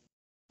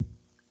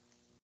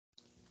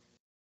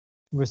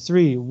 Number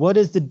 3, what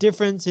is the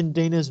difference in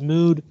Dana's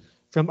mood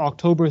from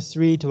October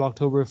 3 to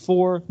October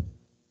 4?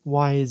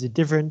 Why is it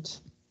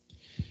different?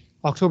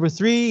 October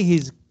 3,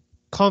 he's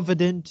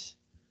confident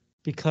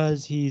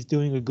because he's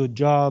doing a good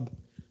job.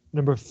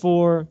 Number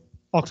 4,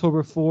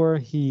 October 4,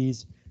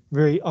 he's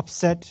very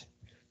upset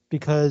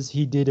because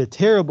he did a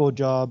terrible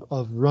job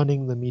of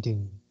running the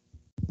meeting.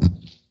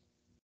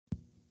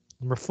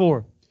 Number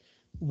 4,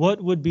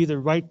 what would be the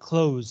right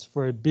clothes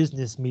for a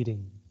business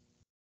meeting?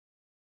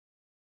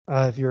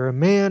 If you're a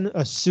man,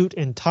 a suit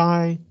and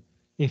tie.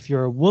 If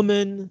you're a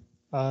woman,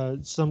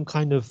 some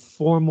kind of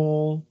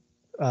formal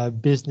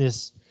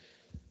business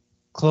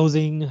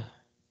clothing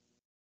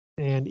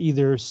and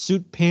either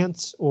suit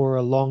pants or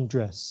a long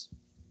dress.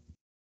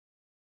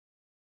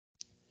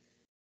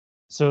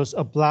 So it's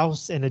a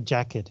blouse and a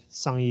jacket,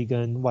 上衣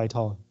跟外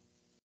套。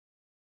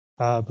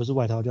不是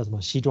外套，叫什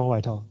么？西装外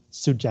套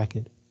suit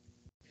jacket.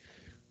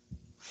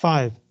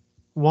 5,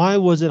 why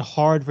was it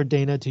hard for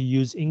Dana to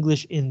use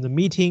English in the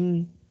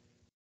meeting?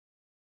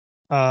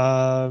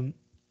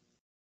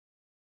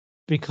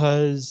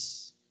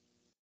 Because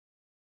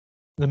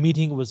The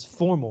meeting was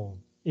formal.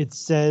 It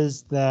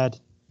says that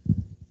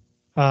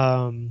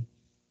um,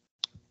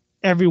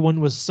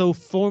 everyone was so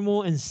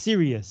formal and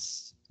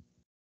serious.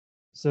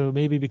 So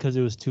maybe because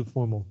it was too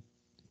formal.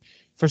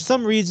 For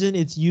some reason,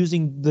 it's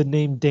using the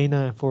name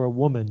Dana for a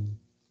woman.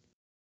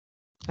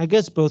 I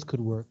guess both could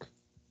work.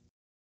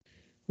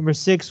 Number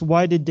 6,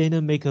 why did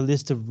Dana make a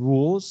list of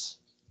rules?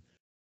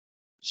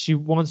 She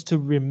wants to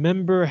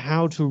remember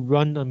how to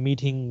run a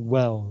meeting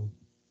well.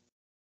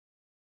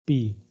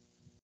 B.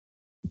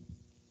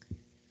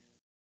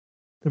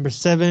 Number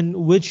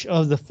 7, which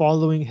of the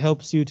following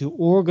helps you to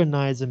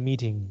organize a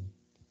meeting?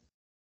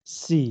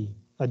 C.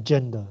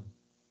 Agenda.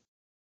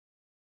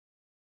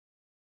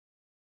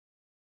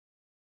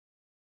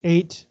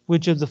 8,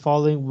 which of the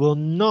following will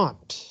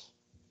not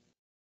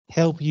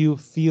help you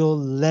feel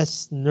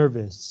less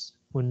nervous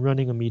when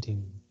running a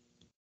meeting?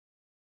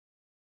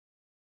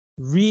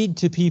 Read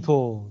to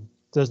people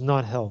does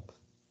not help.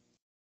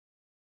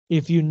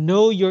 If you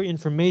know your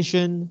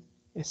information,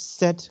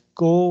 set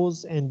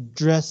goals, and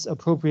dress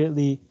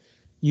appropriately,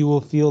 you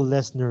will feel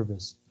less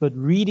nervous. But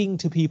reading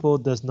to people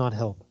does not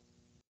help.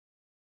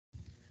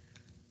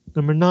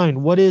 Number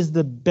 9, what is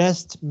the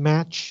best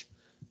match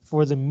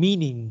for the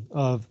meaning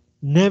of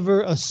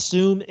never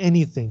assume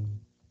anything?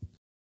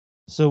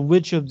 So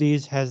which of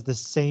these has the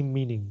same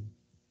meaning?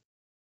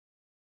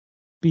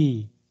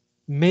 B,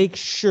 make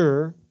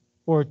sure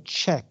or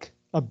check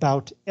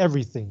about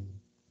everything.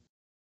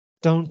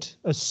 Don't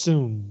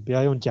assume, 不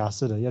要用假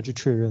设的，要去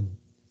确认。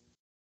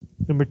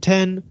Number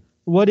 10,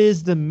 what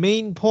is the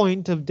main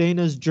point of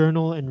Dana's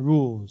journal and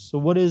rules? So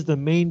what is the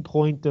main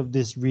point of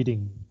this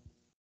reading?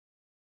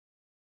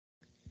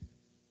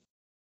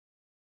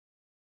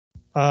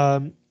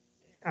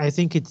 I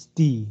think it's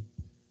D.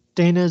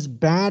 Dana's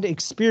bad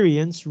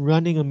experience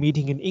running a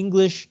meeting in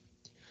English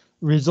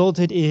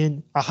resulted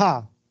in,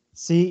 aha,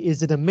 see,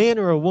 is it a man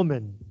or a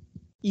woman?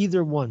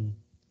 Either one.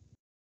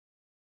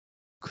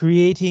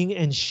 Creating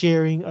and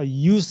sharing a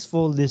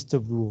useful list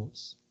of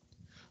rules.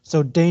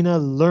 So Dana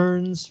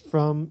learns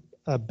from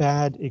a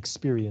bad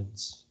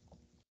experience.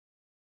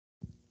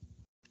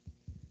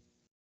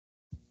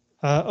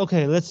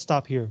 Okay, let's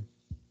stop here.